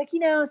 And I was like,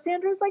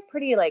 Sandra's like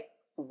pretty like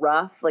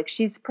rough. Like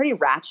she's pretty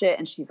ratchet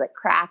and she's like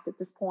cracked at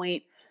this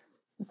point.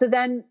 So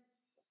then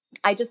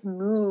I just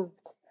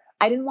moved.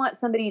 I didn't want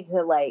somebody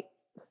to like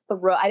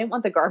I didn't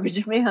want the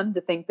garbage man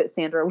to think that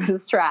Sandra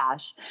was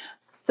trash.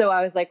 So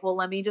I was like, well,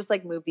 let me just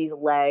like move these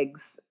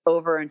legs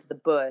over into the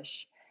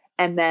bush.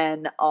 And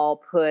then I'll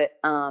put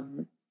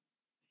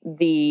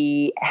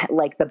the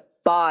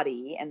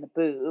body and the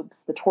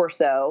boobs, the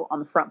torso on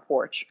the front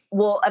porch.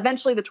 Well,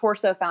 eventually the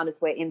torso found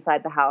its way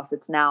inside the house.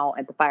 It's now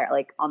at the fire,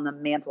 like on the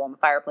mantle on the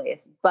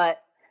fireplace.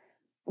 But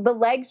the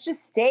legs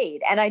just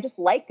stayed, and I just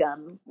like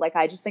them. Like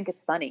I just think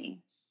it's funny.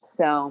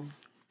 So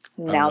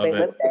now they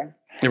live there.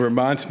 It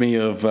reminds me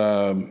of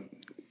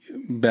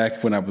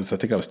back when I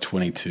think I was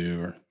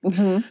 22 or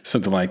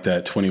something like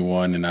that,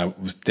 21, and I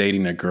was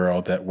dating a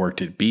girl that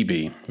worked at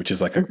BB, which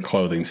is like a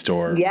clothing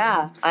store.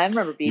 Yeah, I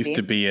remember BB. Used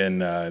to be in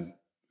the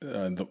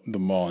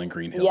mall in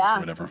Green Hills or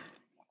whatever.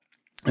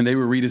 And they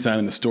were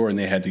redesigning the store, and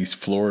they had these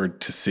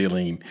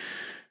floor-to-ceiling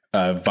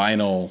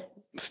vinyl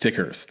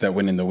stickers that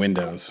went in the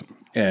windows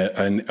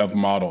of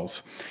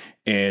models.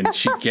 And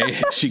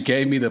she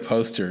gave me the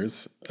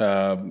posters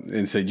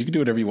and said, you can do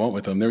whatever you want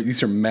with them.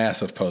 These are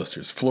massive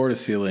posters, floor to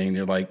ceiling.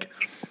 They're like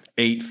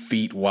 8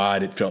 feet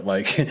wide, it felt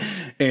like.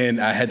 And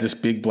I had this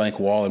big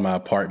blank wall in my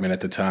apartment at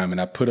the time, and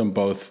I put them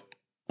both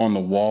on the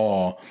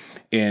wall.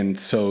 And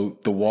so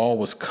the wall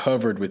was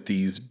covered with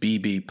these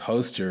BB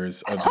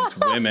posters of these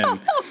women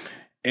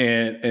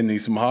and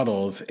these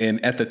models. And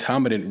at the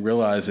time I didn't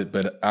realize it,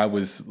 but I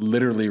was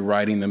literally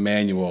writing the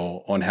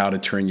manual on how to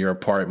turn your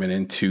apartment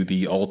into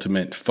the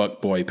ultimate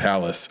fuckboy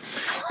palace.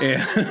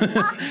 And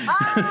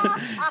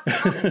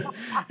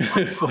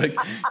it's like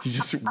you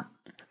just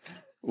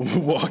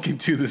walk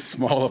into this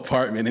small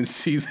apartment and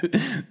see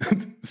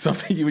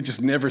something you would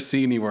just never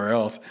see anywhere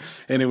else.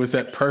 And it was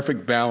that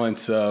perfect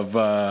balance of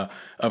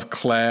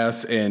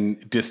class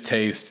and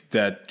distaste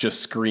that just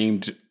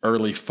screamed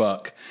early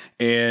fuck.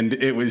 And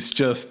it was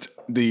just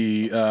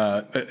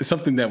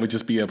something that would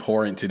just be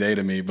abhorrent today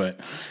to me.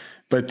 But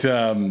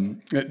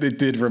it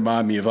did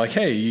remind me of like,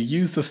 hey, you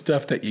use the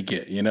stuff that you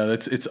get,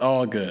 it's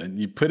all good.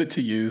 You put it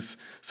to use.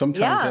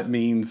 Sometimes that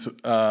means,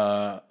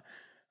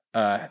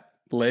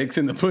 legs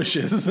in the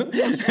bushes. And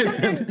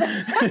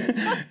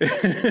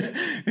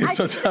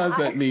sometimes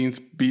that means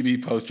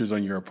BB posters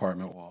on your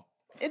apartment wall.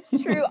 It's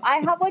true. I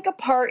have like a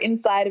part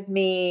inside of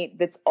me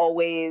that's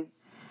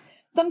always,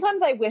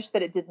 sometimes I wish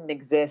that it didn't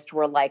exist,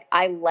 where like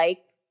I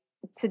like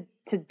to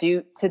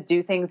do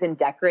things in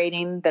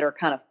decorating that are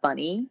kind of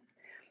funny.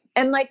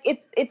 And like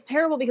it's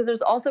terrible because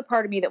there's also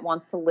part of me that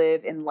wants to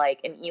live in like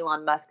an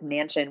Elon Musk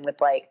mansion with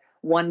like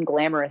one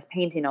glamorous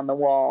painting on the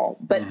wall.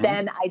 But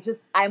then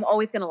I'm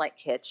always going to like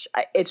kitsch.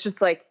 It's just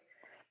like,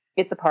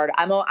 it's a part.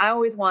 I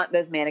always want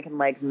those mannequin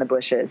legs in the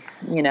bushes,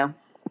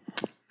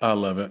 I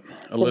love it.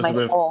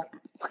 Elizabeth,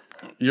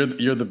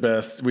 You're the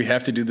best. We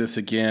have to do this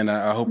again.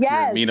 I hope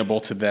you're amenable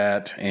to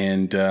that,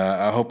 and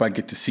I hope I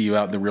get to see you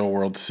out in the real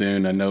world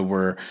soon. I know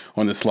we're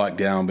on this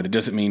lockdown, but it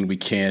doesn't mean we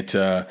can't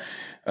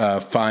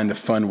find a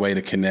fun way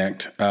to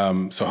connect.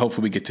 So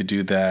hopefully we get to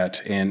do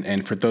that.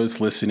 And for those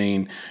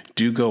listening,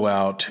 do go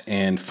out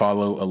and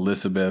follow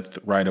Elizabeth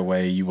right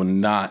away. You will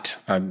not,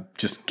 I'm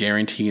just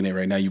guaranteeing it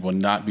right now, you will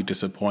not be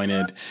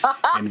disappointed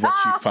in what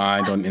you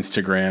find on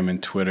Instagram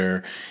and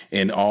Twitter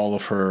and all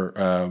of her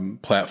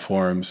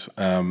platforms,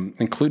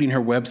 including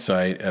her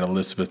website at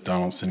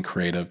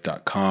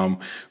elizabethdonaldsоncreative.com,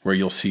 where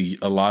you'll see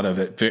a lot of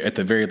it, at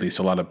the very least,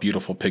 a lot of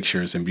beautiful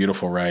pictures and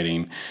beautiful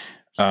writing.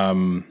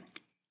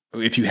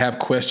 If you have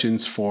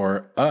questions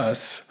for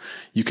us,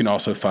 you can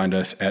also find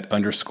us at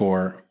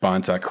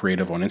 _Bonsai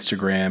Creative on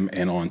Instagram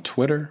and on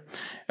Twitter.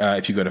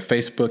 If you go to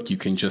Facebook, you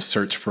can just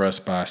search for us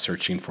by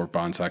searching for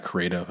Bonsai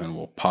Creative and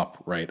we'll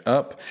pop right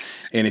up.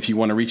 And if you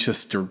want to reach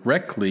us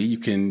directly, you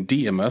can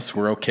DM us.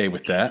 We're okay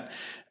with that.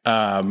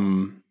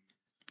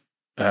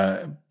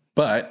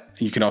 But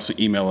you can also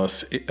email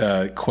us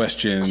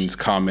questions,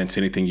 comments,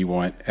 anything you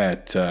want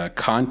at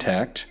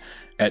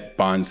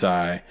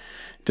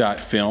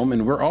contact@bonsai.film.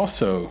 And we're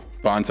also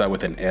bonsai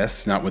with an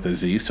S, not with a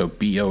Z. So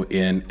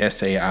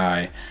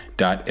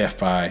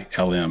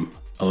BONSAI.FILM.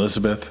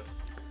 Elizabeth,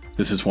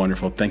 this is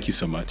wonderful. Thank you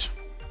so much.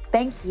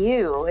 Thank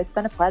you. It's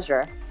been a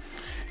pleasure.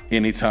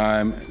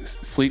 Anytime.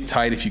 Sleep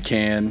tight if you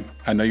can.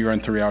 I know you're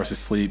on 3 hours of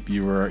sleep.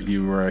 You were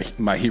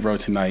my hero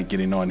tonight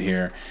getting on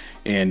here.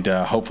 And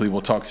hopefully we'll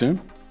talk soon.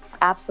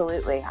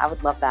 Absolutely. I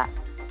would love that.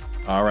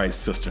 All right,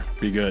 sister.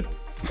 Be good.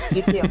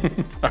 You too.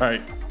 All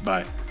right.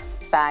 Bye.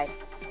 Bye.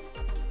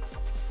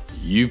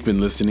 You've been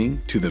listening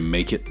to the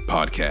Make It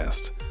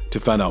podcast. To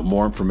find out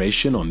more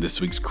information on this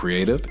week's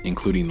creative,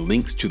 including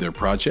links to their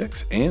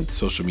projects and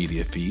social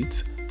media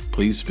feeds,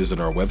 please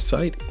visit our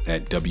website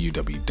at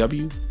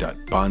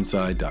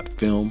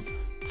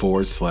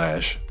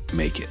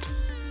www.bonsai.film/makeit.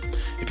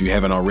 If you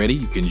haven't already,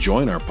 you can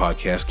join our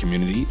podcast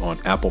community on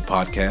Apple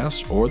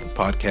Podcasts or the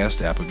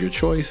podcast app of your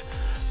choice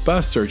by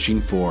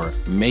searching for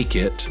Make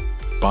It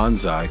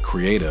Bonsai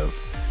Creative.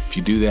 If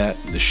you do that,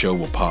 the show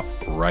will pop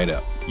right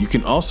up. You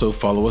can also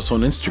follow us on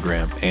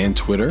Instagram and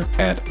Twitter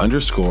at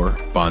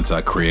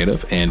 _Bonsai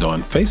Creative and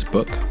on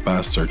Facebook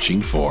by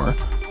searching for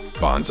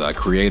Bonsai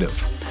Creative.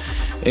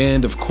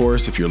 And of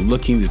course, if you're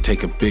looking to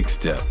take a big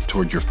step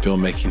toward your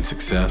filmmaking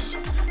success,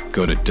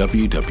 go to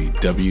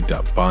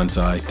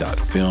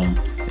www.bonsai.film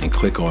and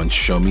click on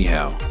Show Me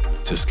How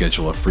to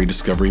schedule a free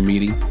discovery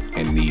meeting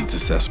and needs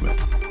assessment.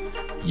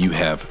 You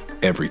have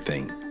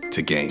everything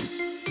to gain.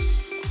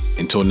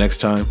 Until next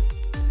time,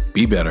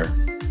 be better,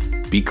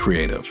 be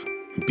creative,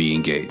 be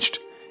engaged,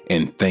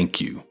 and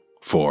thank you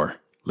for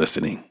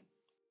listening.